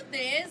 the truth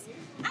is,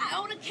 I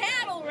own a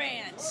cattle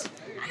ranch.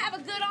 I have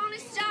a good,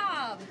 honest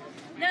job.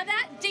 Now,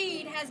 that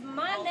deed has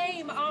my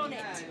name on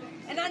it.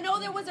 And I know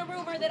there was a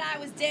rumor that I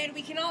was dead.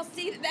 We can all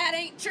see that that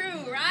ain't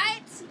true,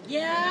 right?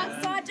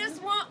 Yeah. So I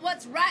just want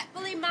what's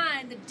rightfully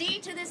mine, the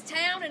deed to this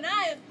town, and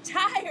I am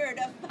tired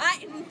of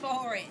fighting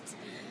for it.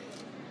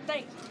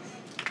 Thank you.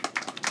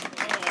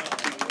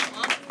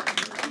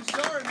 I'm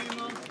sorry,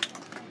 Mimo.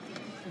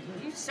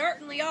 You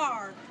certainly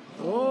are.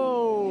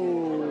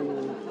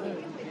 Oh.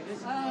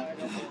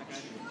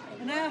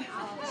 Now,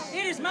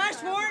 it is my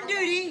sworn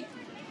duty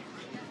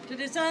to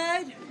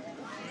decide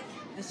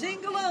the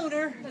single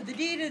owner of the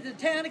deed of the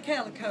town of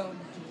Calico.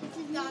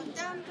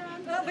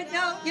 Oh, but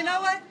no, you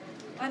know what?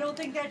 I don't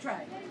think that's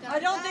right. I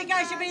don't think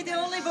I should be the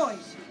only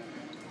voice.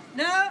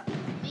 No,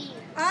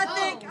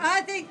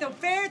 I think the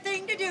fair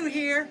thing to do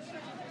here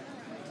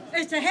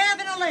is to have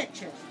an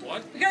election.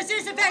 What? Because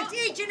this affects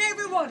each and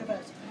every one of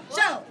us.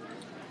 So,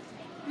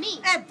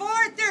 at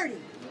 4:30,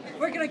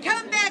 we're going to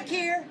come back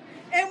here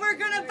and we're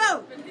going to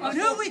vote on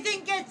who we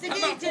think gets the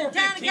deed to the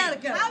town of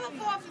Calico.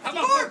 How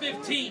about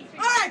 4:15?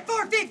 All right,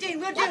 4:15.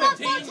 We'll do it. How about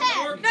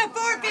 4:10? No,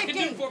 4:15. I can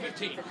do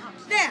 4:15.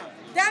 Now,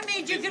 that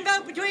means you can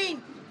vote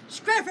between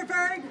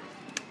Scruffenberg.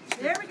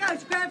 There we go,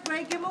 Scruff.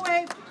 Right, give him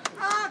away.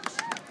 Ox.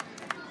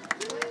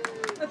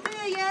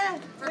 Ophelia.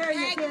 There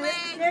you go.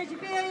 There's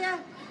Ophelia.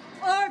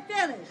 Or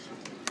Phyllis.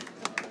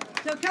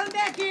 So come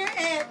back here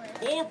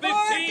at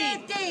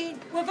 4:15.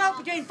 We'll vote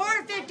between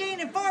 4:15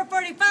 and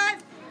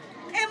 4:45.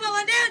 And we'll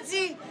announce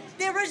the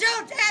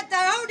results at the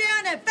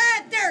Hoedown at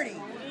 5:30.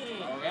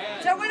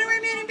 Right. So when are we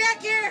meeting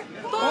back here?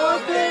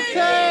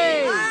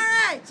 4:15. All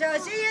right, so I'll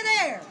see you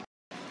there.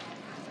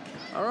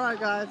 All right,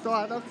 guys. So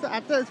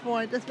at this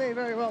point, this may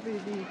very well be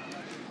the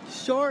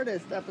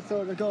shortest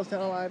episode of Ghost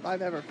Town Alive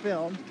I've ever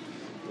filmed.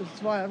 Which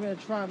is why I'm going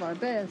to try my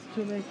best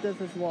to make this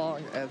as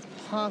long as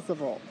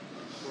possible.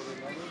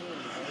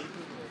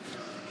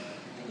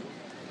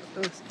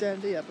 To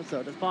extend the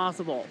episode as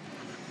possible.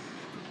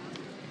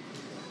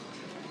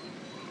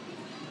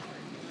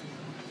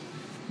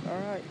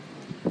 Alright.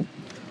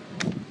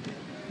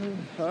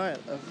 Alright,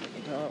 we're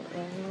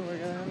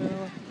gonna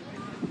have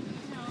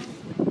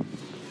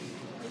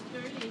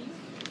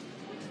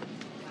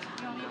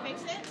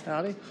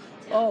Howdy.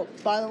 Oh,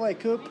 by the way,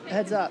 Coop,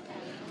 heads up.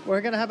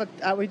 We're going to have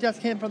a, we just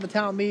came from the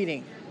town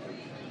meeting.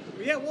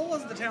 Yeah, what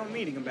was the town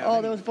meeting about?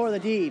 Oh, that was for the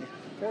deed.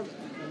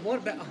 What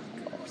about,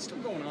 we're still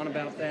going on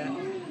about that.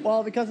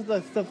 Well, because of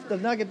the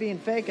nugget being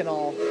fake and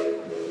all.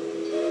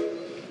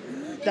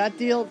 That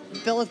deal,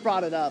 Phyllis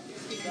brought it up.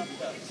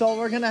 So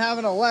we're going to have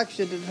an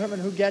election to determine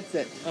who gets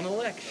it. An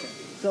election?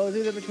 So it's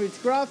either between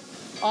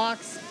Scruff,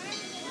 Ox,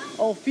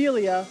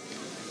 Ophelia,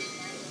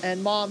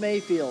 and Ma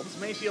Mayfield. Those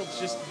Mayfields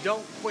just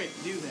don't quit,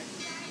 do they?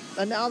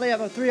 And now they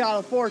have a 3 out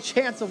of 4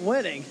 chance of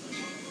winning.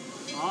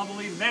 I'll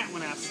believe that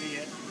when I see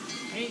it.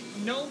 Ain't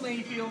no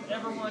Mayfield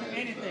ever won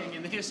anything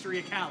in the history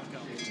of Calico.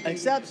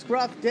 Except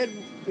Scruff did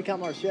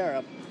become our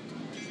sheriff.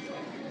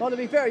 Well, to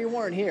be fair, you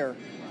weren't here.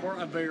 For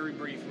a very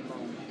brief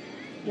moment.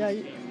 Yeah.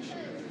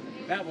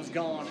 That was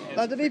gone.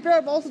 But to be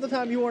fair, most of the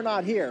time you were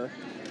not here.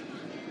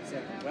 So,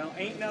 well,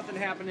 ain't nothing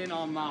happening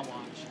on my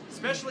watch.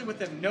 Especially with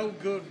them no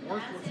good,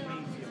 worthless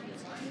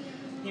Mayfields.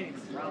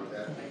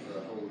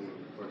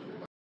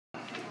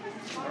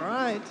 All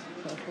right.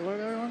 That's what we're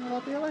going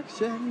about the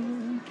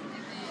election.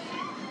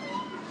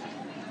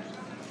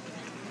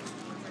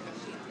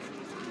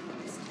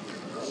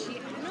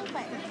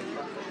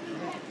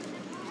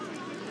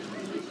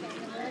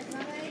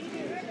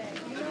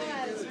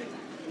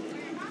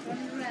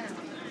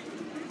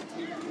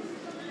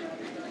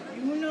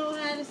 You know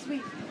how to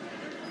sweep.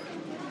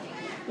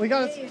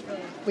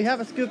 We have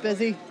a scoop,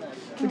 Izzy.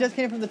 We just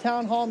came from the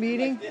town hall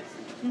meeting.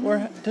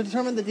 We're to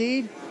determine the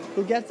deed.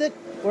 Who gets it?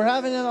 We're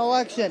having an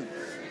election.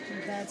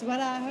 That's what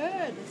I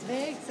heard. It's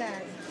very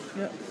exciting.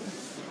 Yep.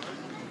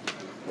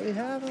 We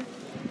have a...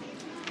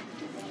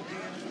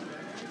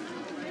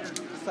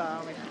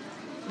 Sorry.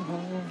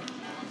 Oh.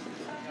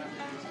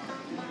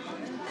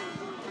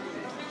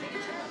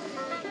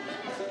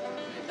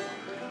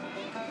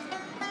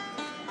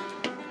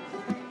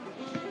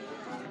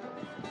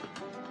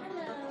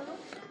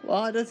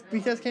 Well,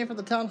 we just came from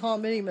the town hall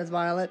meeting, Miss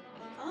Violet.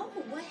 Oh,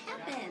 what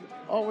happened?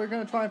 Oh, we're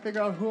going to try and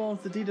figure out who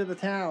owns the deed of the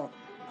town.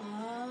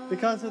 Oh.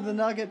 Because of the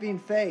nugget being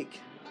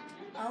fake.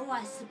 Oh,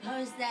 I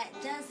suppose that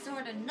does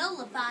sort of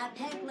nullify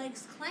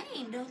Pegleg's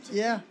claim, don't you?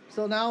 Yeah,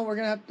 so now we're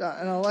going to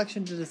have an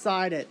election to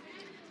decide it.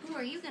 Who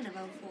are you going to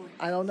vote for?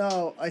 I don't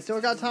know. I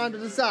still got time to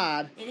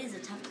decide. It is a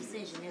tough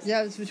decision, isn't it?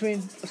 Yeah, it's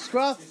between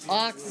Scruff,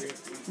 Ox,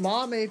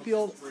 Ma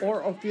Mayfield,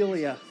 or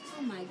Ophelia.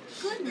 Oh, my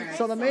goodness.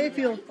 So the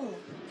Mayfield...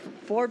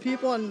 4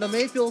 people, and the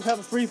Mayfields have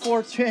a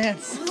 3/4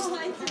 chance. Oh,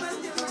 I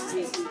suppose you're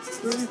right.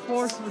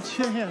 3/4 of a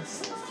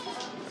chance.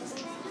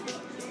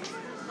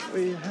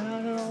 We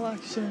had an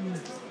election.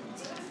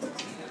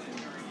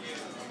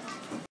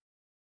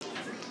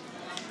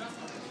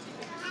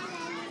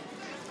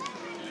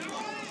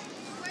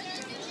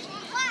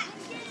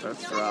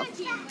 That's rough.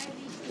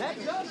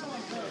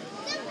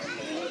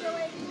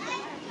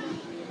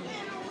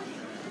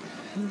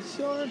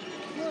 Sure.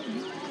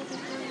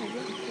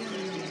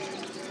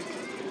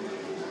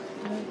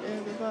 Let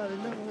everybody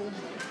know.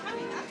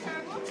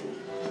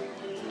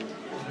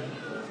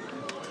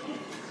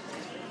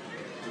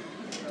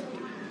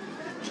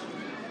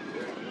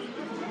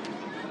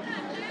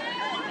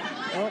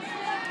 Oh,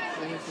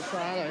 there's the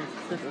sign. I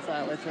set the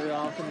sign so you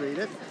all can read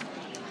it.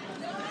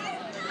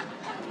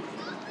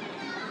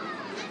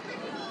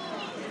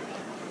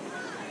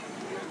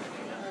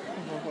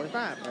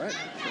 $4.45, all right?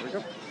 Here we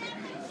go.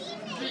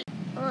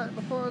 All right,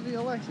 before the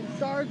election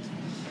starts,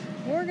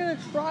 we're going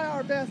to try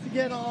our best to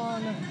get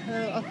on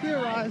a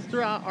theorize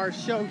throughout our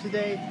show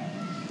today,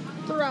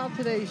 throughout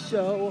today's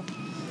show.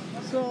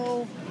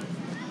 So,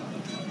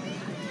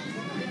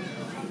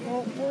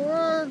 what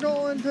we're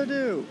going to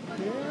do,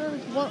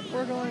 here's what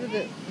we're going to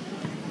do.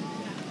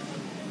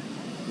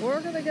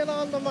 We're going to get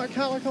on the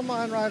Calico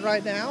Mine ride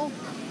right now.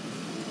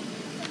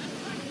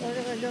 We're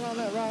going to get on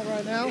that ride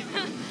right now.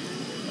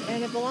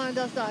 And if the line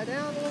does die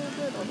down a little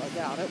bit, I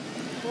doubt it,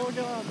 we'll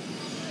get on,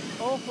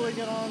 hopefully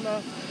get on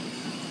the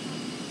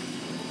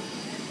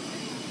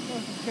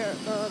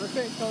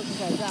train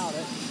coaches. I doubt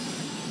it.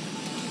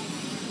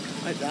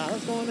 I doubt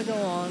it's going to go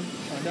on.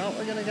 I doubt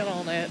we're going to get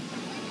on that.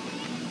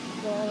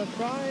 So let's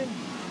try and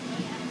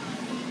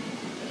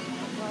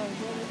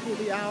get to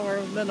the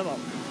hour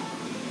minimum.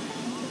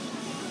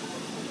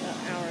 That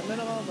hour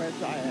minimum, we're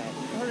trying that.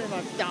 Pretty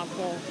much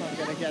doubtful if I'm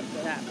going to get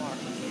to that mark.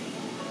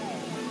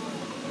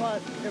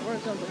 But if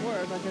worse comes to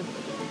worse, I can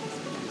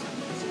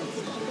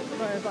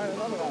try and find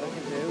another one I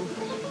can do.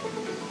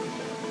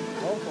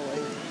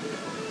 Hopefully.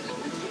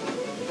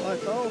 But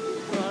so,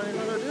 what I'm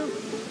going to do,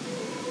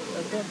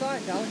 let's go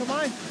inside. Calico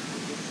Mine.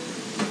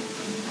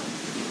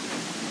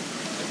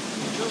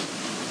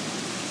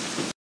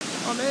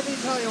 Or maybe,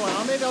 tell you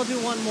what, maybe I'll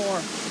do one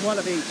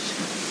of each.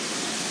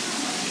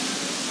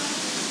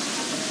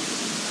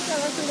 Yeah,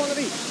 let's do one of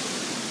each.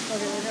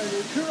 Okay, we're going to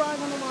do 2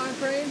 rides on the mine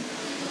train,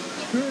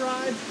 2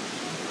 rides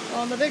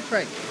on the big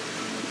train.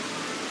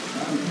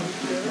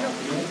 There we go.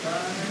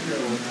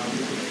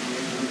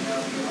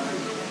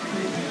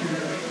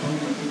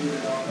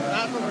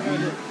 That's what we're going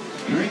to do.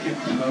 Drinking,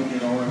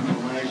 smoking, or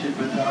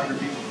destination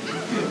photography.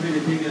 Feel free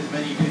to take as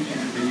many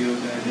pictures and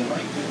videos as you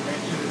like. Just make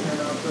sure to turn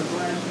off the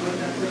flash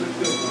button after the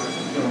go line.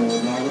 Go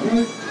all the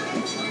way.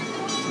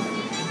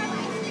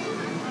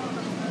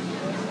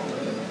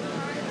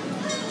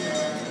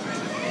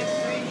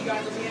 You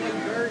guys will be in a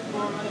dirt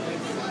bomb.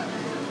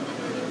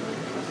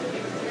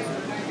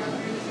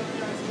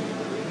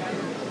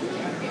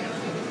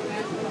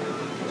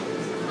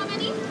 How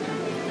many?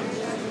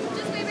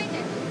 Just wait right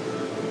there.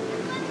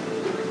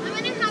 I'm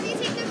gonna have you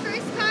take the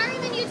first car,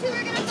 and then you two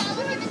are gonna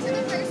follow him into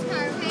the first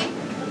car, okay?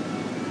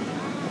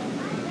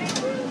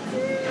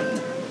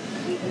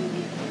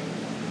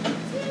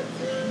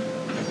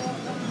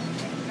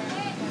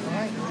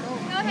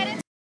 Go ahead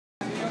and.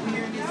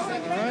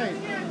 Alright.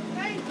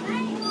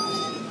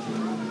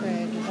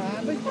 Thank you,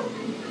 Bobby.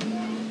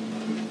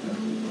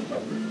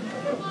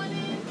 Come on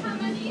in. How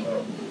many?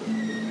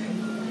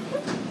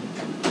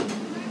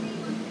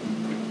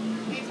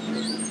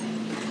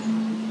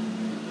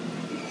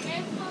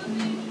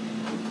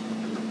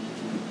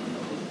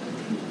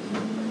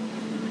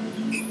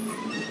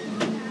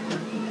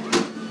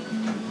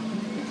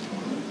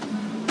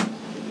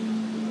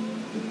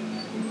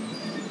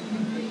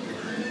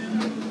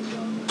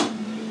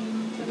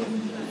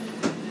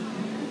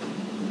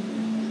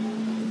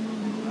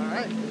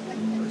 Alright.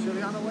 We're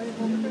surely on the way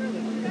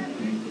momentarily.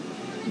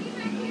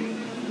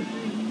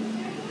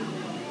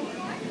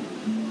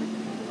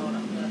 Oh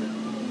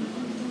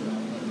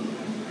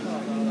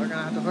no, they're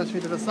gonna have to push me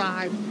to the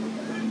side.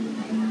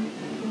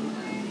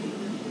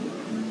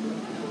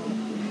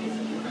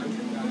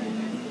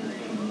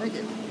 Thank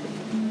you.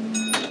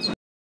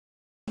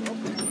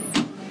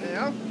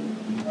 Yeah.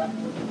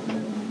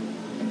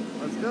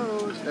 Let's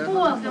go.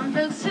 Welcome,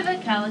 folks, to the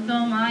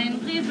Calico Mine.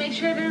 Please make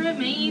sure to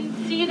remain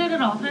seated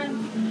at all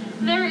times.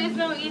 There is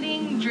no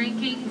eating,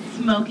 drinking,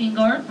 smoking,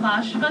 or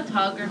flash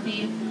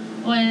photography.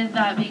 With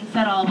that being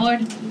said, all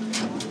aboard.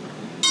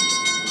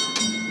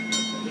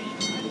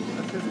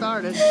 Let's get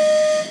started.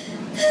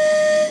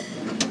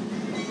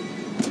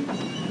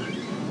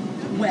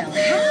 Well,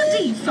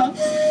 howdy,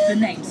 folks. The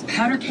name's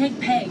Powder Cake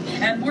Peg,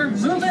 and we're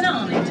moving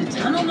on into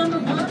tunnel number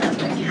 1 of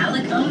the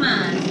Calico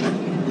Mine.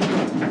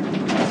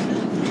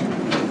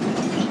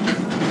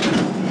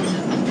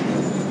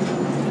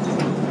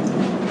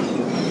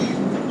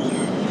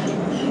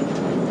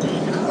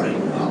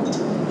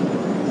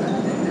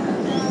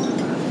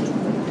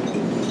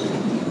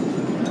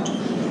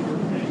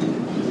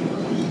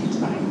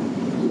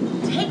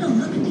 Take a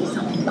look at these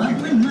old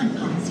bubbling mud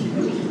pots here.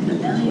 The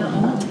belly of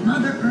old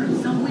Mother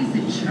Earth's always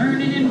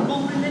a-churning and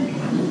boiling.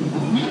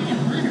 Many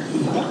of mine are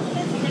soft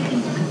as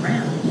sticking to the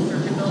ground in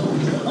search of gold,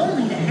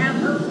 only to have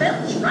her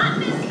belch right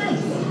in his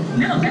face.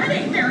 Now that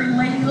ain't very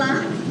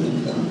ladylike.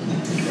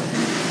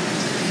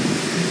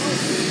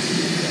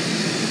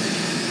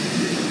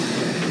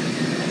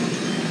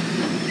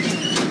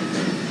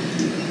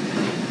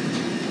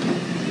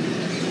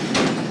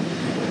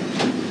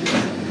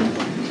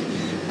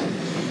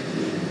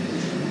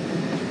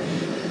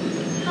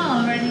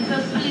 Alrighty,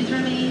 folks, please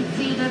remain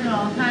seated at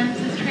all times.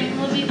 This train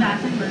will be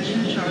back in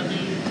motion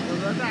shortly.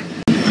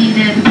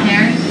 Seated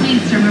parents,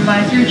 please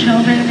supervise your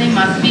children. They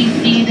must be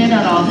seated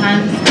at all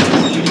times.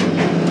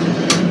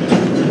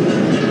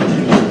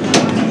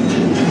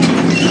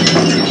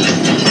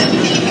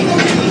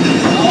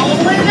 All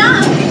the way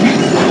down.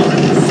 Next floor,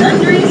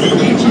 sundries and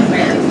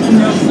kitchenware.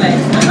 No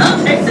space. I'll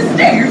take the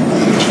stairs.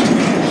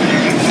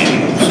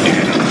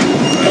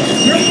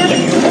 You're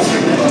headed to the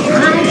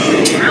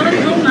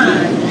Calico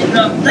Mine,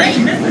 the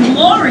famous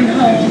glory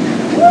hole.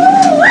 Woo!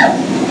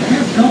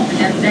 There's gold in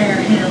there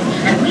hills,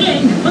 and we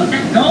aim to put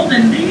that gold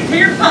in these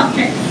here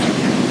pockets.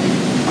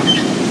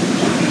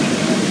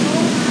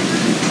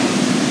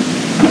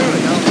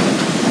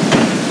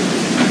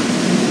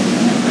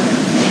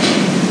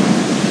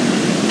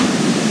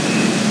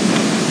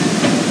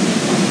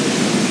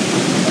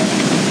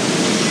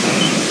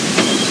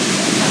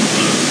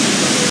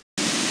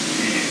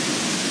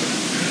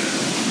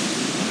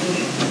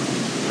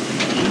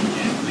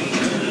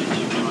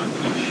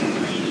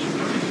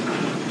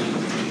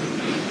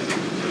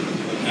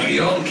 Now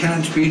y'all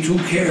can't be too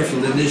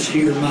careful in this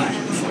here mine,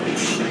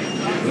 folks.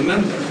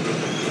 Remember,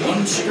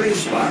 one stray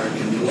spark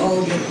and you'll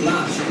all get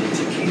blasted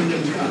to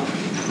kingdom come.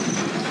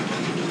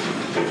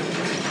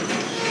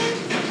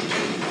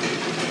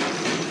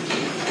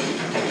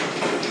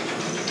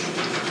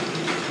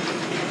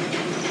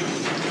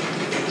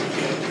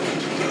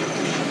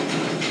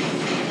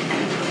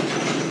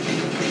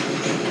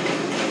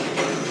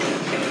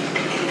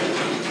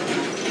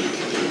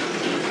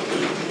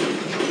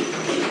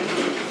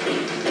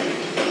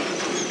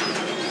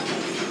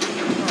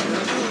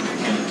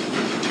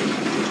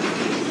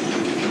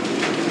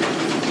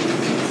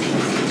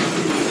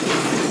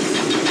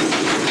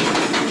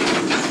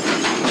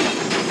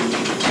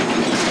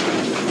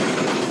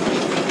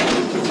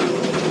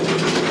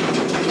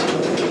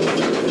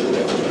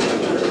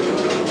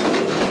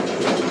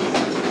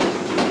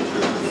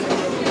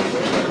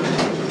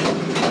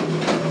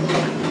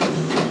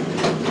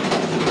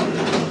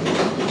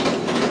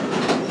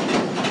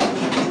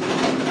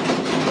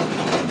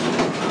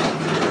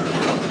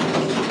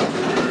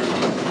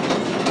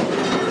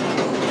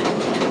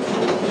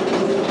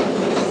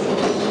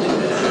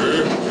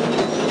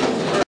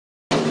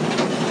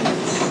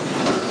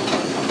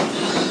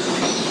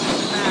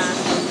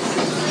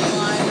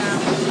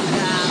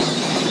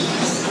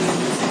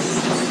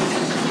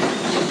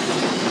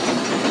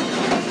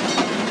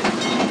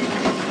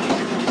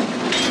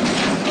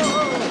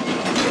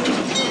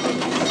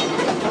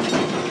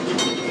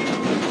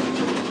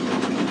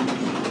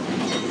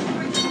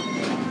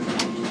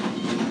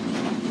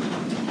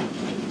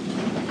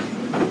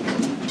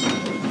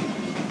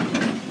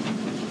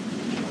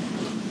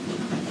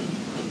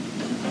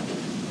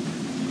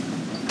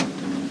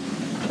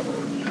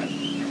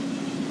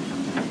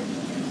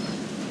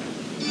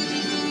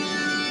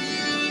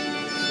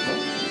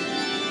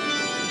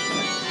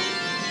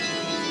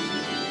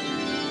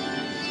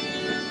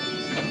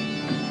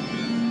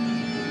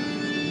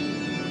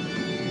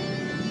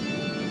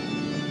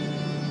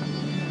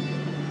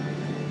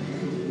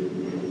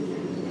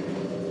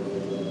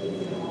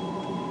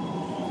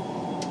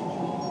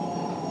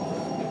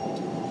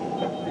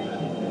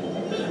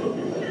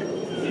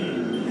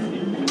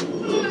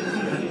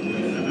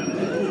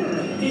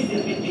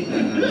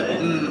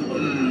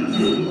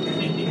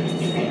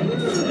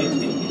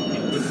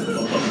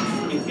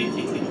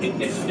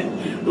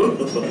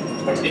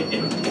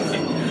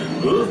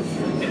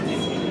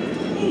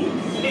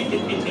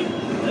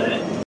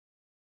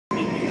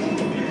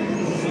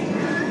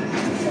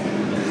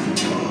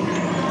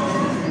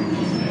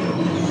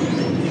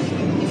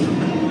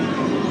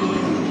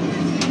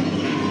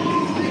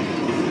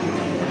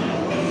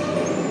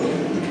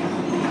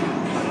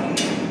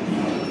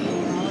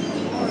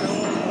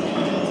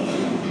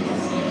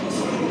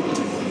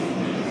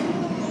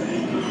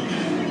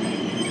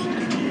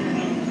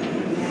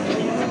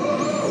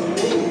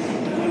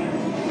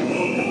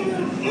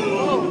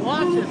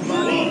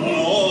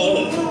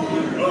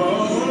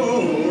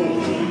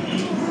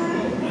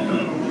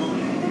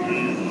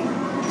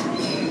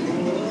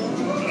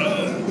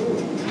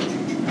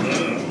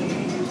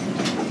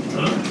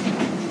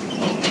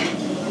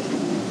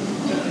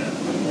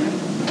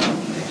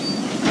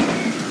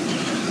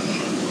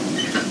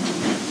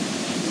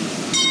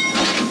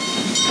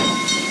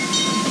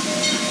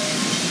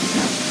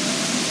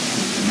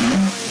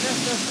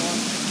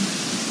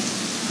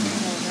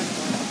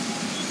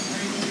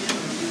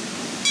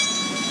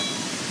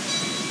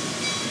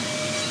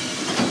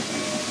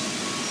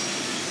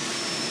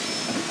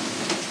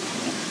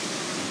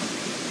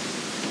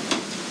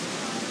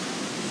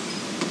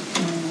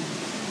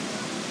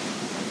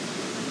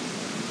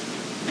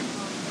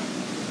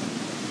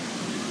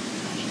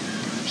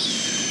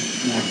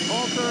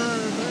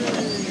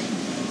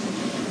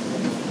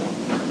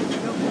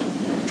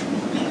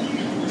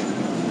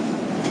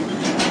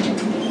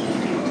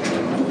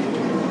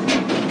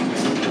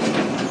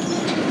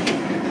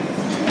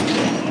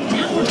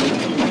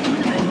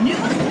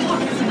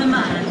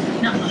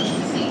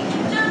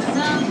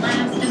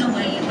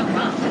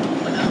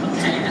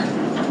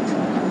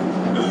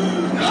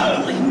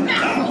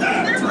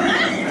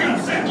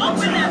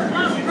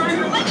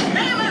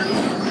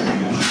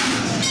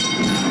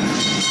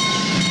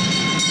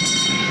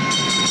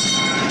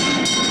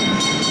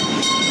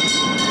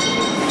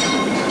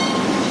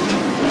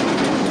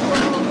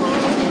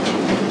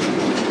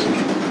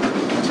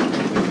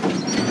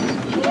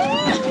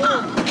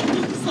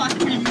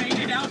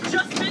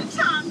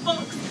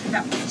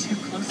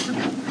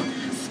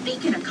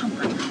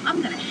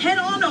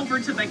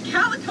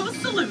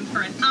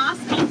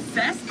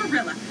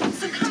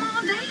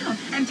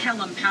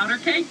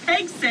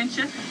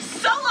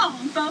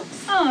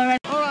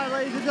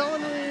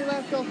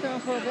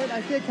 For a bit. I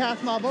did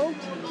cast my boat.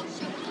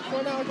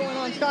 So now we're going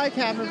on Sky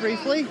Cabin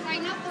briefly.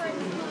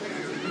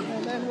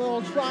 And then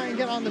we'll try and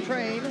get on the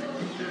train.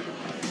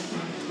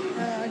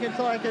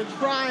 So I can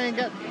try and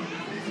get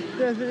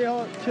this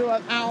video to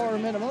an hour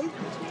minimum.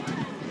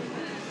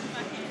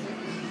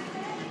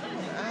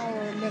 An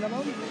hour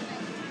minimum.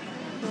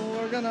 So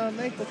we're gonna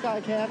make the Sky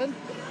Cabin.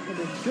 It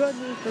is good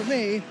news for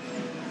me.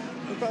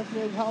 The question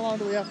is, how long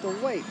do we have to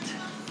wait?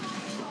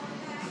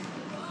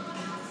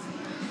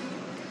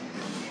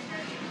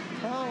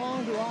 How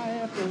long do I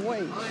have to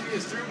wait? All I need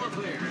is 3 more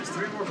players.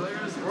 3 more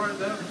players. Roar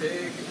them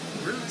big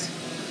root.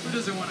 Who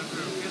doesn't want to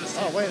prove? Get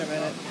a oh, wait a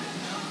minute.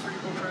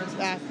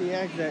 That's the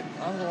exit.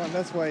 I'm going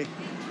this way.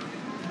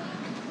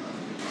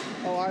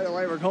 Oh, either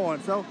way we're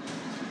going. So,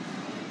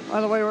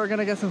 either way we're going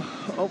to get some...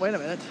 Oh, wait a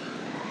minute.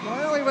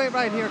 Why don't we wait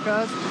right here,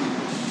 cuz?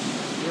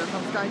 Here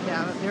comes Sky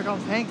Cabin. Here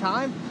comes hang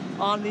time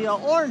on the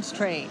orange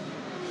train.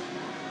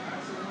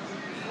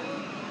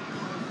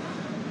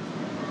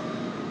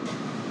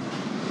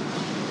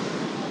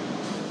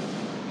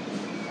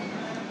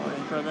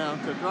 For them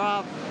to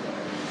drop,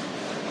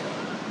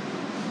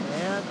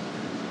 and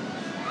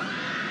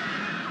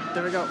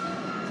there we go.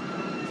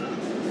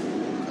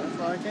 That's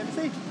all I can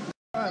see.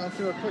 All right, let's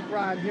do a quick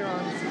ride here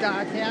on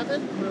Sky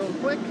Cabin, real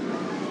quick,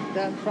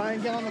 then try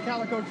and get on the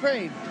Calico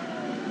train.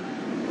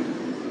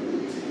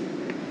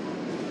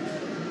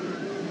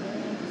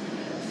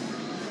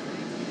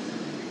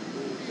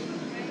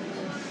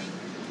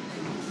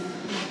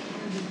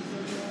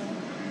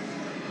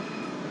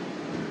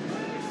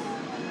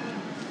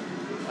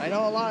 I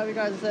know a lot of you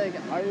guys are saying,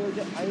 are you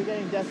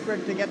getting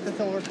desperate to get this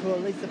over to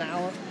at least an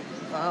hour?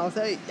 I'll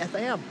say, yes I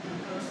am.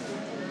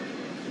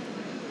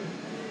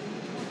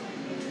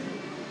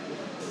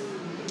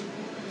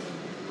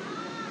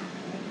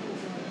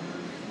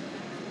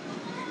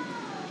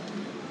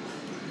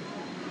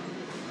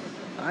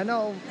 I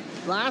know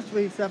last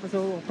week's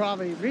episode will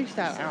probably reach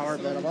that hour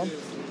minimum.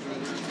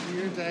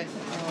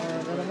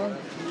 Hour minimum.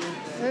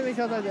 Maybe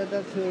because I did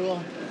that to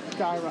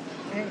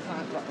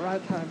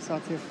ride time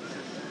stuff too.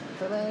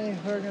 Today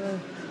we're gonna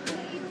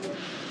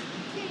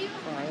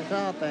find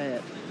out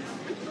that.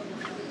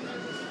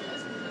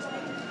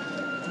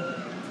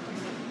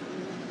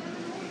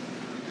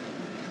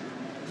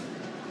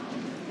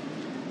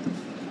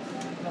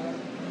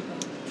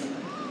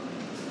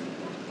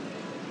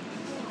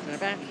 They're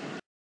back.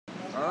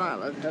 Alright,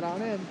 let's head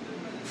on in.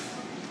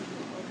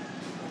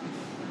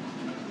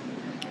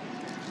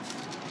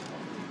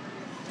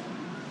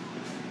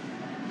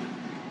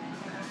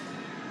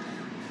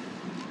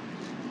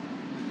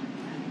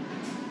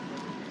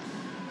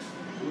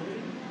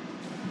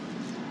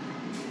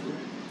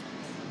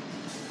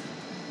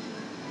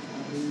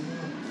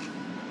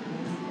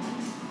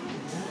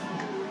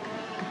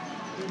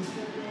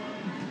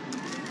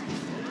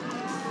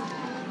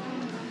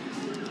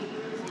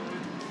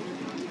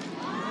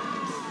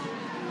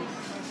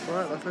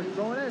 looks like we're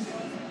going in.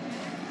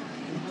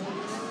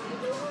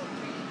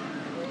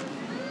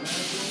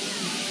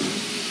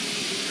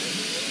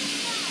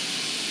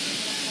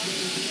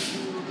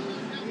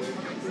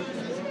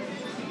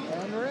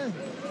 And we're in.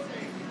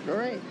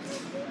 Great.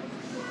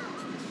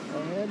 Go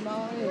ahead and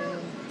all in.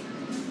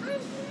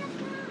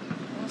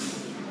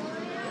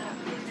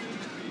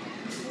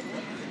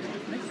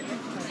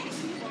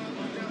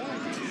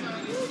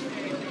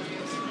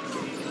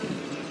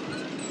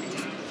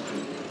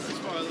 As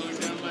far along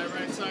down my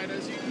right side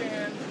as you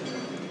can. As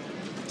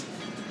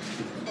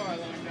far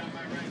along down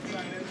my right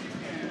side as you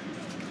can.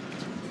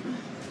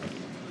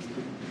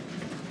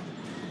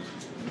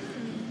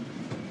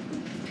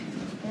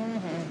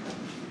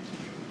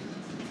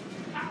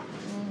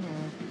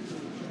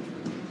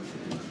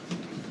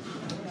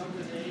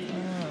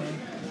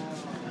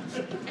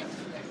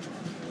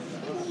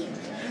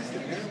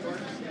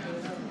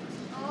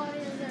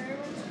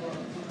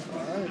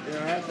 Alright, be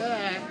right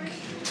back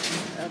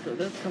after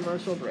this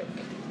commercial break.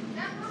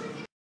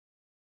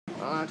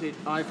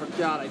 I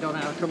forgot I don't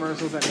have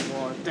commercials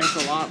anymore. Thanks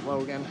a lot,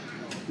 Logan.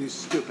 You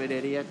stupid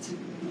idiot.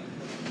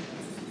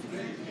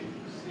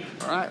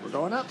 Alright, we're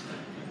going up.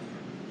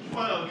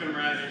 Welcome,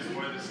 riders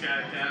aboard the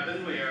Sky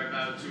Cabin. We are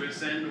about to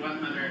ascend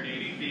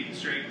 180 feet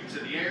straight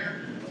into the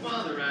air.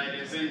 While the ride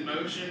is in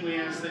motion, we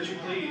ask that you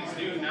please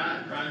do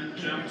not run,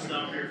 jump,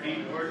 stomp your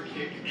feet, or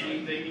kick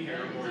anything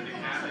here aboard the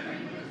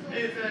cabin.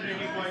 If at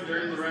any point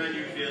during the ride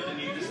you feel the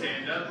need to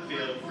stand up,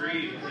 feel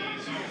free.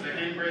 Please use the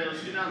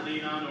handrails, do not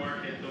lean on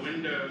or hit the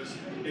windows.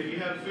 If you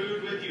have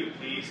food with you,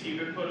 please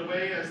keep it put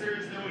away as there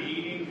is no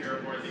eating here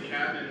aboard the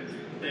cabin.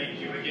 Thank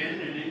you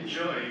again and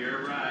enjoy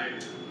your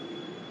ride.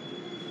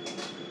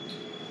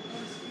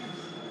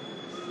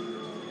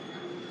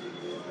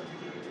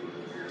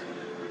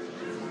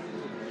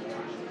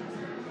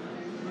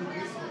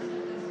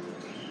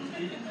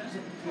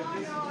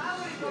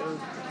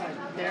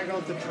 There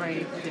goes the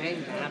train.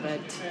 Dang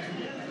nabbit.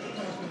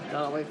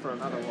 Gotta wait for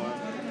another one.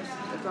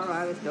 It's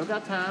alright, I still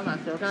got time. I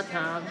still got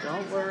time.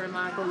 Don't worry,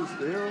 Michael, you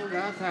still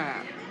got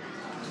time.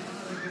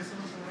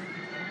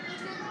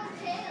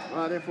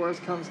 But if worse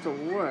comes to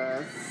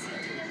worse,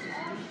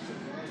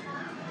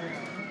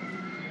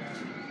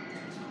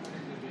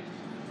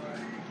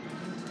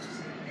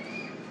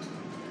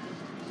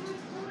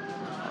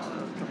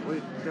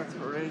 complete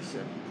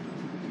desperation.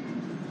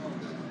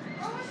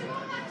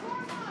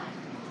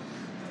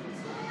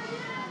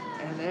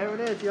 And there it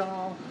is,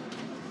 y'all.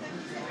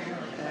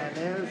 And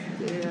there's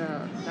the,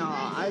 now,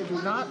 I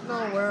do not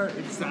know where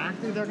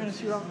exactly they're going to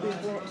shoot off the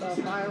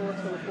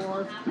fireworks for the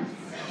 4th.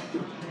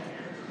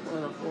 For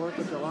the 4th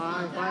of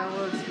July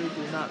fireworks. We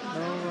do not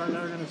know where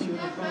they're going to shoot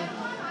them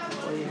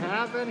from. We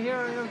have been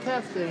hearing them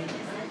testing.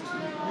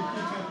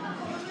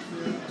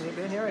 We've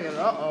been hearing it.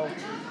 Uh-oh.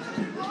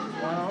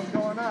 One of them's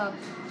going up.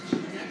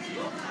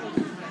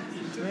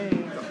 Which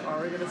means, are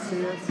we going to see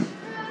it?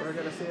 We're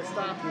going to see a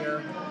stop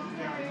here.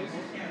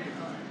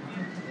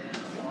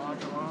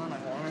 Come on, I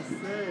want to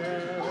see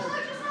it.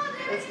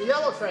 It's the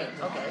yellow train.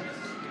 Okay.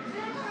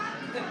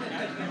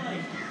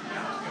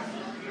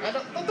 And the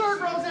 3rd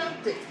row's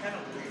empty.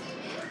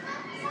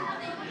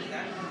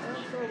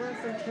 That's the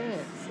western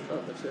chance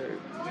of the two.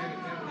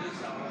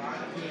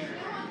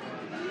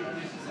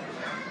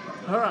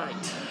 All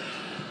right.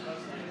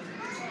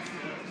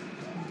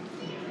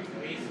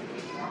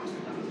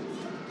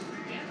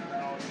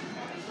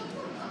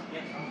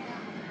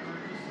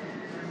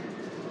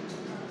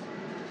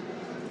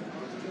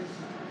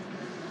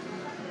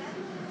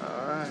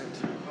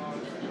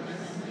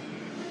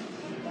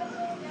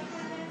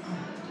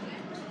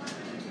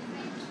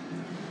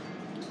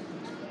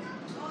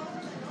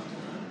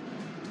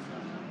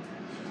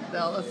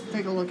 Now let's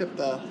take a look at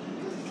the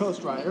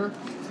Coast Rider.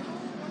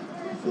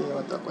 See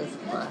what the place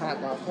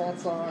hat lock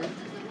pants are.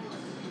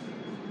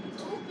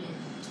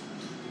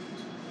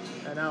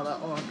 And now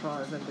that one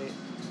car is in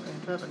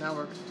trip, and now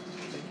we're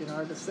making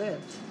our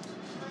descent.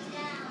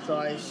 So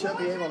I should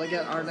be able to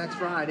get our next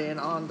ride in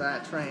on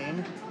that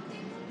train.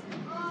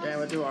 Then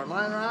we'll do our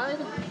line ride.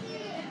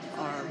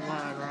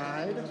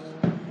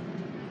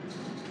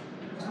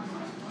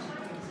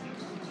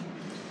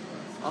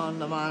 On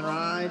the mine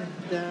ride,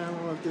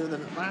 then we'll do the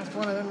last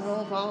one, and then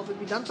we'll probably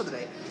be done for the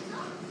day.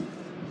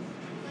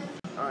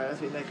 Alright,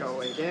 as we make our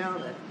way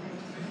down, and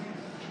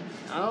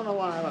I don't know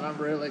why, but I'm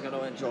really going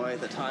to enjoy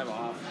the time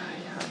off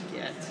I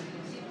get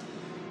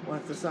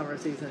once the summer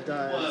season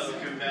does.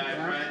 Welcome back,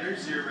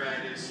 riders. Your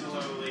ride is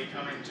slowly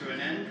coming to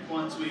an end.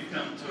 Once we've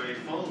come to a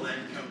full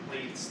and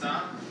complete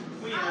stop,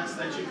 we ask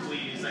that you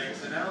please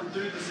exit out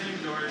through the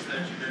same doors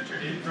that you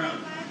entered in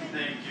from.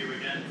 Thank you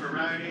again for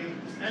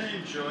riding, and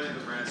enjoy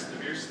the rest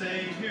of your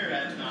stay here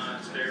at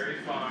Knott's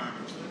Berry Farm.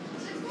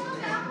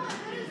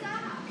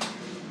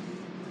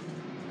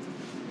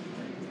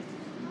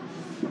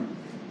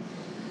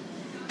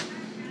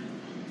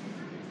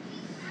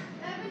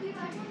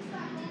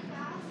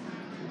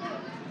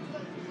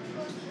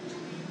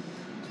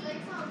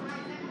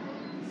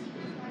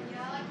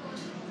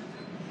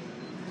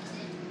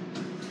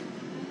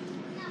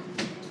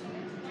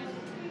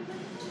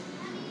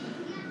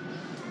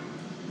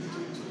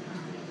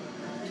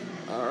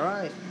 All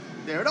right.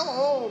 There it is.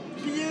 Oh,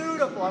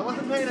 beautiful. I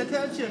wasn't paying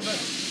attention, but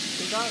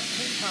we got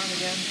ping pong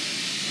again.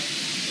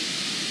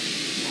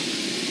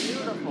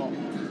 Beautiful.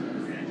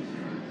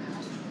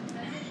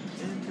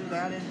 Into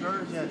that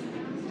inversion.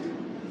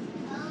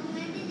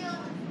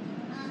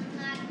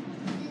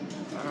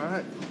 All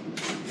right.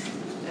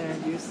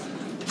 And use.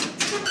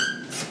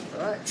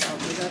 All right. I'll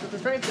take that to the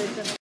train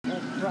station.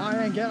 Let's try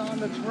and get on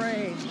the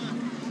train.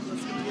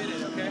 Let's go get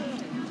it, okay?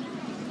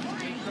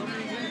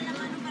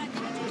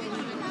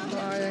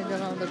 Try and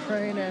get on the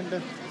train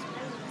and.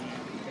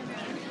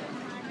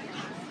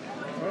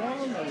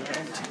 Oh, no, you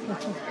don't.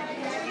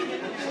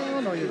 Oh,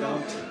 no, you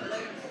don't.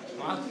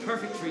 Well, that's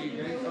perfect for you,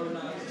 Greg. Oh, no,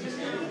 it's just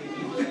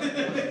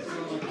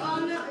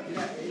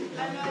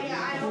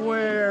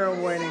We're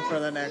waiting for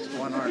the next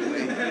one, aren't we?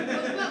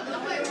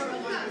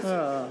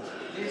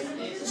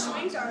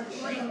 Swings are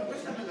great.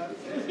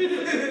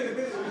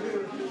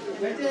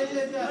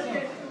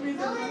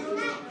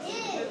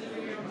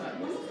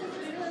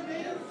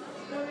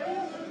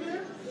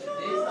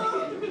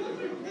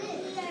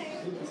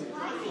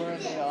 We're in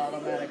the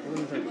automatic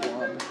loser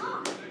club.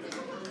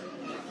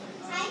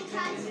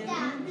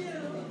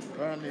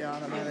 We're in the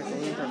automatic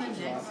loser club. Do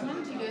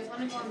you guys want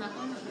to go on that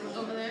one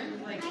over there?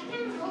 Like in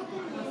the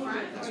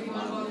front? Or do you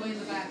want to go all the way in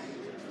the back?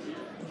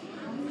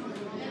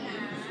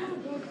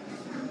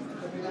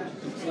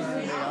 We're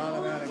in the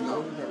automatic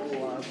loser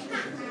club.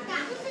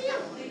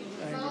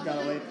 And you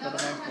gotta wait for the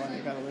next one.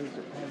 You gotta lose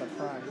your pay the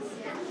price.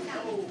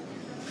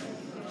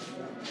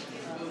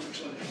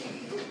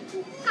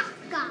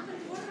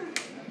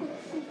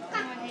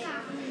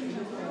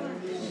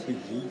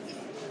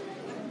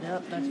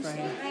 Yep, that's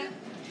right.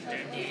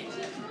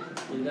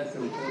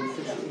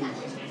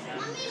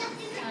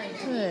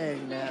 Hey,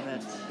 damn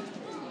it.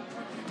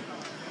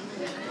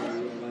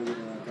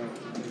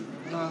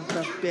 Lost a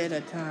bit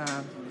of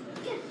time.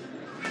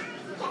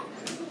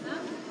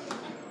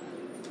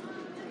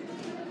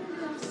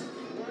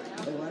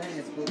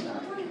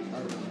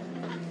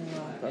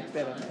 Lost a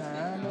bit of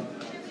time.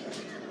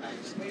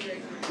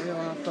 We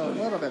lost a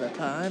little bit of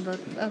time, but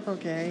that's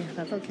okay.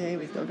 That's okay.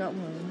 We still got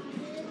one.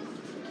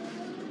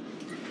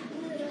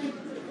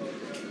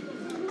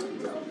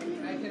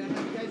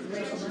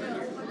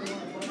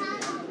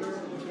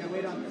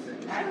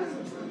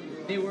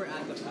 They were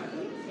at the park,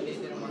 but they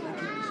didn't want to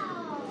finish.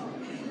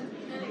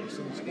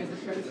 You guys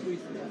just try to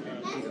squeeze them.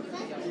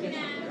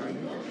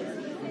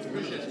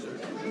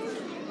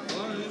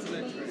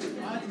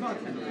 It's about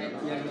 10.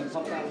 Yeah, I'm going to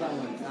pop that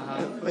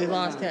one. We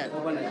lost 10.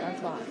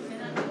 That's fine.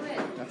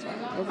 That's fine.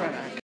 We'll go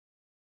back.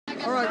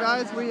 Alright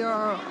guys, we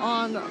are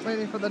on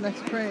waiting for the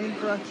next train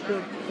for us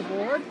to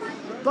board.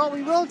 But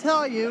we will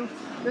tell you,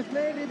 this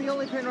may be the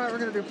only train ride we're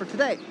going to do for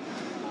today.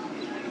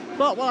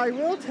 But what I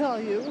will tell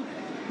you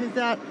is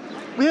that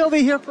we'll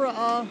be here for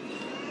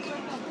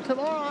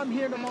tomorrow. I'm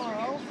here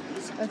tomorrow.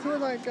 As soon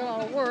as I get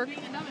out of work,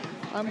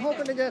 I'm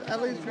hoping to get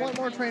at least one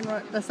more train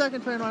ride. The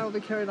second train ride will be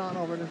carried on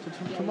over to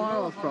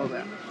tomorrow's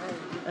program.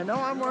 And no,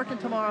 I'm working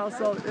tomorrow,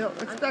 so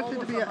expect it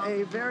to be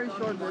a very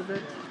short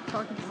visit.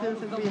 Talking to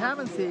citizens we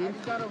haven't seen,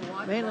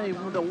 mainly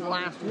the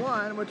last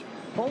one, which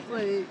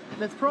hopefully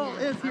Miss Pearl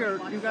is here.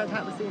 You guys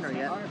haven't seen her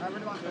yet,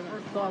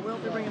 so I will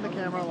be bringing the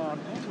camera along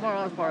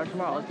tomorrow as part of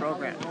tomorrow's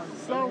program.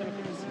 So,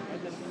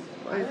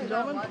 ladies and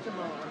gentlemen,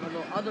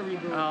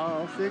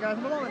 I'll see you guys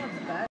in a moment.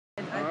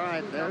 All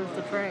right, there's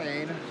the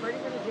train.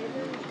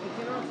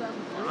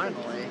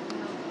 Finally.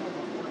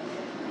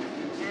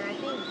 And I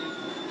think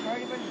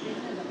Party Bunch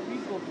Jason is a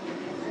prequel to it.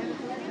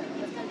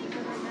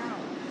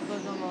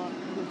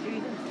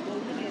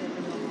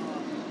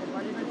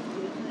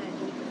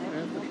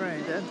 There's the train.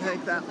 Didn't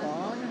take that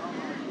long.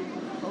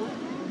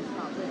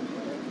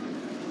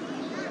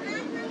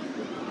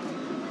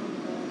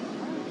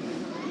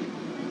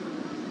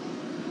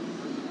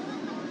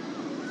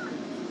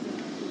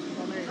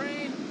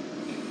 Train.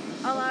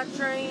 I like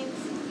trains.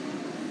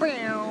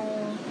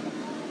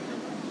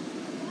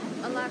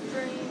 I like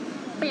trains.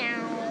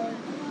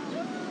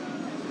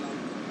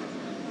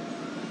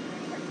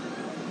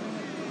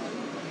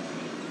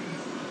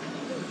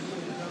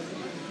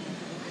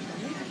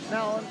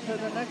 Now on to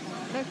the next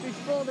week's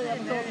full day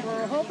episode.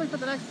 We're hoping for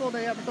the next full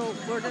day episode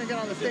we're going to get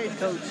on the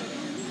stagecoach.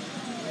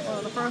 One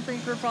of the first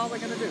things we're probably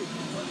going to do.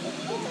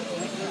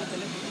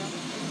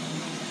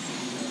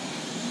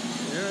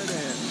 Here it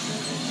is.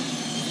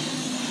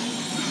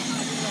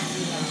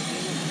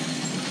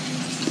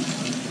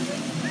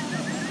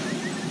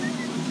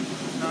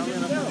 Now I'm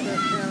going to put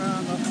this here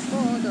on the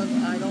phone because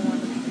I don't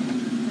want to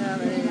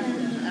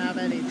have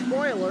any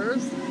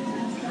spoilers.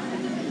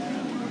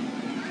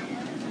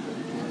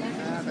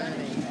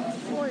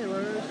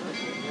 Spoilers.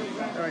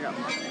 There we go.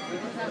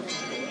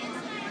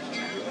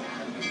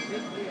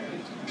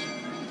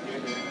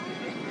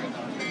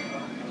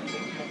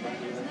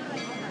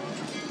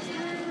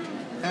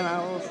 And I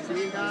will see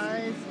you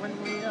guys when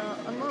we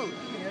unload.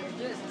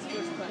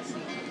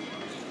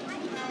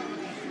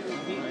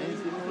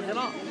 When we get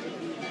off.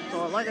 So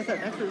like I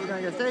said, next week we're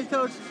going to get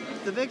stagecoach,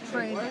 the big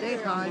train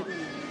daytime,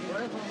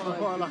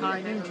 before the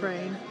high noon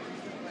train,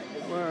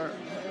 where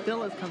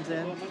Phyllis comes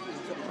in.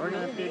 We're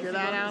going to figure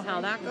that out,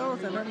 how that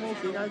goes, and then we'll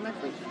see you guys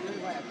next week.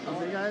 I'll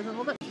see you guys in a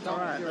little bit.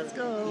 Alright, let's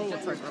go.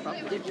 Looks like we're about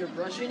to dip your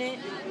brush in it,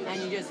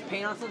 and you just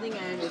paint on something,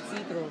 and it's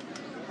see-through.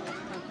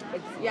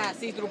 Yeah,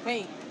 see-through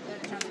paint.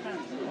 Come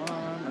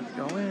on, let's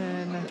go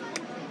in.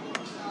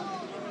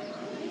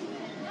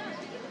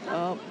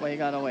 Oh, we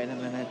gotta wait a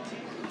minute.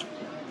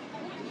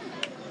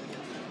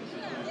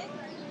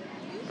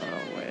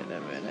 Oh, wait a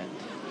minute.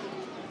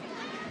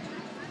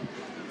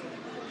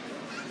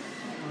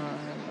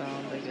 I'm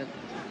bound to get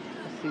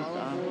the seats on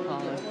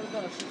polish.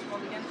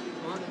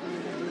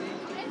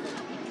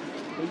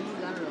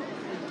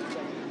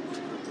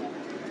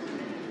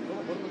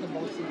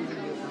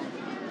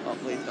 Oh,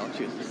 please don't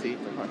choose the seat,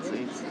 the front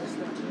seats.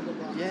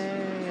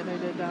 Yay, they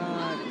did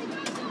not.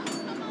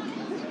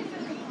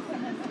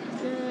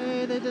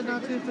 Yay, they did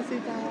not choose the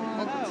seat I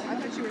want. Oh, I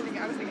thought you were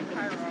thinking, I was thinking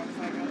Pyro. I was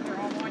like, oh, they're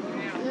all on you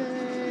now.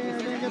 Yay, I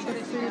didn't get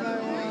the seat I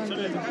want.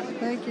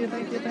 Thank you,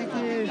 thank you, thank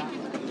you.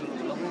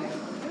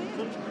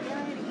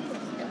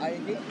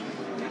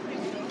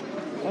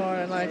 More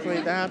than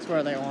likely, that's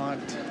where they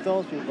want.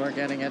 Those people are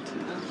getting it.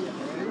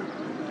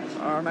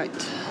 Alright,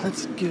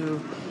 let's go.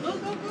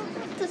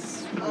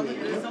 This way.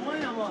 This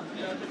way.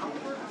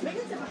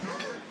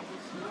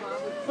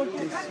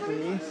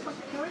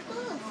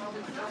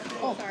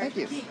 Oh, thank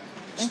you.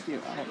 Thank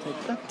you. I'll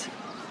take that.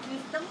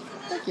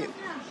 Thank you.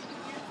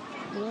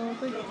 We'll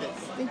take this.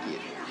 Thank you.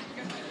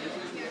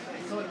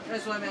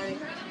 This one, Manny.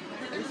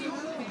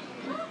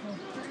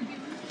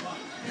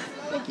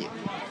 Thank you.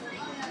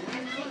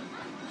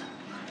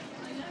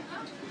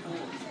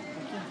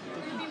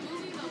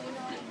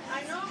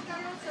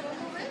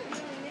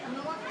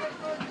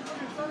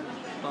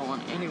 Don't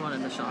want anyone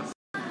in the shots.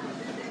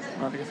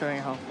 But considering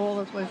how full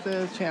this place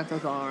is,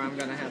 chances are I'm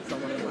gonna have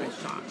someone in my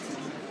shots.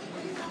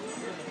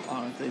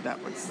 Honestly, that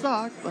would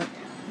suck, but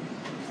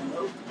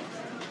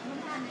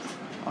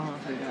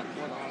honestly, that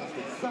would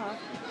honestly suck.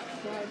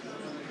 But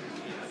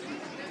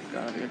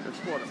gotta be a good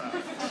sport about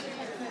it.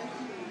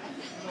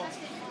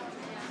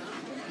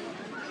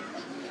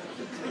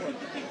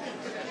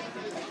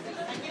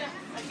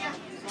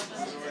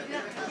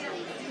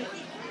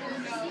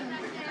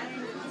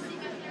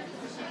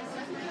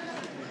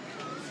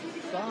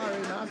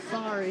 Sorry, not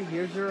sorry.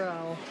 Here's your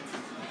L.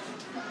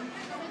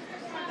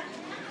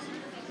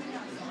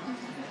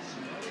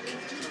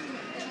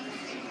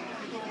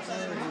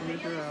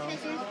 Here's your L.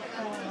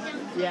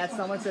 Yeah,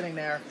 someone's sitting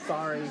there.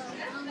 Sorry.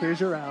 Here's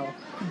your L.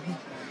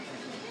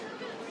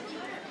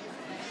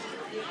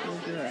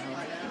 Here's your L.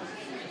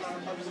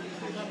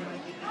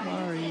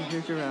 Sorry,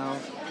 here's your L.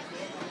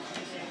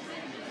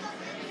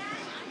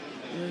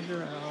 Here's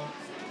your L.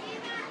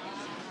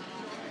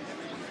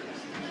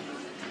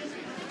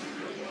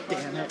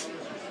 Damn it.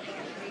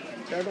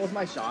 There goes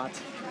my shot.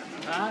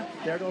 Ah,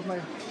 there goes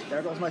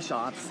my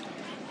shots.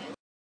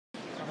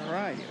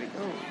 Alright, here we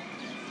go.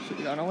 Should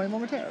be on our way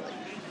momentarily.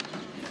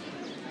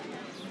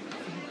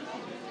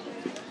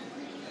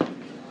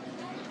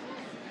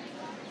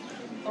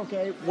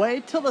 Okay,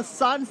 wait till the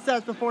sun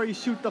sets before you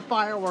shoot the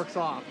fireworks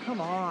off.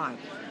 Come on.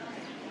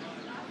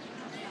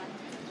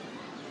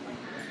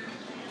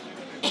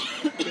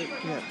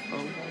 Yeah,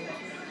 oh.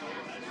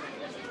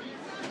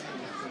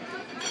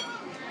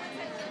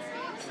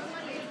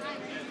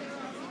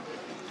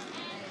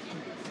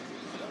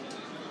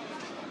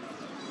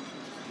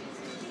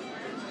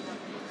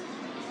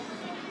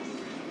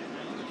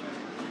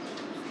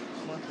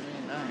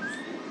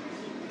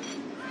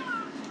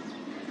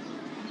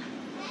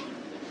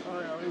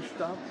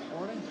 Stop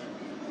warning.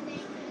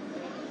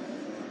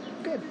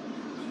 Good.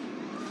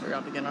 We're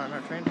about to get on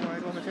our train before I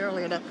go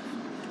momentarily.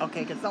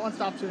 Okay, can someone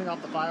stop shooting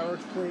off the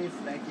fireworks, please?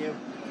 Thank you.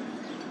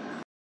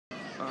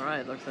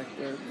 Alright, looks like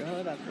we're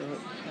good after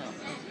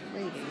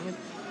waiting.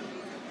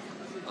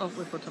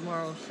 Hopefully for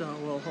tomorrow's show,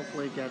 we'll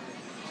hopefully get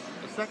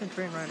the second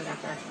train ride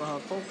against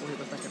Xbox. Hopefully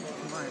the second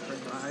my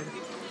train ride.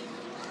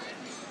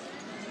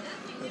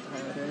 That's how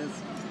it is.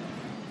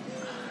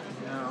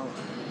 Now,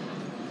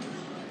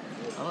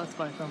 unless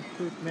by some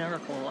freak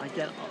miracle I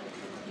get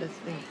this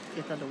thing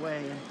gets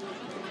underway and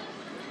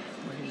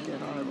we can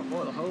get on it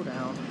before the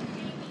hoedown,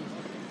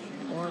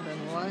 more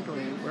than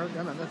likely we're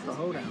gonna miss the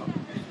hoedown.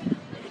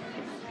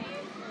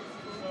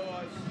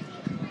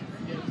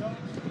 There's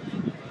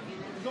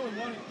only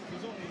one.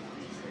 There's only.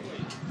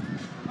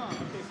 Huh?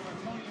 Okay, so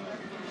Antonio.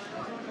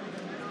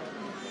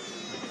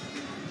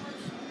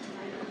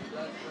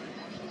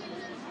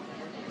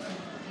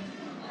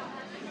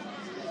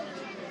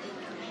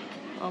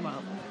 I'm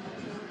out.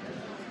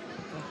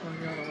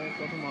 We gotta wait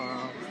till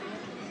tomorrow.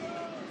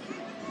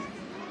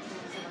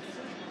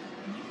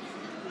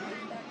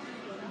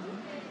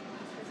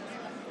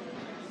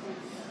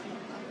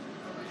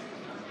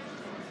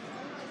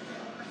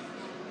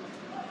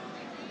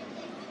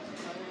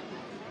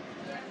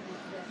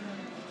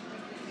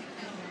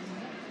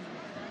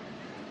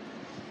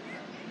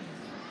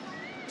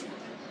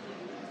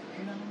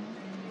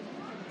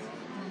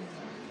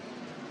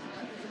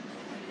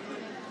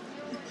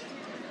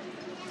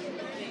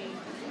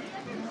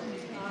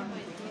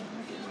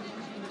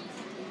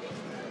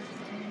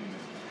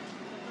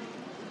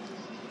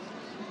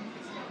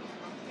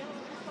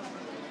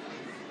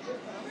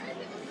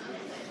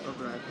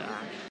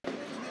 back.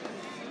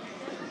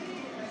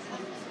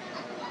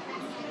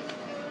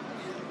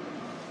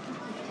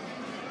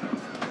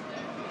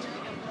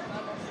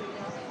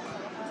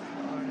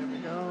 There we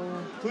go.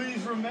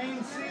 Please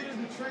remain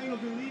seated. The train will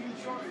be leaving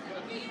shortly.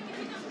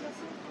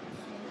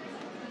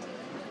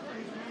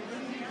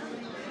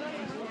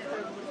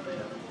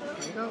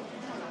 There you go.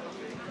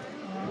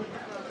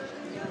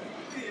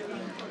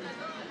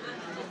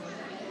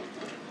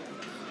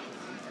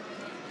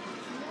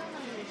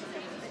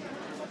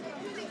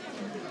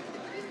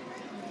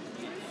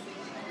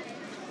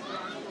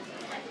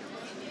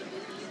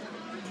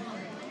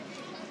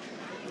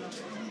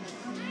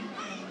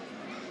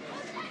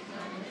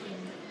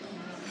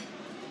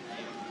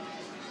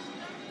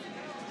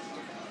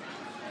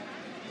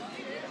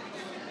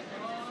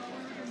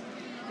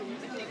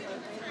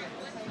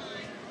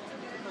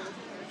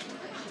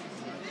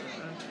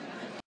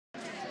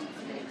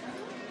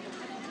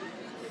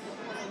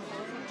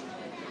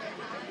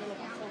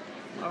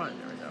 All right,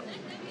 there we go.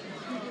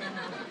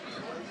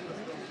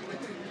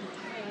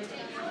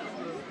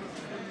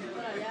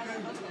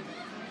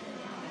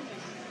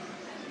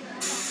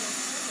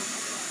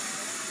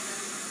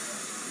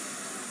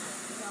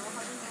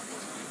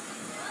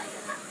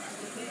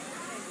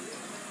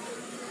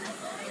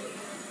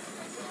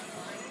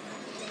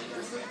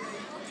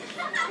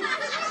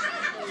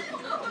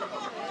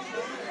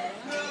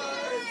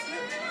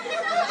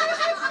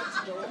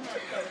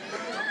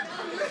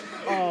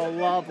 Oh,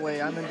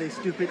 lovely. I'm in the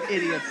stupid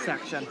idiot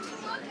section.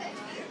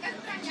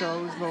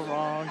 Chose the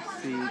wrong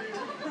seat.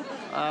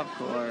 Of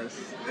course.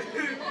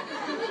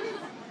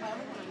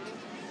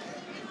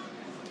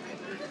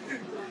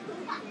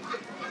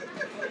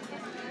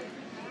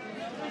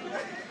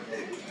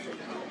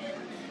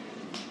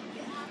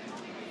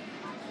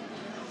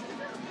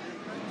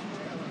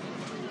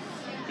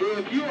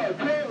 If you are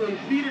currently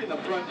seated in the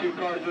front two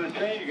cars of the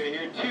train, you're going to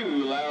hear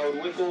two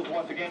loud whistles.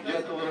 Once again,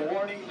 just a little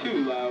warning,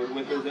 two loud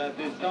whistles at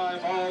this time.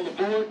 All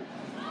aboard.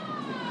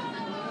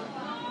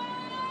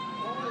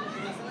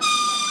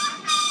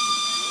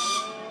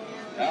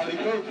 Howdy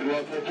folks, and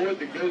welcome aboard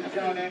the Ghost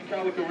Town and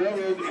Calico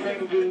Railroad. The train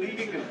will be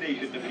leaving the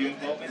station in a few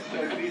moments,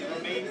 so please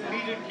remain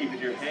seated, keeping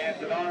your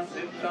hands and arms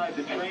inside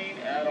the train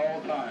at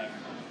all times.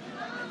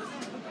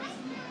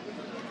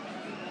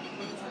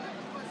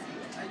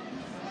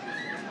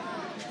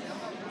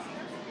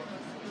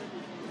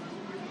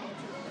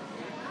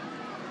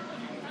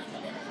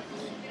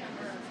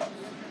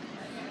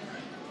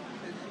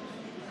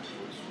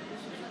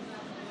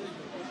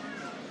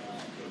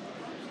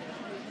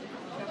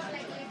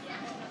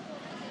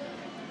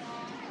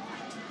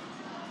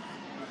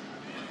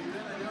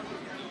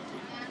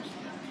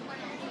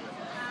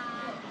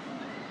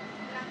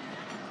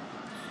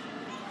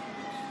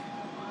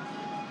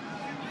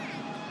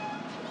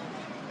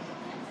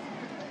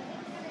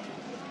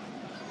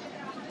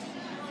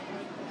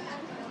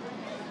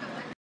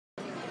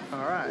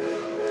 All right.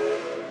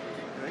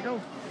 Here we go.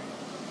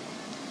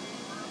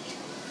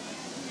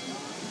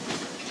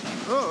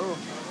 Uh-oh.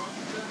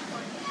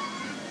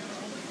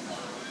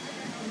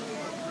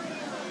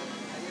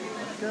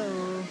 Let's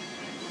go.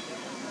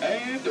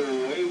 And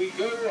away we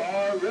go.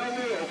 Our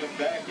railway opened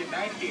back in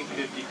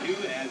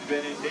 1952 and has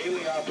been in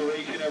daily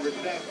operation ever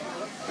since.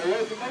 The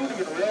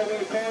locomotive and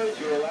railway cars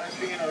you're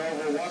relaxing in are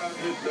over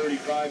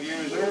 135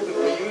 years old and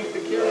were used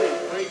to carry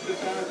freight and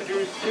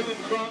passengers to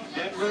and from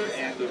Denver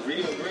and the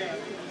Rio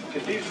Grande.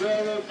 If these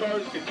railroad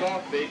cars could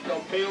talk, they'd tell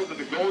tales of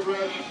the gold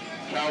rush,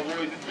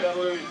 cowboys and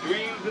settlers,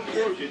 dreams and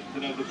fortunes,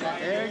 and of the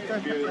pioneering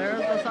spirit.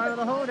 There's the side of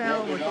the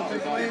Hoedown, which will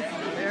take place.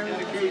 There's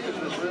the case of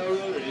this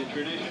railroad and its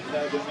traditions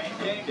have been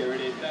maintained ever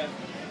since.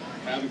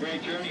 Have a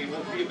great journey, and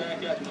we'll see you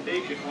back at the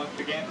station once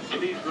again.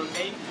 Please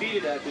remain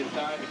seated at this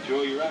time.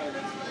 Enjoy your ride.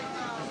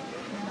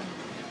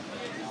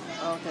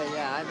 Okay,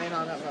 yeah, I may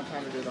not have enough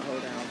time to do the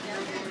Hoedown.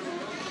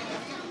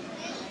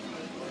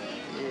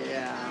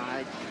 Yeah,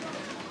 I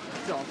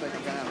don't think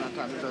I'm gonna have enough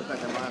time to do the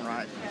second line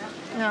ride.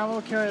 Yeah,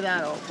 we'll carry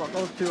that over,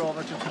 those two over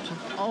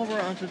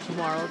onto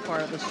tomorrow,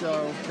 part of the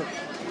show.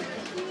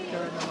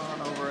 Carry them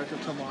on over to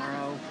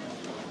tomorrow.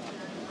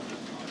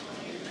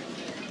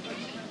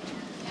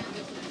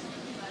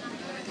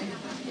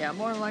 Yeah,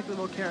 more than likely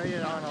we'll carry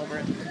it on over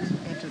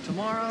into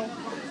tomorrow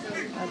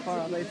as part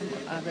of a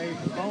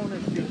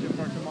bonus feature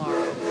for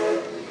tomorrow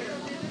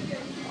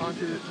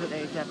onto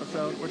today's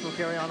episode, which will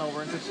carry on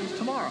over into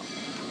tomorrow.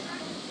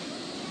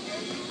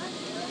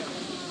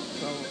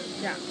 So,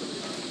 yeah,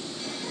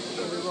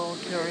 so we will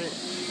carry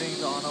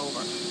things on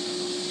over.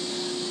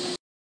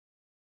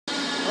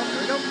 Oh,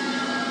 there we go.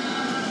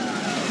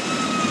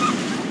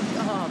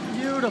 Oh,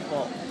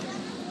 beautiful.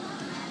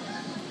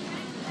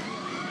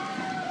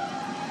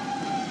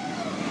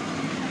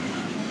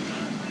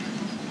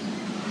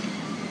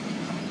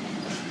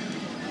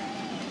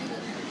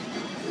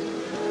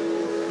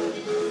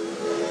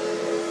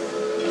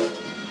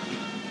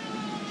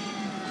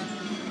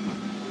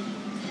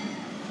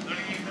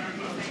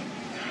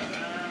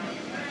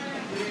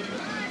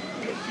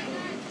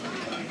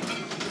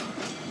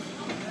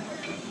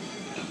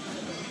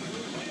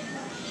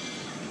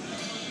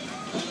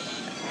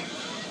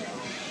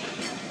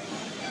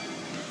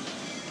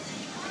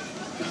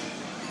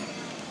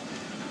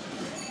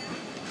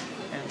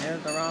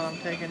 Here's the route I'm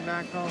taking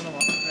back home tomorrow.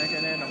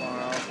 Taking in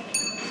tomorrow.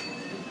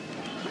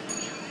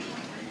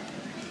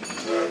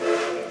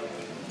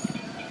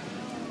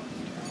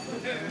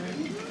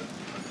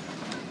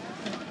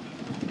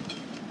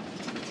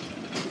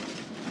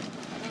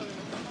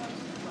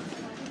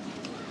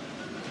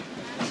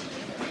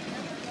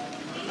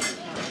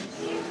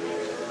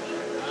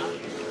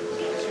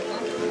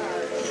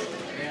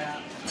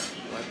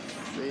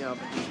 See how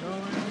it's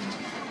going.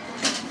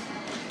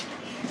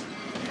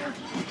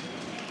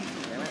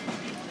 Damn it.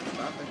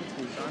 Stop making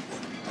 2 shots.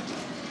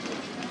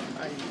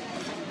 I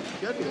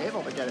should be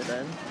able to get it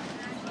in.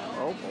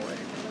 Oh boy.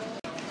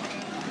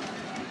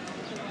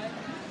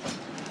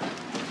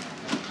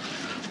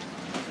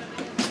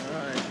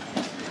 Alright.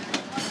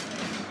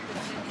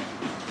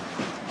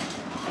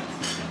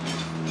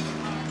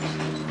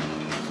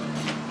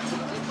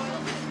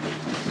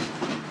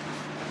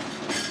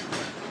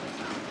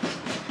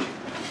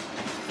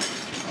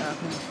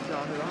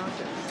 Johnny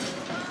Rockets.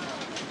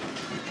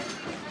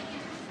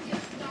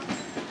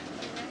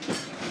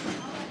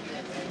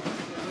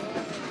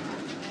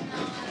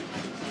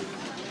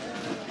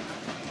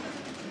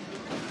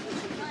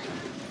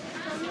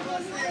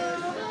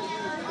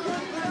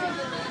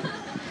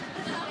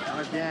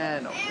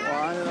 Again,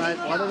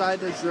 what did I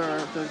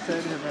deserve to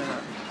sit him in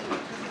it?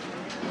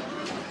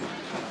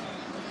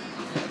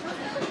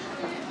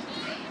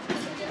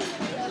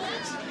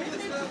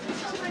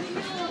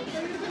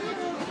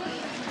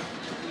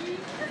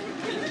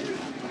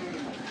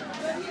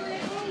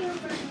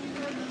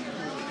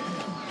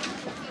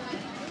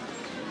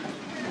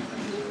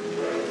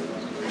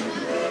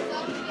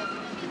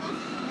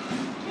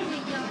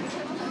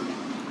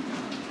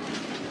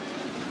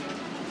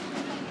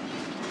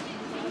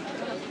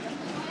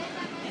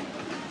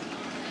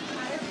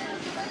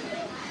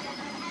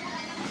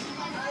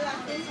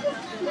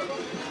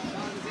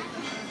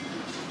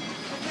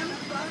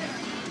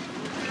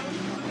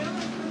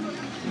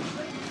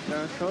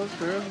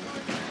 Coaster,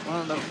 one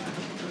of the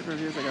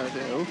reviews I gotta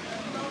do.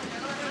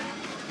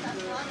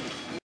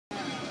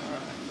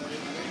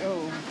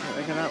 Oh,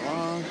 making that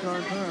long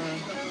short turn.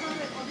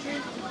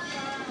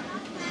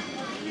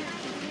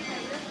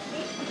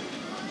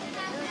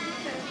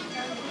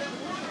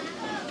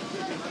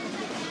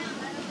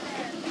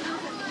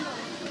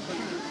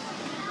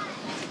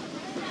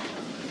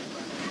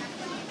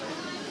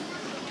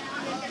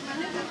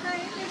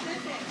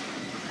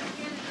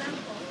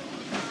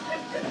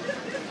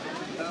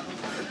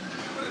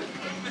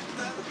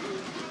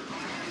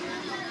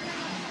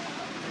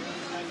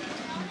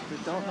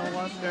 Don't know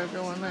what they're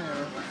doing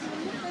there.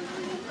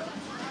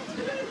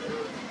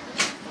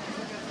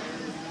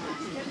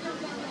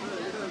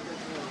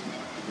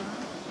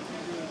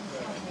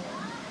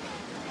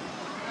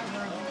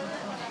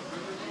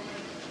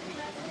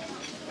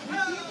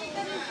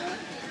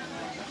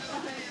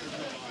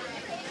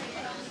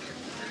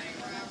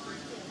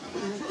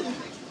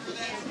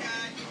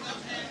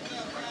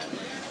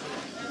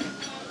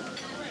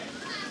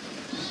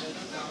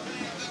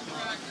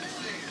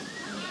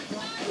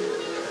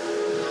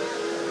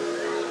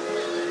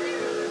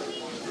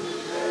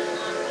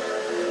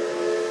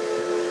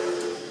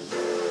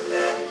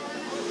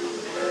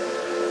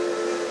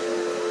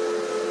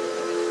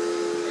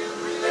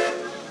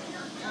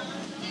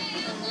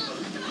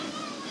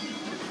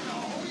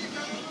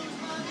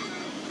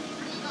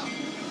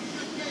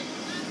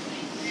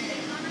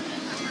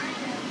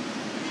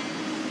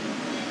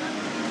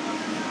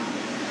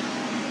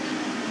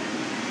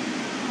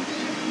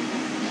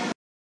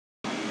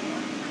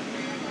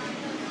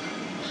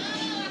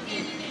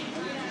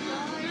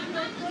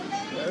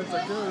 There's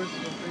a goose.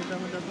 We'll see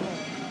them at the home.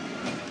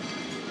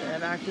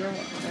 And actually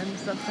in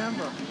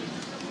September.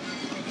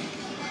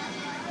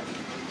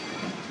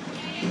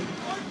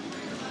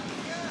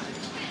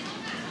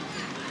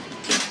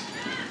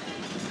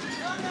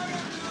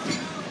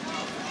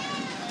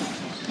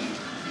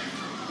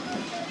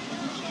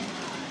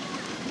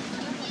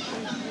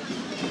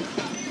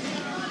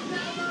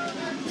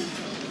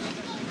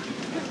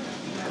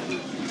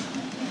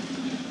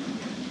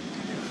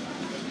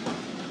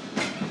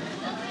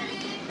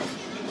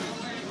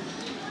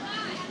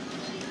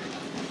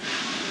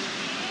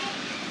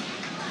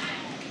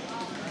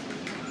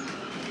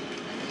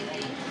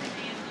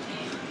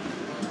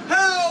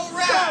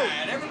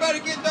 Everybody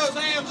get those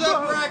hands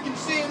up where I can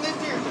see them. This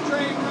here's a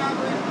train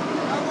robbery. I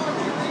want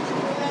you to reach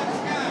for that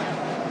sky.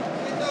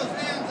 Get those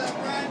hands up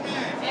right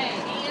now. Hey,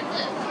 hands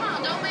up. Come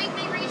on, don't make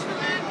me reach for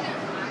my gun.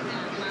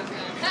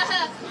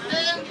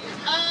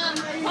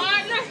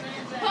 Partner.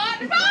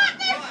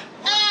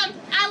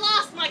 I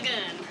lost my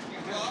gun. You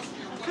lost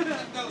your what? Put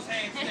those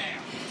hands down.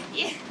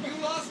 Yeah. You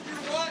lost your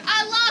what?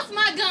 I lost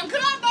my gun.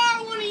 Could I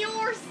borrow one of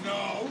yours?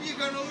 No, you're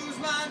gonna lose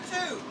mine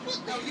too.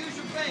 No, use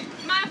your finger.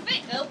 My finger.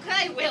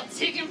 Okay, well,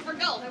 chicken for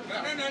gold. No.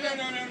 No,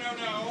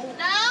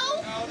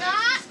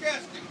 that's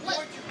disgusting.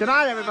 Good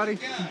night, everybody.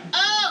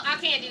 Oh, I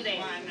can't do that.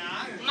 Why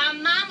not? My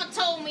mama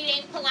told me it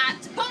ain't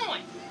polite to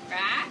point,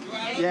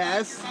 right?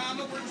 Yes.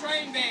 Mama, we're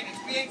train bandits.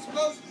 We ain't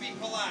supposed to be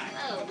polite.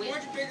 Oh, Point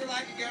your finger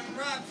like you're gonna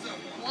rob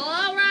someone. Well,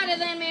 alrighty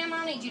then, man.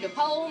 need you to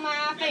pull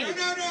my finger.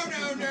 No.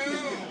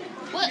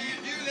 What? You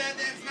can't do that.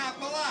 That's not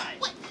polite.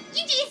 What?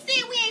 You just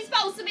said we ain't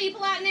supposed to be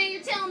polite. Now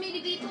you're telling me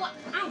to be polite.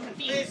 I'm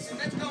confused. Listen,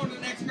 let's go to the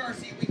next car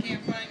seat. We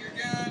can't find your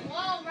gun. Well,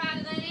 all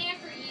right, then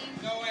after you.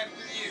 Go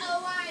after you.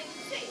 Oh, I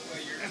see. Well,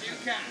 you're too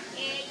kind.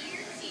 Yeah,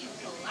 you're too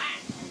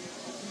polite.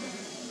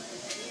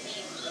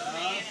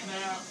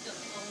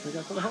 We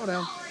got for the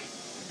Hoedown.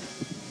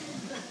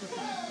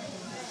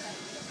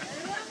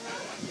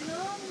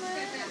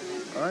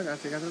 Alright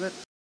guys, you guys with it?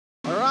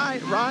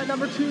 Alright, ride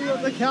number 2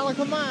 of the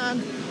Calico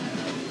Mine.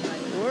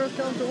 Worst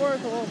comes to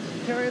worst, we'll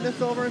carry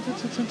this over into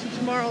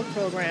tomorrow's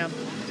program.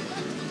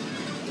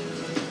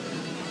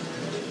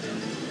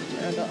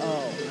 And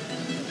uh-oh.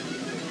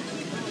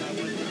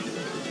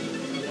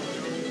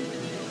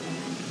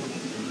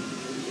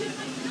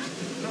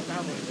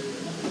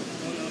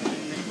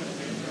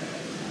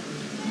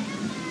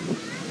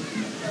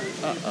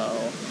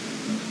 Uh-oh.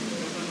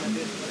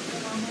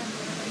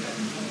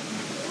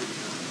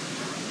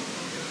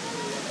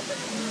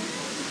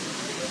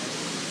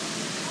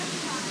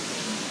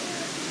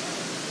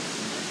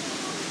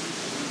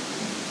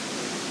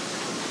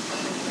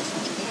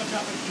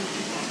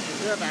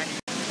 We're back.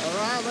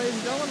 Alright, ladies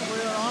and gentlemen,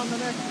 we are on the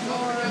next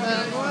floor and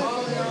then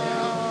likely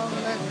on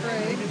the next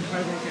train.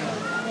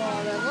 Well,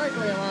 then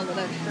likely I'm on the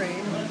next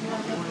train.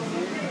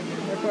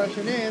 The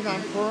question is,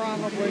 I'm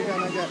probably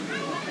gonna get...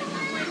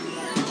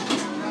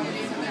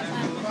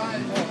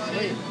 Oh,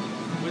 sweet.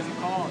 What's it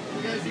called?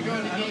 You guys are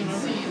going to gate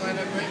C, line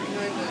up right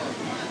behind the...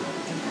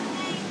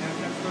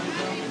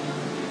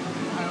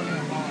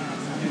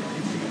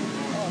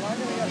 Oh, am I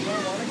gonna get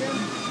row 1 again?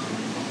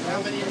 How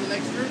many in the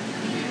next group?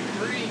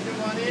 3, come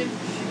on in.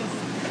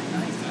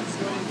 Nice, let's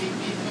go in gate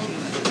B,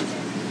 folks.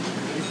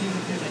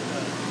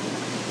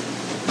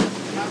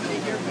 How many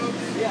here,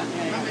 folks? Yeah.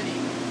 How many? 2.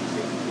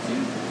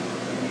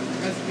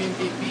 That's me in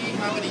gate B.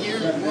 How many here?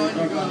 1,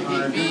 you're going to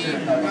gate B.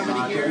 How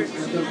many here? 2. You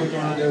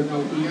guys are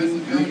going to gate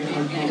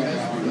B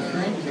as for the...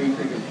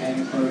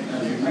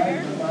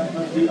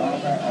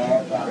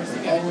 First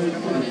again,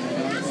 come on in.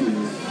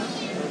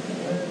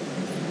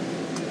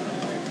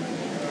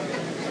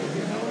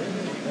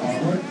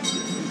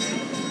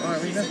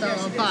 Alright, we missed out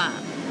on 5.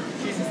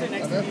 She's just the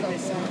next to me,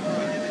 so.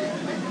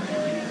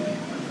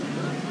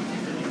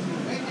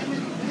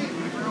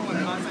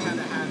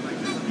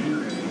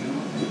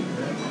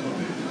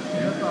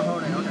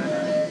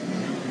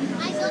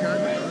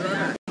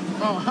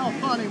 Oh, how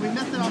funny. We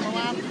missed it on the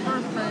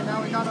first train,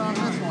 now we got it on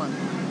this one.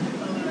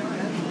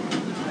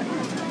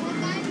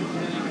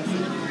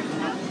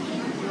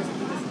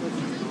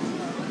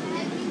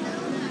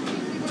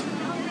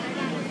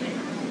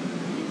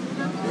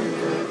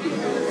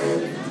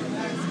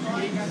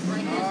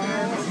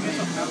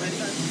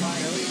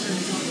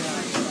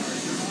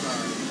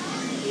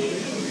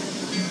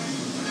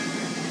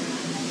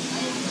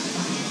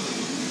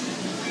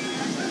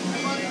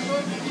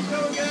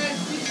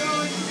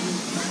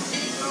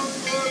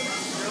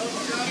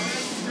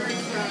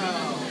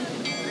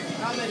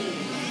 How many?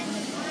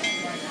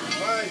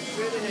 5,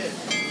 straight ahead.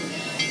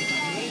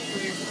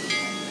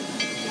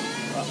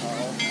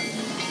 Uh-oh.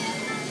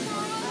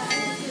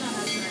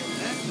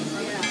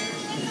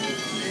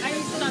 I need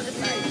to sit on this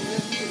side.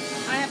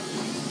 I have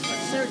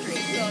surgery,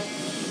 so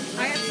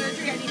I have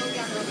surgery. I need to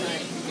get on this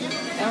side.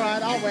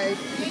 Alright, I'll wait.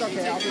 It's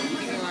okay, I'll be...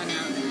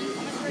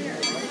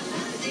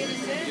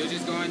 You'll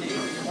just go on in.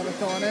 Want us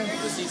going in?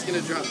 The seat's going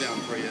to drop down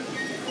for you.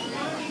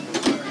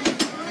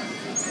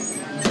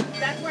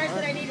 That's where I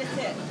said I need to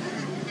sit.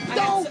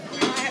 Don't!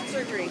 I have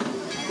surgery.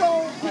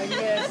 Don't! I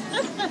missed.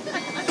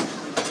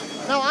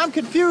 No, I'm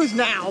confused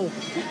now.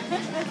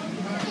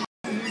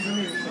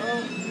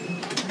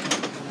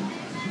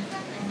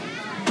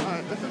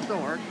 Alright, this is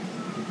still work.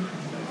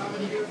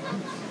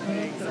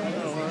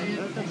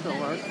 This can still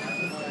work.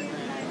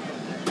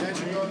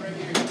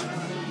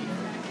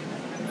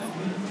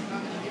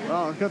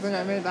 Oh, good thing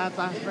I made that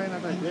last train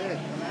as I did.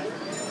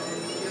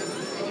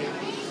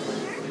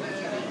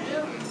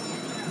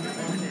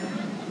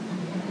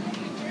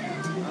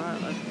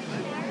 Alright, let's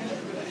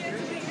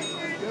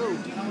go.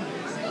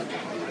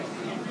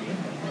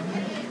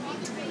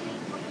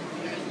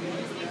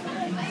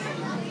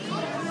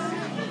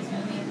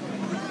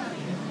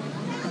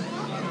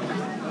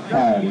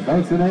 Howdy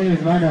folks, today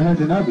is Minor Hunt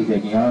and I'll be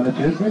taking on the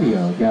trip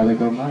video.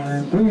 Calico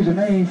Mine, please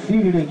remain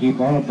seated and keep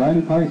all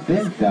body parts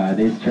inside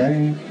this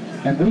train.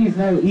 And please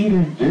no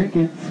eating,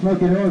 drinking,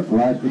 smoking, or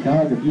flash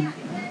photography.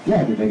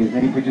 Yeah, you can take as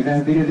many pictures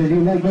and videos as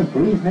you like, but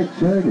please make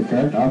sure to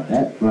turn off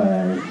that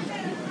flash.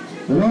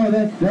 With all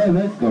that said,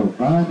 let's go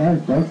find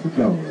that bus to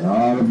go.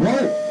 All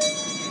aboard!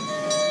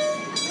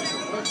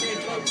 Okay,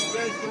 folks, you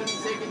guys going to be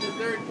taking the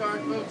third car,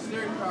 folks,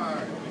 third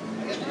car.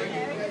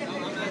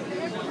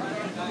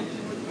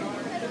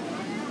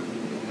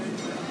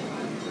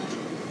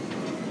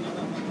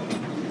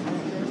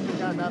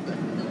 Got nothing.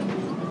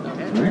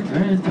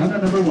 Return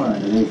tunnel number 1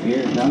 of this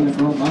here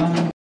Calico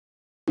Mine.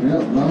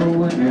 Real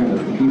low and narrow.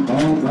 Keep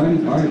all body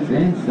parts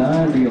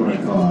inside your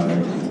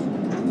cars.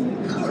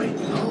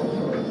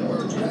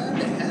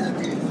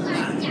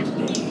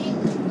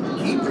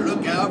 Keep a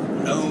lookout for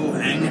no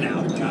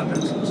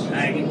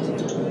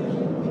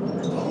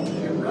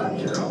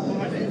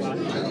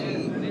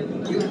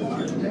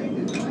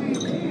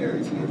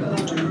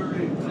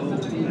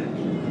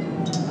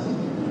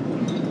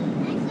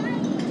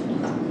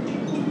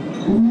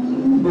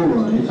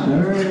boy,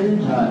 sir,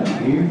 it's hot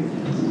here.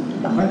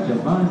 A bunch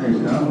of miners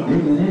come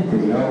digging into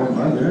the old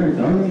Mother Earth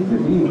only to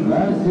be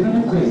blasted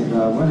in the face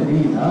by one of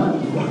these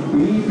hot,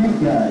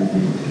 steaming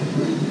geysers.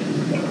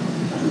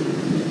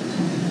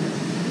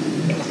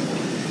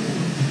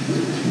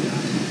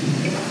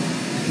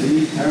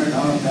 Please turn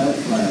off that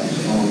flash,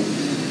 folks.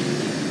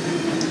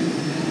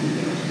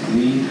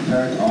 Please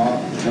turn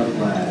off the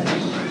flash.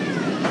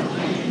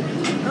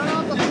 Turn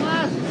off the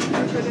flash,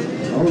 stupid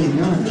idiot. Oh,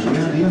 yonder,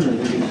 down the other,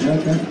 they can shut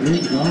that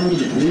bridge all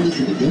the bridge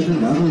to the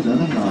different levels of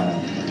a mile.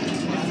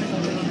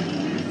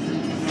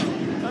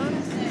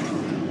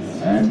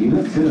 And you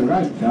look to the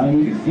right now,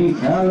 you can see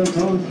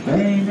Calico's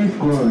famous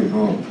quarry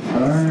hole.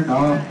 Turn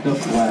off the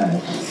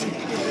flash.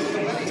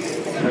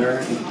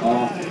 Turn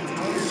off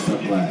the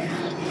flash.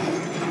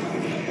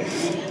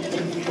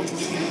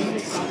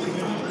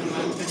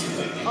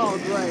 Oh,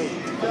 great.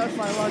 Just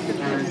my luck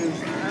continues.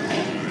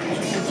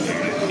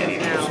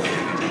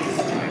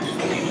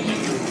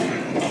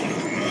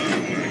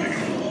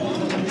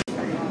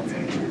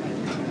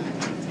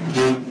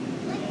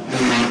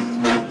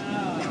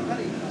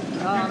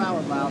 Oh, that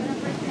was loud.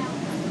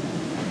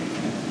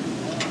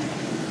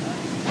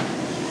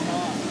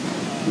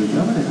 We're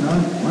coming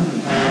across one of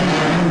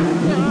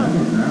the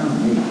underground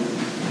lake.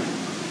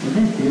 With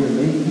this here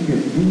lake, you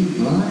can see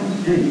blind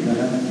fish that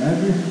have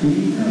never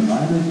seen a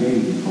light of day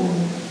before.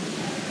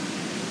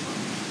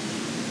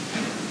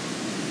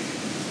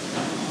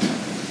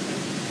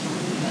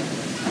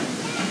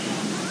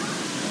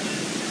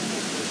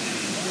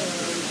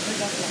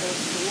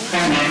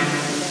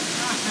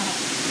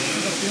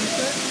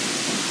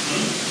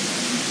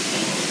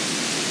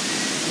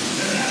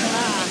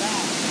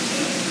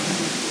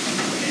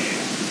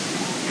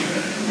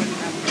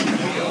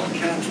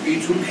 Be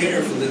too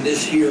careful in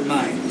this here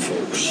mine,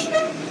 folks.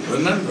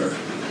 Remember,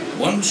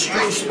 one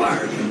stray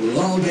spark and we'll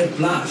all get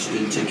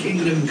blasted to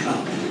kingdom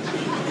come.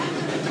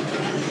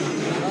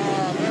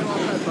 Very well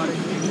said, buddy.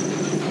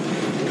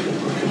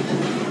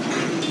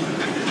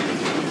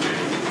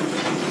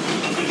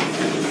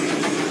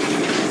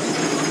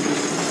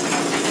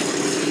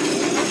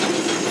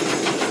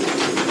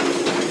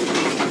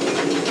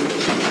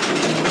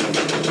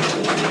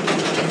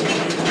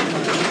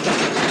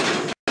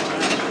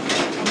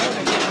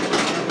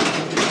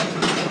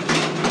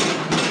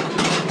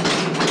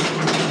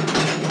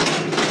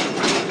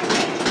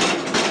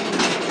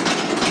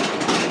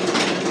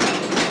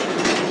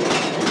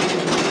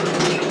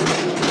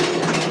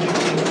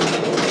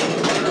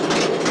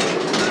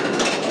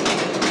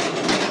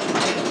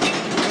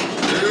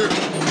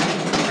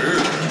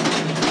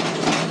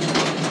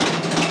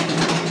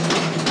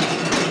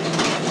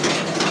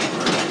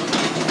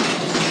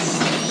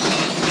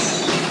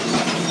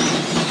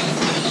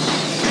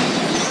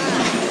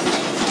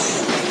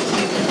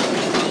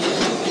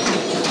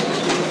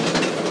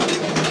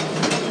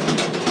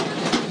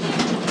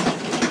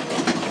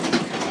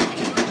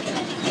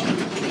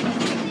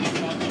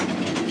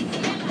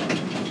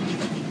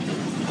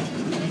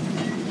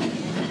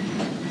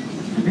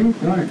 It's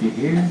dark in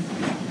here.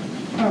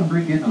 I'll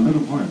bring in a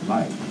little more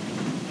light.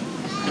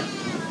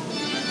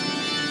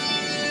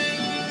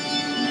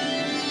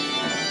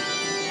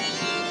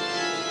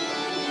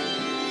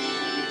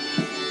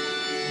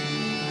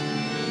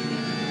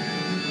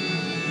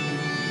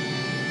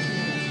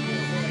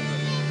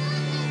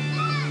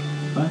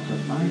 Bunch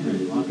of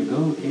miners long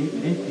ago came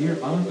in this here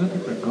mountain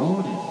looking for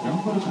gold and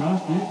stumbled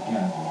across this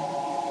cavern.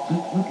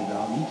 Just look at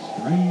all these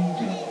strange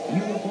and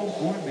beautiful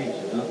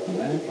formations of the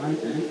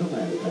landmines and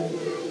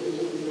stalactites.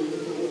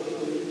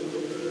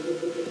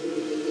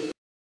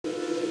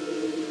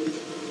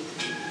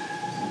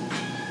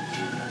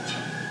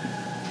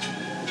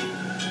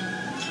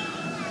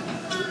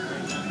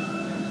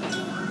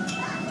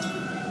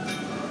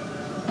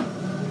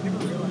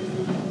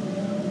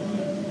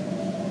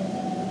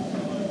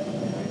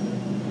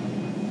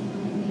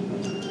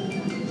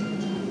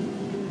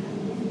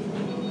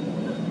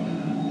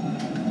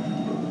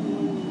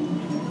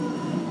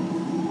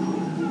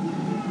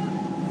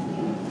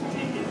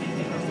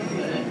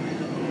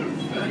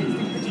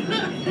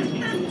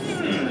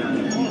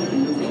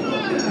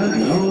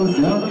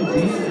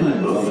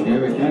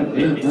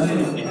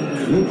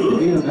 Looks to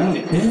be about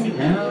 10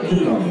 pounds of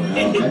gold.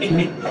 Now, that's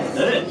it.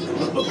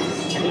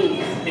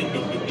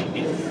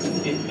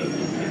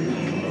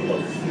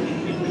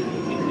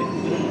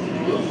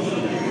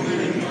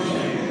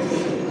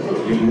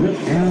 If you look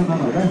down on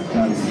the left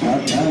side of the shop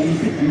now, you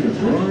can see the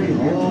glory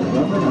hole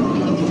from it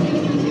up.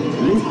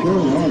 This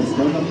glory hole is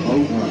dug up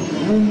over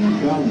 $1 million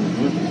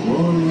worth of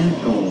glorious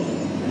gold.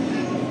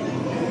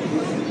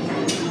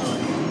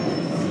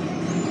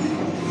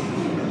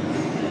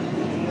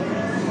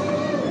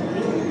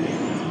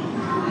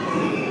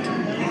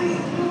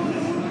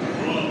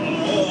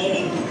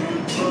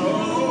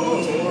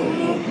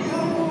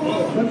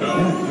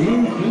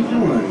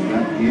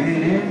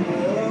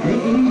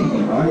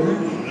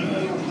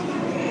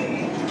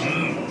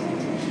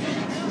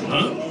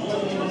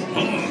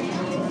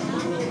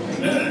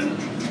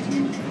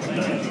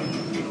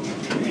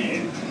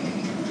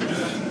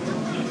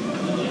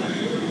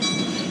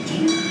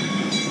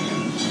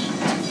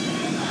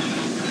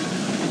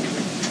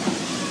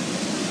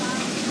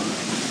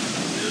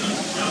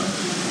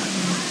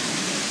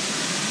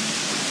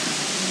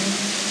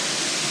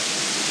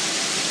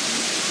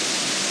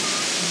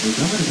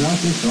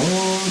 Office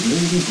all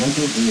ladies and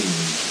gentlemen.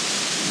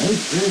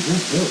 Most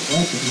bridges built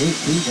back in the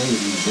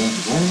 1880s and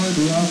more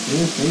the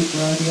office safe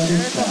on the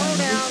other side.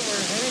 Hoedown.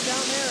 We're heading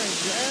down there and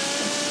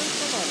just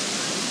some other.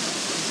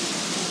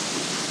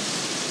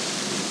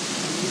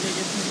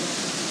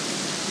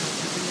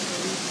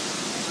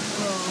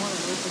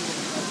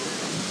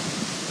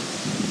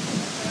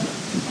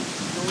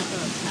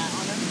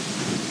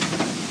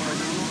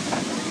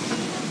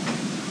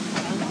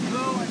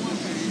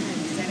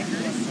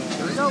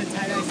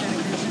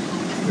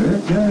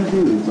 Good job,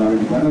 dude. Sorry,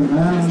 settle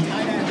down.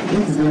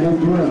 This is going to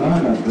do a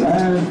lot of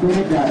blast bit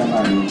of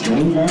dynamite. So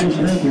you gotta be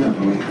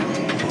careful.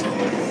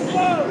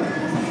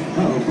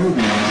 Uh-oh,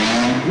 moving on.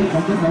 This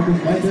something like this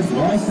guy just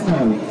lost the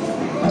nose.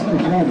 I'm going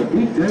to try to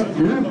beat them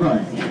to the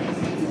front.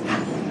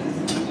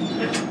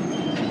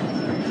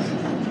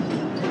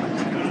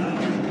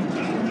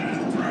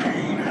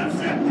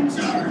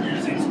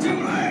 Charges, it's too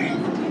late.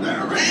 The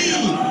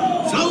rain.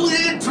 Slow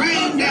that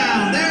train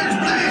down. There's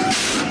blast.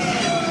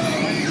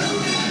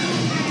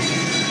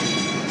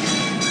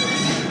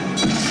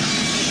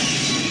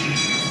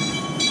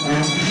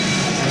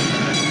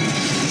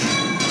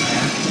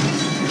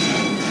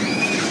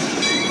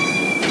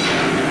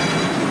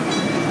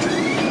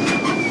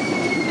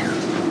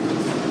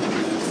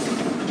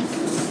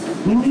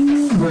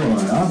 Ooh, boy,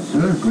 I'm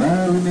so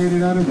glad we made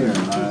it out of there,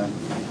 man.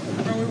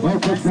 Well,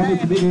 folks, that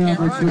needs to be the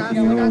average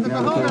 50-year-old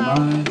Calico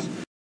mines.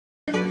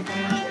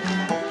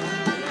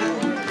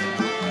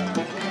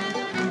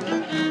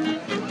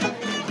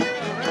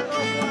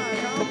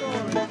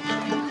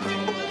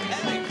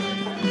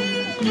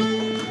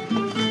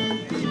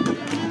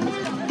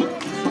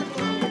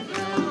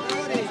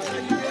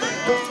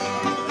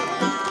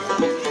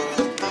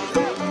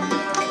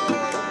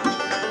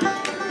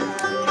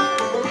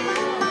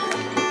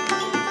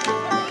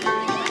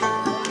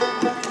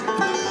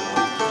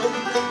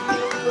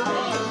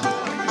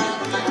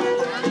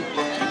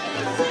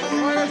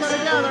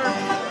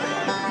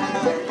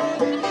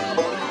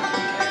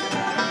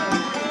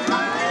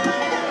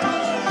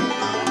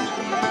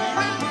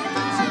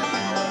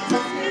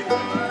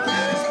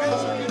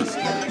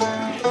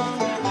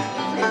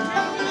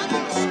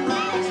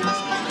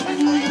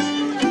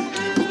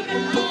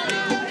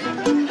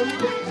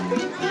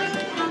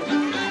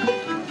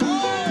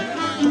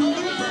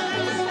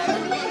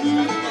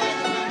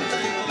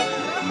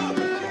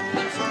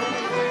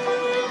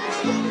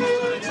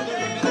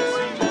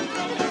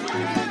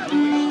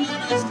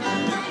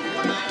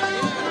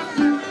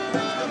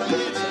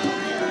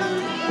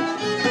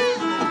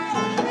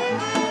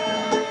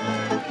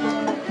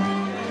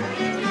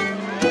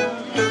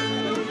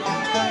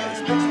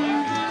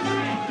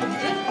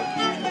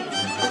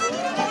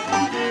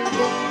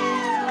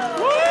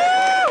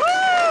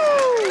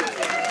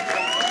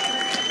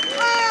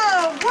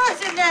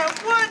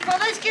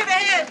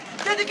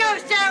 The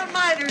Ghost Town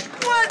Miners.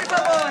 Wonderful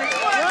boys,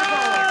 wonderful.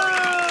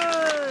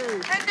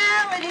 And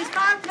now it is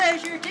my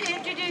pleasure to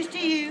introduce to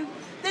you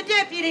the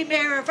Deputy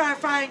Mayor of our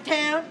fine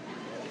town,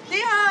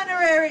 the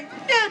Honorary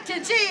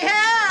Milton C.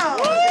 Howe.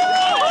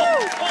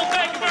 Oh,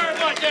 thank you very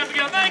much,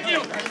 Abigail. Thank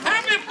you.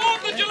 Happy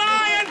 4th of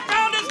July and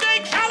Founders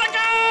Day,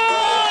 Calico!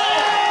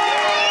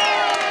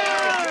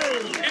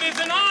 It is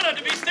an honor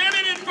to be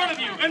standing in front of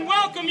you and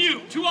welcome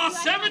you to our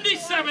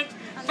 77th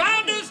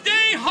Founders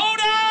Day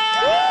Hoedown!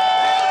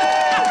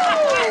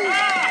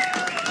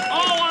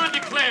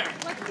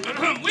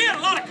 We had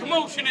a lot of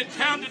commotion in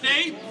town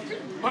today,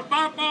 but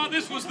by far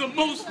this was the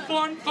most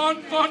fun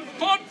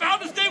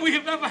Founders Day we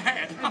have ever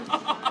had.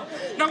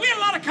 Now, we had a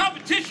lot of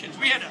competitions.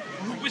 We had a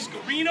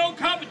whiskerino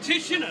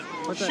competition, a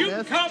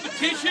shooting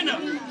competition,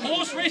 a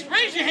horse race.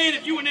 Raise your hand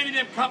if you win any of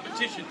them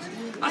competitions.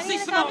 I see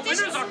some of our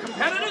winners, our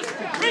competitors.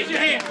 Raise your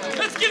hand.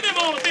 Let's give them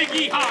all a big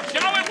yee-haw,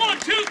 shall we? 1,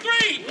 2,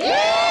 3.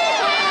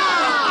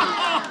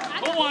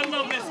 Oh, I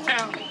love this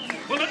town.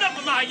 Well, enough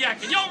of my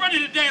yakking. Y'all ready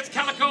to dance,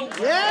 Calico?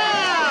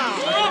 Yeah!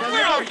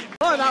 Where are you?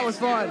 Oh, that was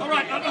fun. All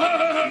right,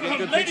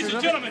 ladies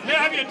and gentlemen, may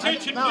I have your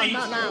attention, please?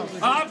 Not now.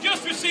 I've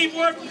just received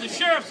word from the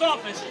sheriff's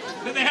office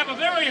that they have a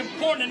very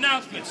important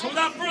announcement. So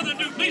without further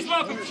ado, please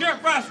welcome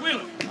Sheriff Bryce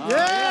Wheeler.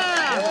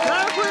 Yeah!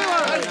 Sheriff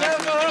Wheeler! Hey,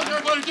 Sheriff, how's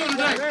everybody doing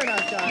today? Very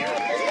nice job. All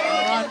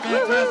right,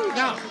 fantastic.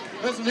 Now,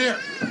 listen here.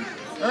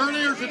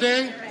 Earlier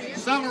today,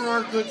 some of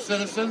our good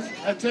citizens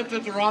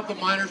attempted to rob the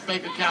Miners'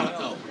 Bank of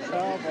Calico.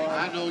 Oh, boy.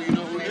 I know you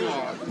know who you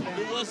are.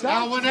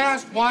 Now, when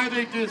asked why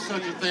they did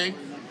such a thing,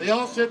 they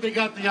all said they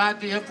got the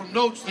idea from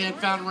notes they had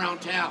found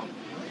around town.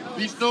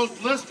 These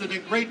notes listed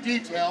in great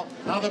detail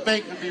how the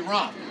bank could be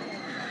robbed.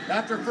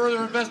 After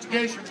further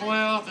investigation from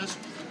my office,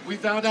 we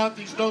found out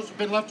these notes have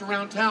been left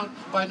around town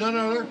by none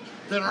other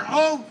than our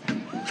own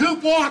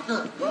Coop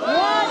Walker.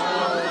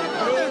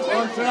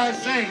 Or should I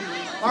say,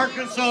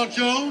 Arkansas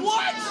Jones.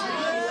 What?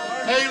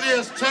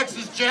 Alias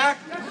Texas Jack.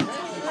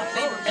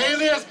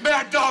 Alias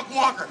Mad Dog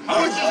Walker.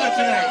 Which is it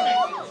today?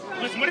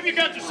 Listen, what have you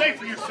got to say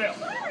for yourself?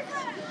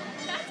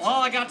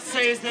 All I got to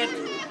say is that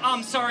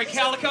I'm sorry,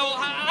 Calico.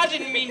 I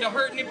didn't mean to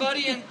hurt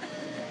anybody, and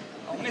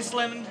Miss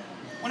Lemon,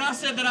 when I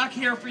said that I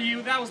care for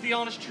you, that was the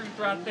honest truth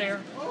right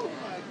there.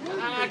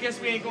 I guess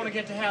we ain't going to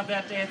get to have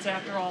that dance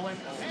after all. And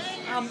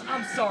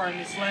I'm sorry,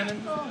 Miss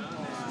Lemon.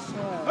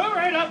 All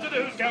right, up to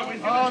the who's got with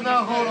you. Oh,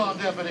 now hold on,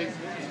 Deputy.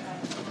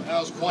 That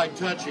was quite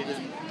touching.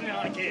 And Yeah,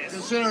 I guess.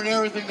 considering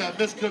everything that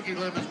Miss Cookie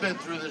Lemon's been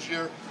through this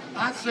year,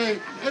 I'd say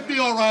it'd be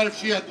all right if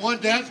she had one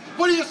dance.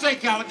 What do you say,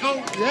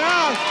 Calico?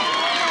 Yeah.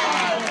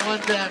 One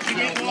dance,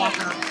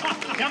 Walker.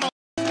 Come on.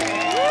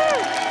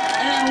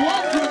 And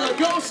one for the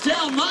Ghost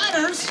Town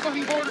Miners.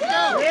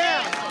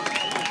 Yeah.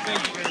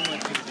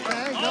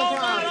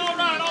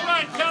 All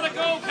right,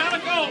 Calico.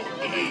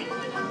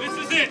 This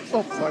is it.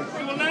 Oh, sorry.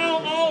 We will now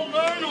all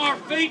learn our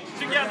fate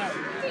together.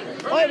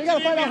 Oh, we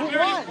gotta find out who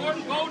Very won.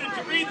 important vote, and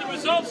to read the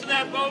results of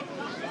that vote,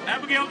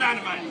 Abigail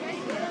Dynamite.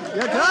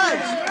 Your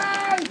judge.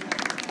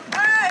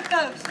 All right,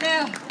 folks.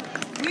 Now,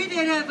 we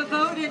did have a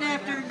vote, and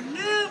after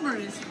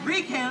numerous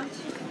recounts,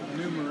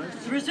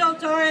 the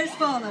results are as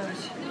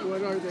follows.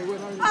 What are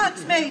they?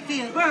 Ox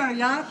Mayfield, where are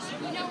you, Ox?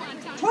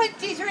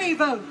 23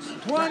 votes.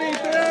 23.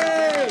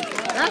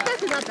 That's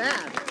actually not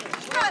bad.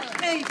 Ox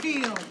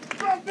Mayfield.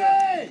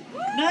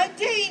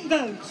 19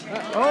 votes.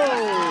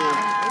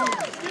 Oh.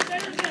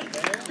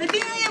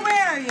 Ophelia,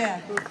 where are you?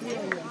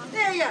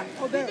 There you are.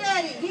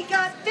 Daddy, he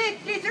got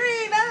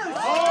 53 votes.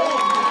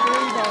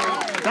 Oh.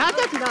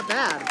 That's actually not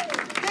bad.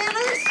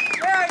 Phyllis,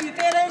 where are you,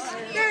 Phyllis?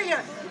 There you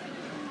are.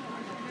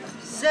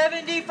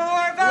 74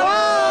 votes.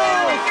 Whoa.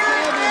 Very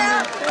good,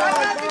 Phil. I've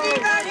got the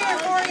deed right here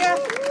for you.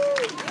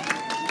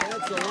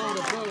 That's a lot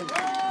of votes.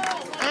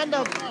 And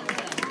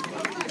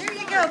Here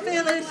you go,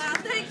 Phyllis. Wow,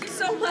 thank you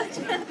so much,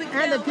 Abigail.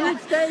 And the dude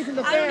stays in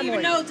the I don't family.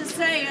 even know what to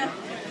say.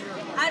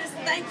 I just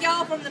thank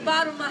y'all from the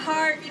bottom of my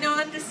heart. You know,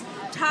 I'm just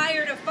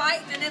tired of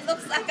fighting, and it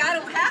looks like I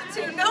don't have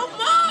to no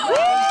more.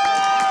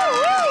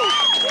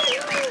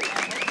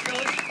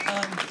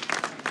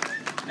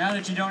 Now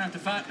that you don't have to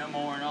fight no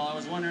more and all, I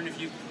was wondering if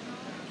you've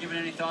given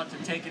any thought to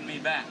taking me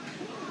back.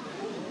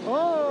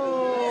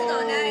 Oh. Hold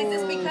on, Daddy.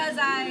 Is this because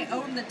I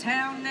own the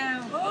town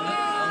now?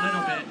 A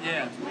little bit,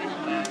 yeah.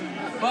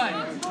 But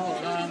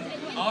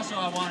also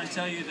I want to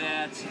tell you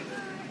that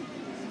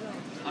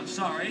I'm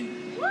sorry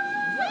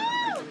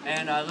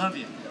and I love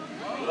you.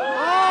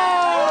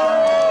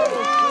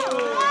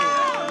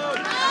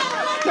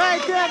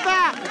 Take it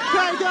back!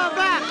 Take it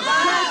back!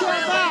 Take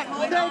it back!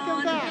 Take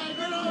it back!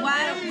 Why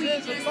don't we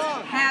just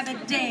have a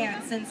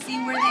dance and see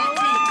where that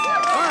takes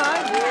us? All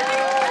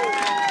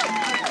right.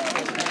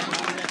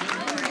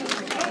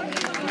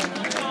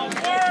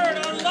 Word,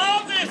 I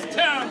love this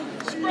town.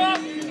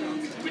 Scruff,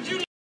 would you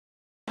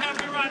have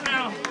me right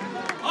now?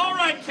 All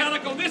right,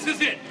 Calico, this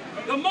is it.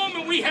 The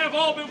moment we have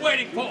all been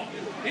waiting for.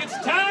 It's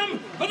time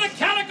for the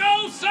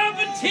Calico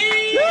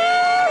Serpentine!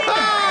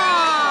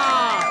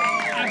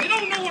 Now, if you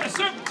don't know what a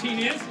serpentine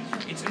is,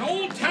 it's an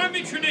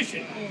old-timey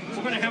tradition.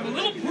 We're going to have a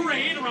little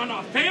parade around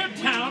our fair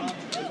town.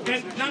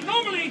 And now,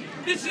 normally,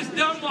 this is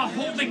done while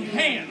holding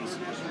hands.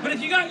 But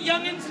if you got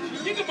youngins,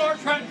 you can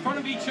march right in front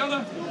of each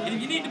other. And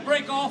if you need to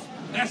break off,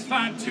 that's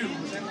fine, too.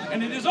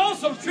 And it is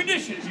also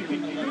tradition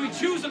that we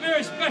choose a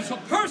very special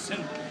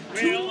person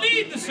to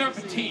lead the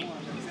serpentine.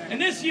 And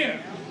this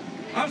year,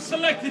 I've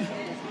selected,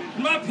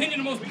 in my opinion,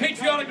 the most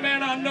patriotic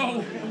man I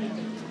know,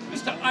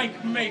 Mr.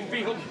 Ike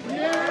Mayfield.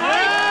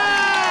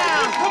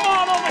 Ike, come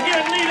on over here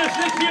and lead us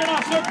this year in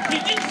our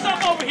serpentine. Get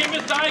yourself over here,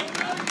 Mr. Ike.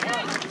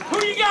 Who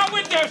you got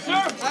with there,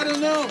 sir? I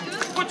don't know.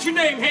 What's your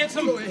name,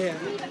 handsome? Go ahead.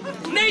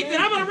 Nathan.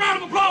 How about a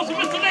round of applause for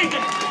Mr.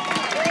 Nathan?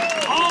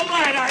 All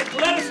right, Ike.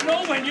 Let us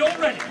know when you're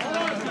ready.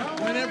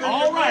 Whenever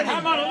All right. How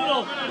about a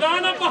little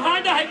line up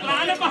behind Ike?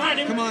 Line up behind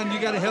him. Come on, you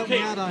got to help me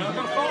out on it. Now,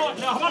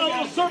 how about a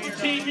little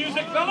serpentine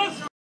music,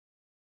 fellas?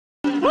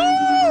 Woo!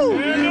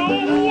 And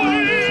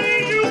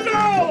away you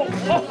go!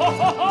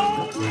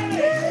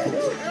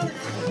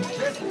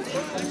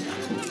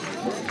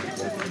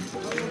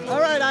 All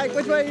right, Ike,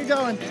 which way are you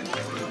going?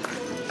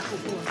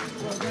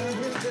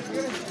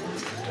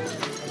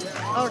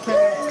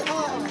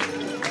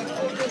 Okay.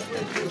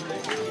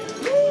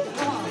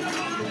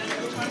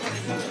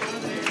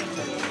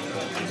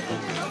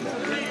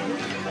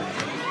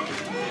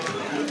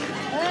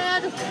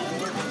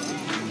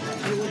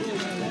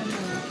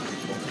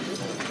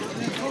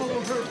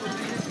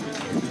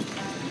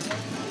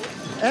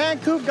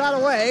 And Coop got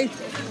away.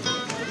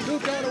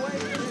 Coop got away.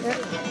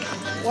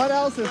 What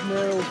else is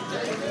new?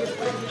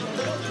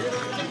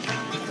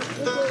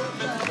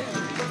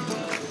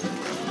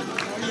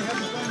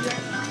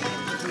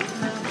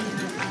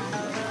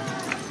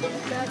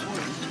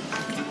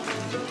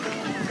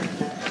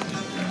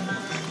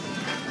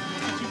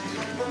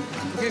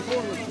 Okay,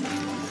 forward.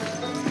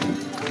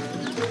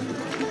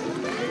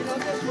 Not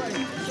this way.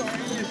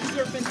 Sorry, you're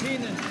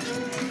serpentining.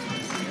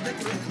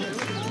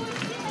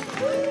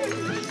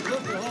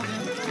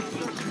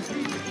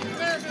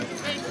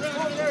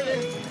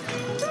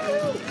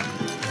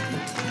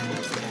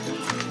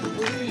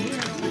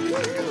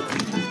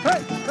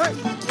 Hey,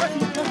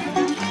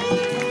 hey,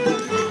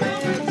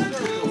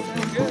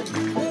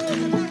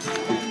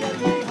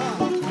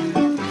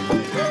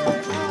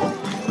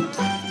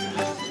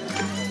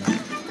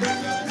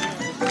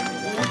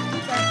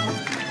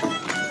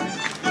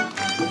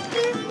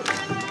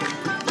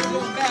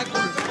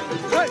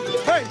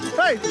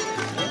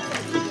 Hey!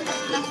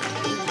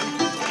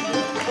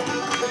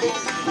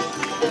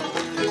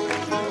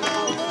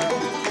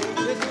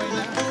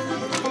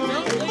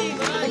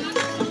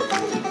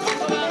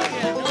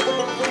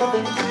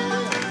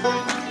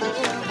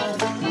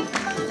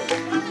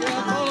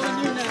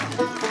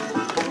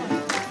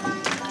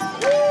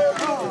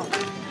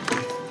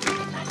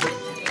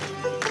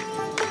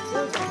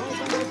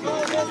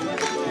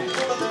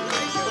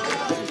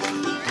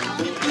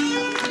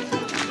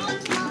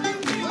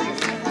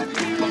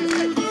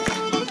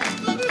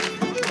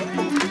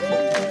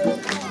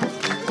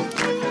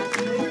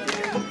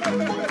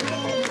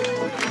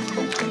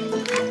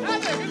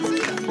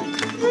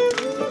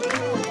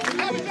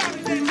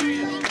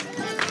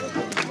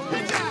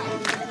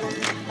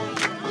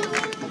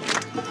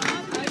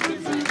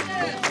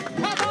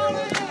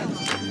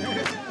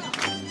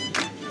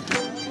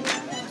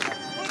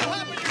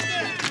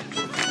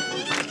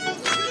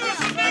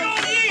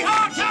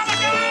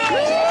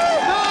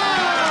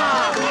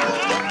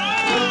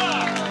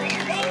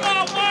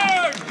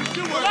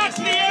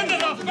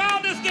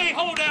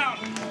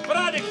 But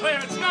I declare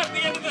it's not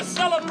the end of the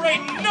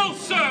celebrating. No,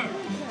 sir.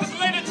 Because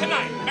later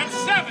tonight at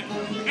 7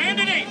 and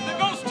at 8, the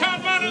Ghost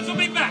Town Runners will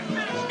be back.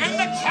 And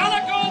the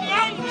Calico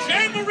Mountain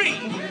Jamboree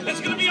is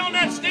going to be on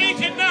that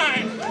stage at 9.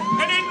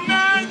 And at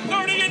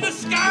 9:30 in the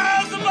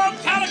skies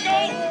above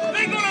Calico,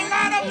 they're going to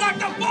line up like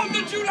the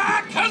 4th of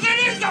July, because it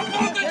is the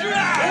 4th of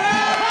July.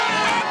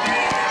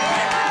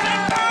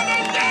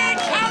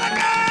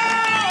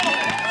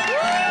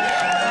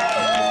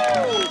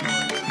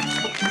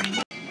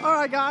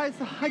 Alright guys,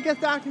 I guess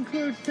that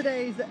concludes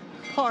today's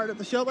part of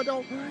the show, but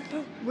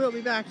we'll be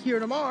back here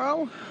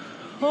tomorrow.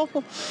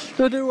 Hopefully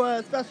to do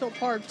a special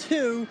part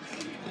 2.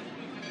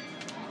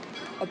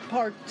 Of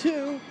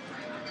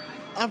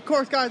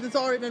course guys, it's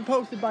already been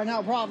posted by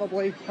now,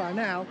 probably by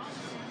now.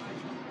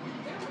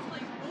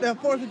 The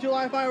 4th of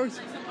July fireworks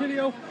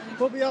video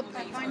will be up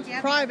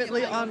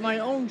privately on my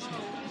own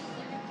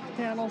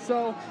channel,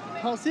 so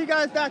I'll see you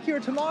guys back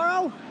here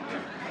tomorrow.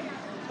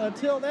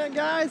 Until then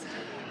guys,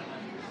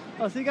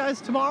 I'll see you guys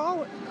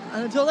tomorrow,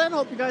 and until then,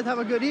 hope you guys have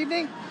a good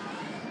evening,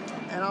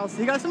 and I'll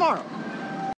see you guys tomorrow.